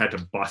parents had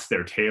to bust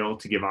their tail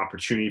to give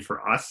opportunity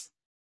for us.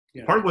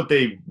 Yeah. Part of what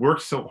they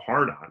worked so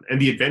hard on, and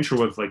the adventure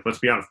was, like, let's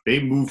be honest,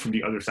 they moved from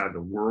the other side of the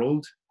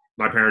world.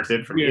 My parents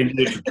did, from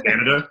India to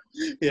Canada.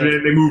 And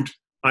then they moved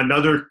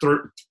another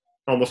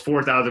almost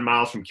 4,000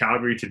 miles from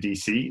Calgary to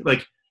DC.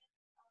 Like,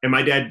 and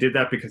my dad did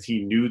that because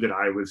he knew that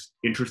I was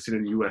interested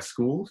in U.S.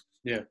 schools.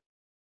 Yeah.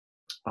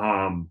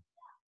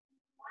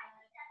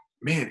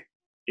 Man,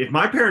 if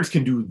my parents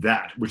can do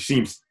that, which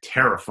seems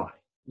terrifying.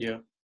 Yeah.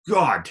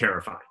 God,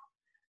 terrifying.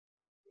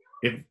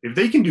 If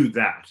they can do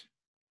that,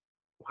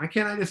 why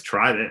can't I just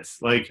try this?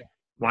 Like,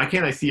 why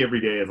can't I see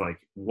every day as, like,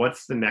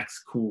 what's the next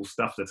cool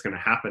stuff that's going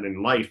to happen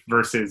in life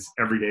versus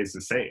every day is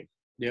the same?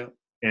 Yeah.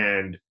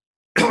 And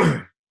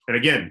and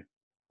again,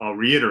 I'll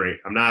reiterate,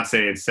 I'm not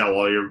saying sell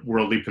all your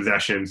worldly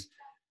possessions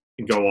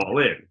and go all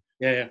in.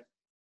 Yeah.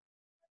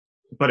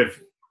 But if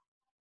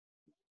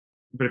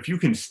you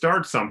can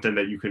start something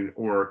that you can,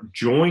 or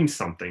join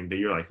something that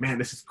you're like, man,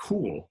 this is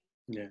cool.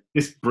 Yeah.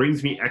 This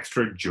brings me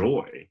extra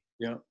joy.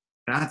 Yeah.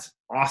 That's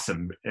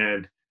awesome.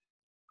 And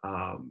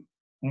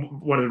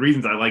one of the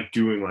reasons I like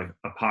doing, like,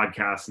 a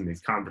podcast and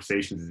these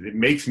conversations is it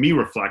makes me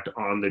reflect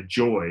on the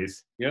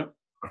joys of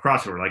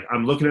CrossFit. Like,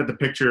 I'm looking at the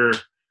picture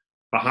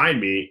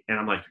behind me and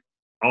I'm like,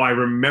 oh, I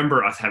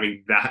remember us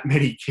having that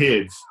many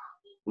kids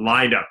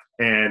lined up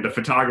and the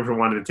photographer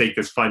wanted to take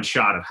this fun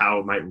shot of how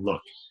it might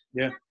look.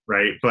 Yeah.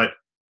 Right. But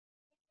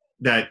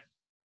that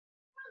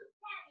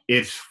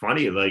it's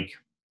funny. Like,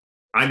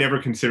 I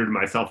never considered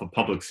myself a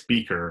public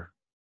speaker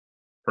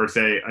per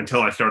se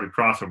until I started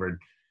CrossFit.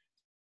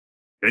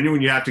 Then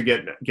when you have to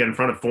get in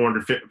front of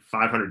 400,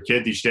 500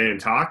 kids each day and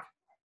talk,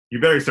 you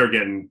better start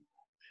getting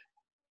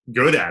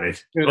good at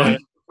it.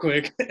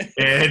 Quick.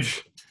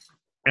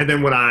 and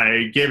then when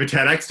I gave a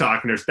TEDx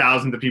talk and there's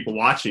thousands of people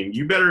watching,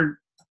 you better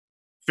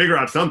figure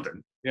out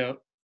something. Yeah.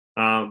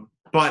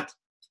 But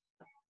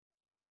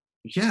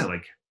yeah,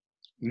 like,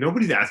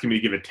 nobody's asking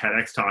me to give a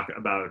TEDx talk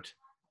about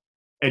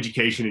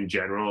education in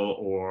general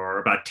or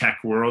about tech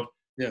world.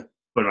 Yeah.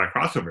 But about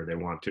CrossFit, they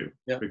want to.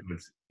 Yeah.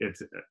 Because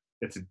it's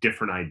a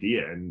different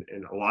idea. And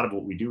a lot of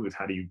what we do is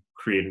how do you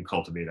create and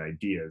cultivate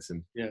ideas.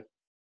 And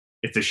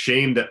it's a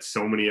shame that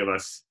so many of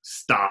us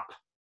stop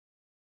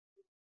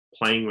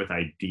playing with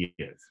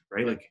ideas,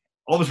 right? Like,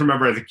 all of us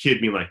remember as a kid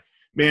being like,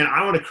 man,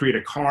 I want to create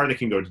a car that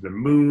can go to the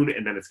moon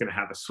and then it's going to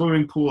have a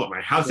swimming pool at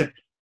my house. Yeah.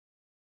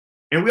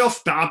 And we all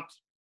stopped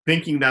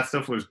thinking that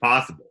stuff was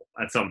possible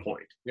at some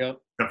point. Yeah.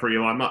 except for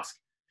Elon Musk,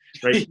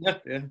 right?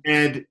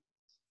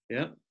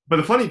 Yeah. But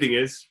the funny thing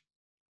is,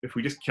 if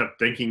we just kept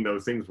thinking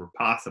those things were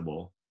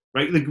possible,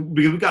 right? Like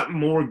we got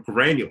more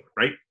granular,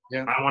 right?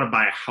 Yeah. I want to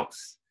buy a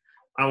house.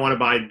 I want to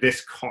buy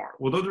this car.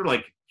 Well, those are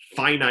like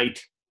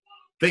finite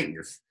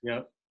things.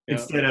 Yeah.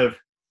 Instead of,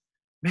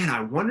 man,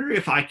 I wonder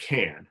if I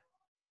can. ...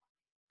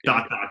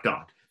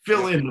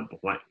 Fill in the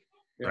blank,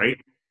 right?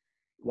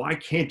 Why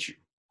can't you?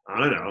 I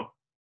don't know.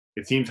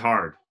 It seems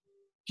hard.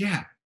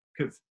 Yeah,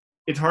 because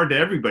it's hard to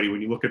everybody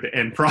when you look at the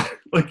end product.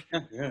 Like,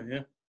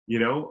 you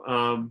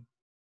know.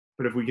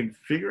 But if we can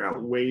figure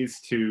out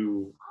ways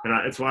to, and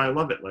that's why I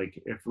love it. Like,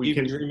 if we keep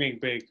can dreaming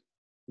big,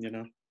 you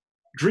know.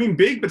 Dream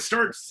big, but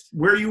start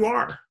where you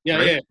are. Yeah,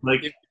 right? yeah.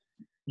 Like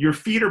your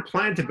feet are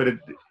planted, but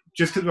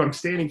just because I'm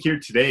standing here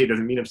today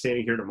doesn't mean I'm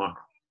standing here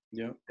tomorrow.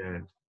 Yeah.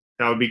 And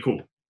that would be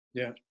cool.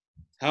 Yeah.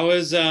 How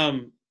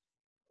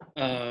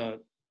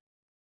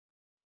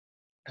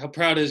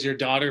proud has your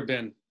daughter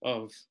been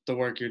of the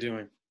work you're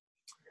doing?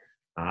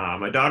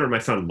 My daughter and my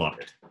son love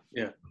it.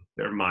 Yeah.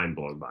 They're mind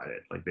blown by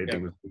it. Like they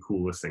think it's the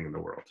coolest thing in the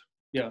world.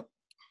 Yeah.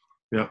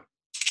 Yeah.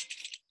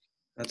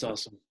 That's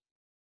awesome.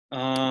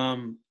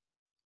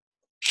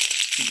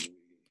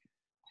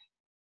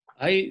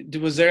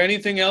 Was there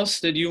anything else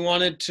that you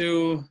wanted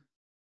to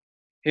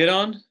hit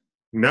on?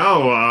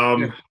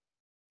 No.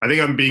 I think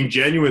I'm being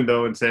genuine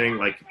though and saying,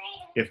 like,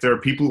 if there are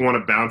people who want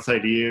to bounce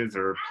ideas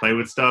or play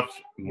with stuff,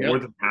 more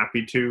than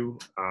happy to.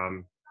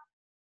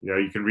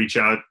 You can reach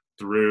out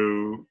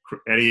through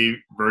any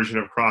version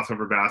of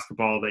Crossover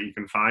Basketball that you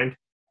can find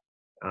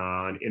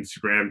on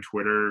Instagram,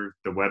 Twitter,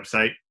 the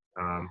website.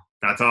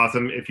 That's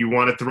awesome. If you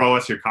want to throw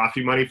us your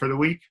coffee money for the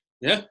week,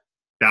 that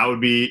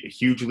would be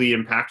hugely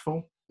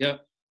impactful. Yeah.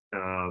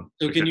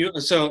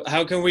 So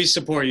how can we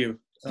support you?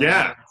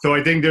 So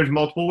I think there's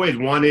multiple ways.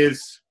 One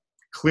is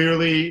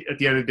clearly at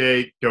the end of the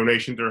day,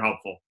 donations are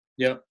helpful.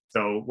 Yeah.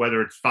 So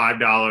whether it's $5,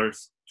 $20,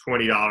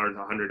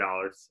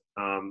 $100,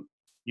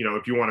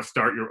 if you want to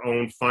start your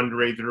own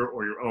fundraiser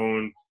or your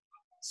own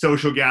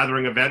social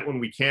gathering event when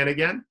we can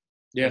again,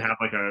 and have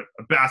like a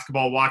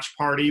basketball watch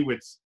party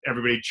with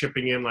everybody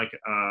chipping in like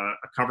a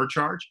cover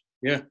charge.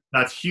 Yeah.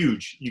 That's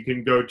huge. You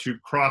can go to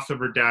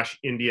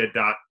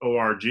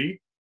crossover-india.org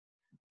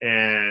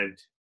and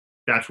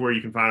that's where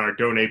you can find our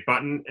donate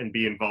button and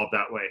be involved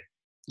that way.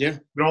 Yeah. You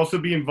can also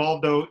be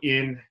involved though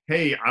in,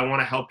 hey, I want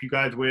to help you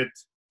guys with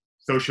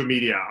social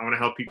media. I want to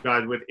help you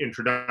guys with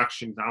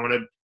introductions. I want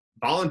to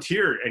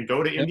volunteer and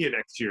go to India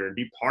next year and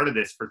be part of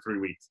this for 3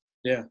 weeks.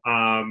 Yeah.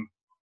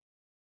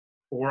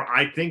 Or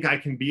I think I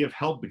can be of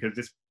help because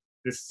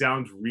this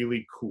sounds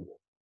really cool.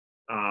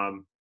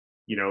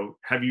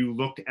 Have you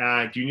looked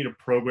at, do you need a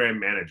program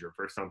manager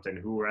for something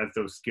who has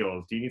those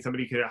skills? Do you need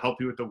somebody who can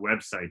help you with the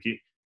website?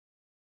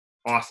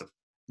 Awesome.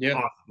 Yeah.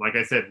 Awesome. Like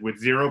I said, with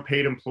 0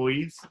 paid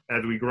employees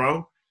as we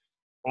grow,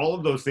 all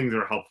of those things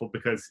are helpful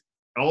because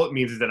all it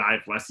means is that I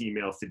have less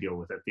emails to deal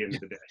with at the end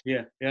of the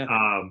day. Yeah.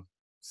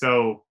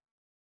 So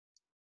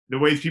the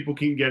ways people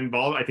can get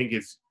involved, I think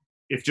it's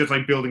just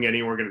like building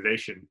any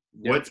organization.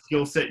 What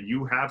skill set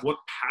you have, what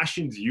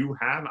passions you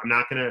have. I'm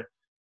not going to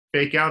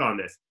fake out on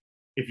this.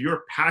 If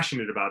you're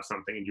passionate about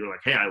something and you're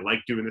like, hey, I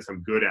like doing this,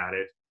 I'm good at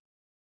it,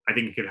 I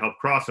think it could help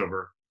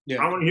Crossover.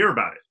 I want to hear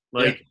about it.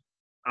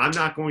 I'm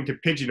not going to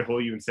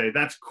pigeonhole you and say,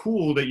 that's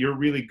cool that you're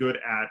really good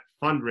at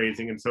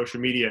fundraising and social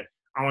media.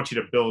 I want you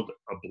to build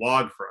a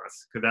blog for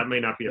us because that may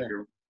not be up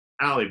your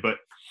alley. But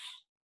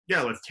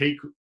I'm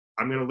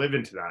going to live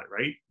into that,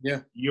 right? Yeah.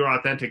 Your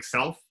authentic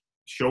self.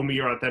 Show me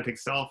your authentic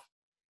self.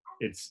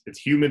 It's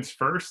humans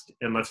first,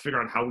 and let's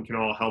figure out how we can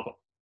all help them.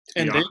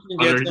 And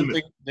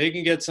they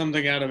can get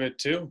something out of it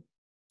too.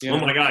 Oh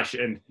my gosh.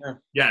 And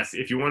yes,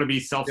 if you want to be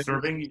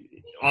self-serving,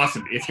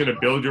 awesome. It's going to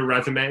build your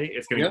resume.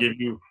 It's going to give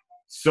you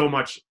so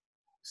much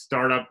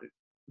startup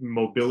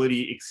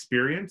mobility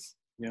experience.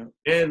 Yeah.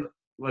 And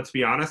let's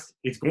be honest,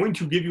 it's going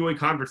to give you a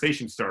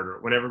conversation starter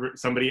whenever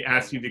somebody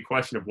asks you the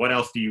question of what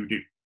else do you do?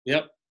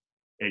 Yep.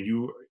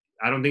 And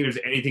I don't think there's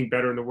anything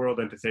better in the world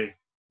than to say,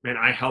 man,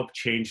 I help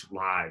change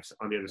lives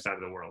on the other side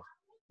of the world.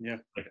 Yeah.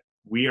 Like,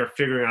 we are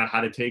figuring out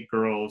how to take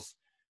girls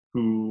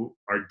who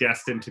are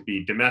destined to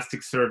be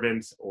domestic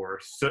servants or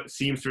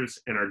seamsters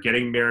and are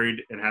getting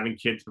married and having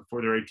kids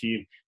before they're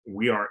 18.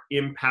 We are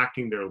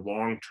impacting their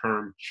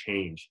long-term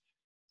change.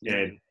 Yeah.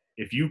 And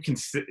if you can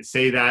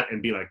say that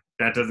and be like,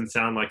 that doesn't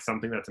sound like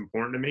something that's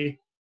important to me,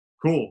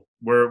 cool.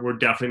 We're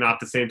definitely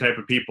not the same type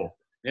of people.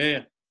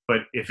 Yeah.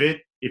 But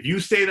if you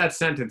say that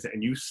sentence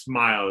and you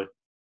smile,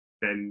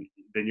 then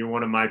you're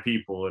one of my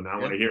people and I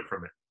want to hear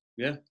from it.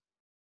 Yeah.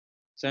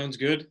 Sounds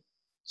good.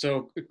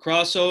 So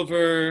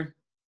Crossover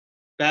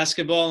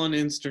Basketball on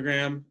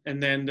Instagram,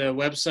 and then the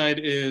website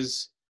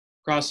is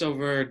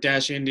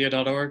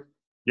crossover-india.org.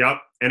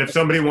 Yep. And if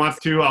somebody wants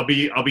to, I'll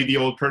be the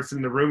old person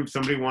in the room. If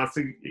somebody wants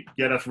to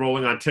get us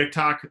rolling on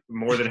TikTok,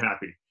 more than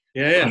happy.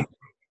 Yeah.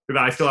 Because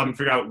I still haven't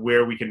figured out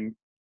where we can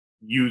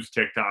use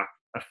TikTok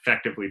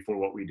effectively for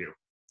what we do.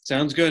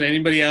 Sounds good.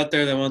 Anybody out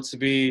there that wants to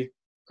be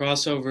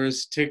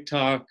Crossover's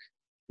TikTok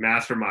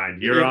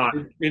mastermind, you're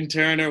on.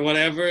 Intern or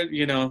whatever,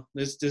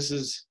 this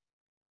is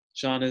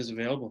Sean is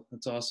available.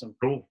 That's awesome.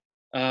 Cool.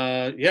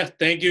 Yeah,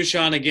 thank you,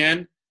 Sean,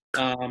 again.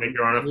 Thank you,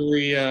 Arnav.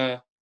 Really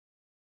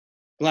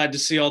glad to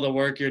see all the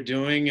work you're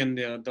doing and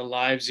the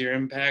lives you're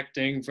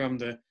impacting, from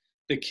the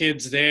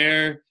kids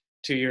there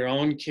to your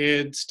own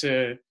kids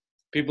to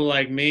people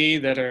like me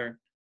that are,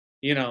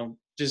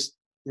 just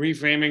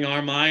reframing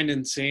our mind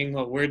and seeing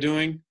what we're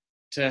doing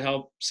to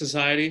help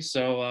society.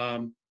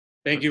 So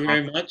thank you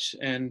very much,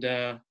 and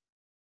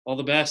all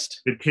the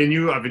best.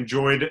 Continue. I've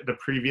enjoyed the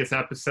previous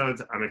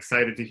episodes. I'm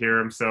excited to hear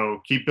them.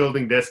 So keep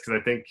building this, because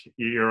I think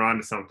you're on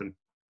to something.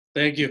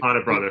 Thank you. On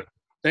it, brother.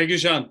 Thank you,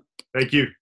 Sean. Thank you.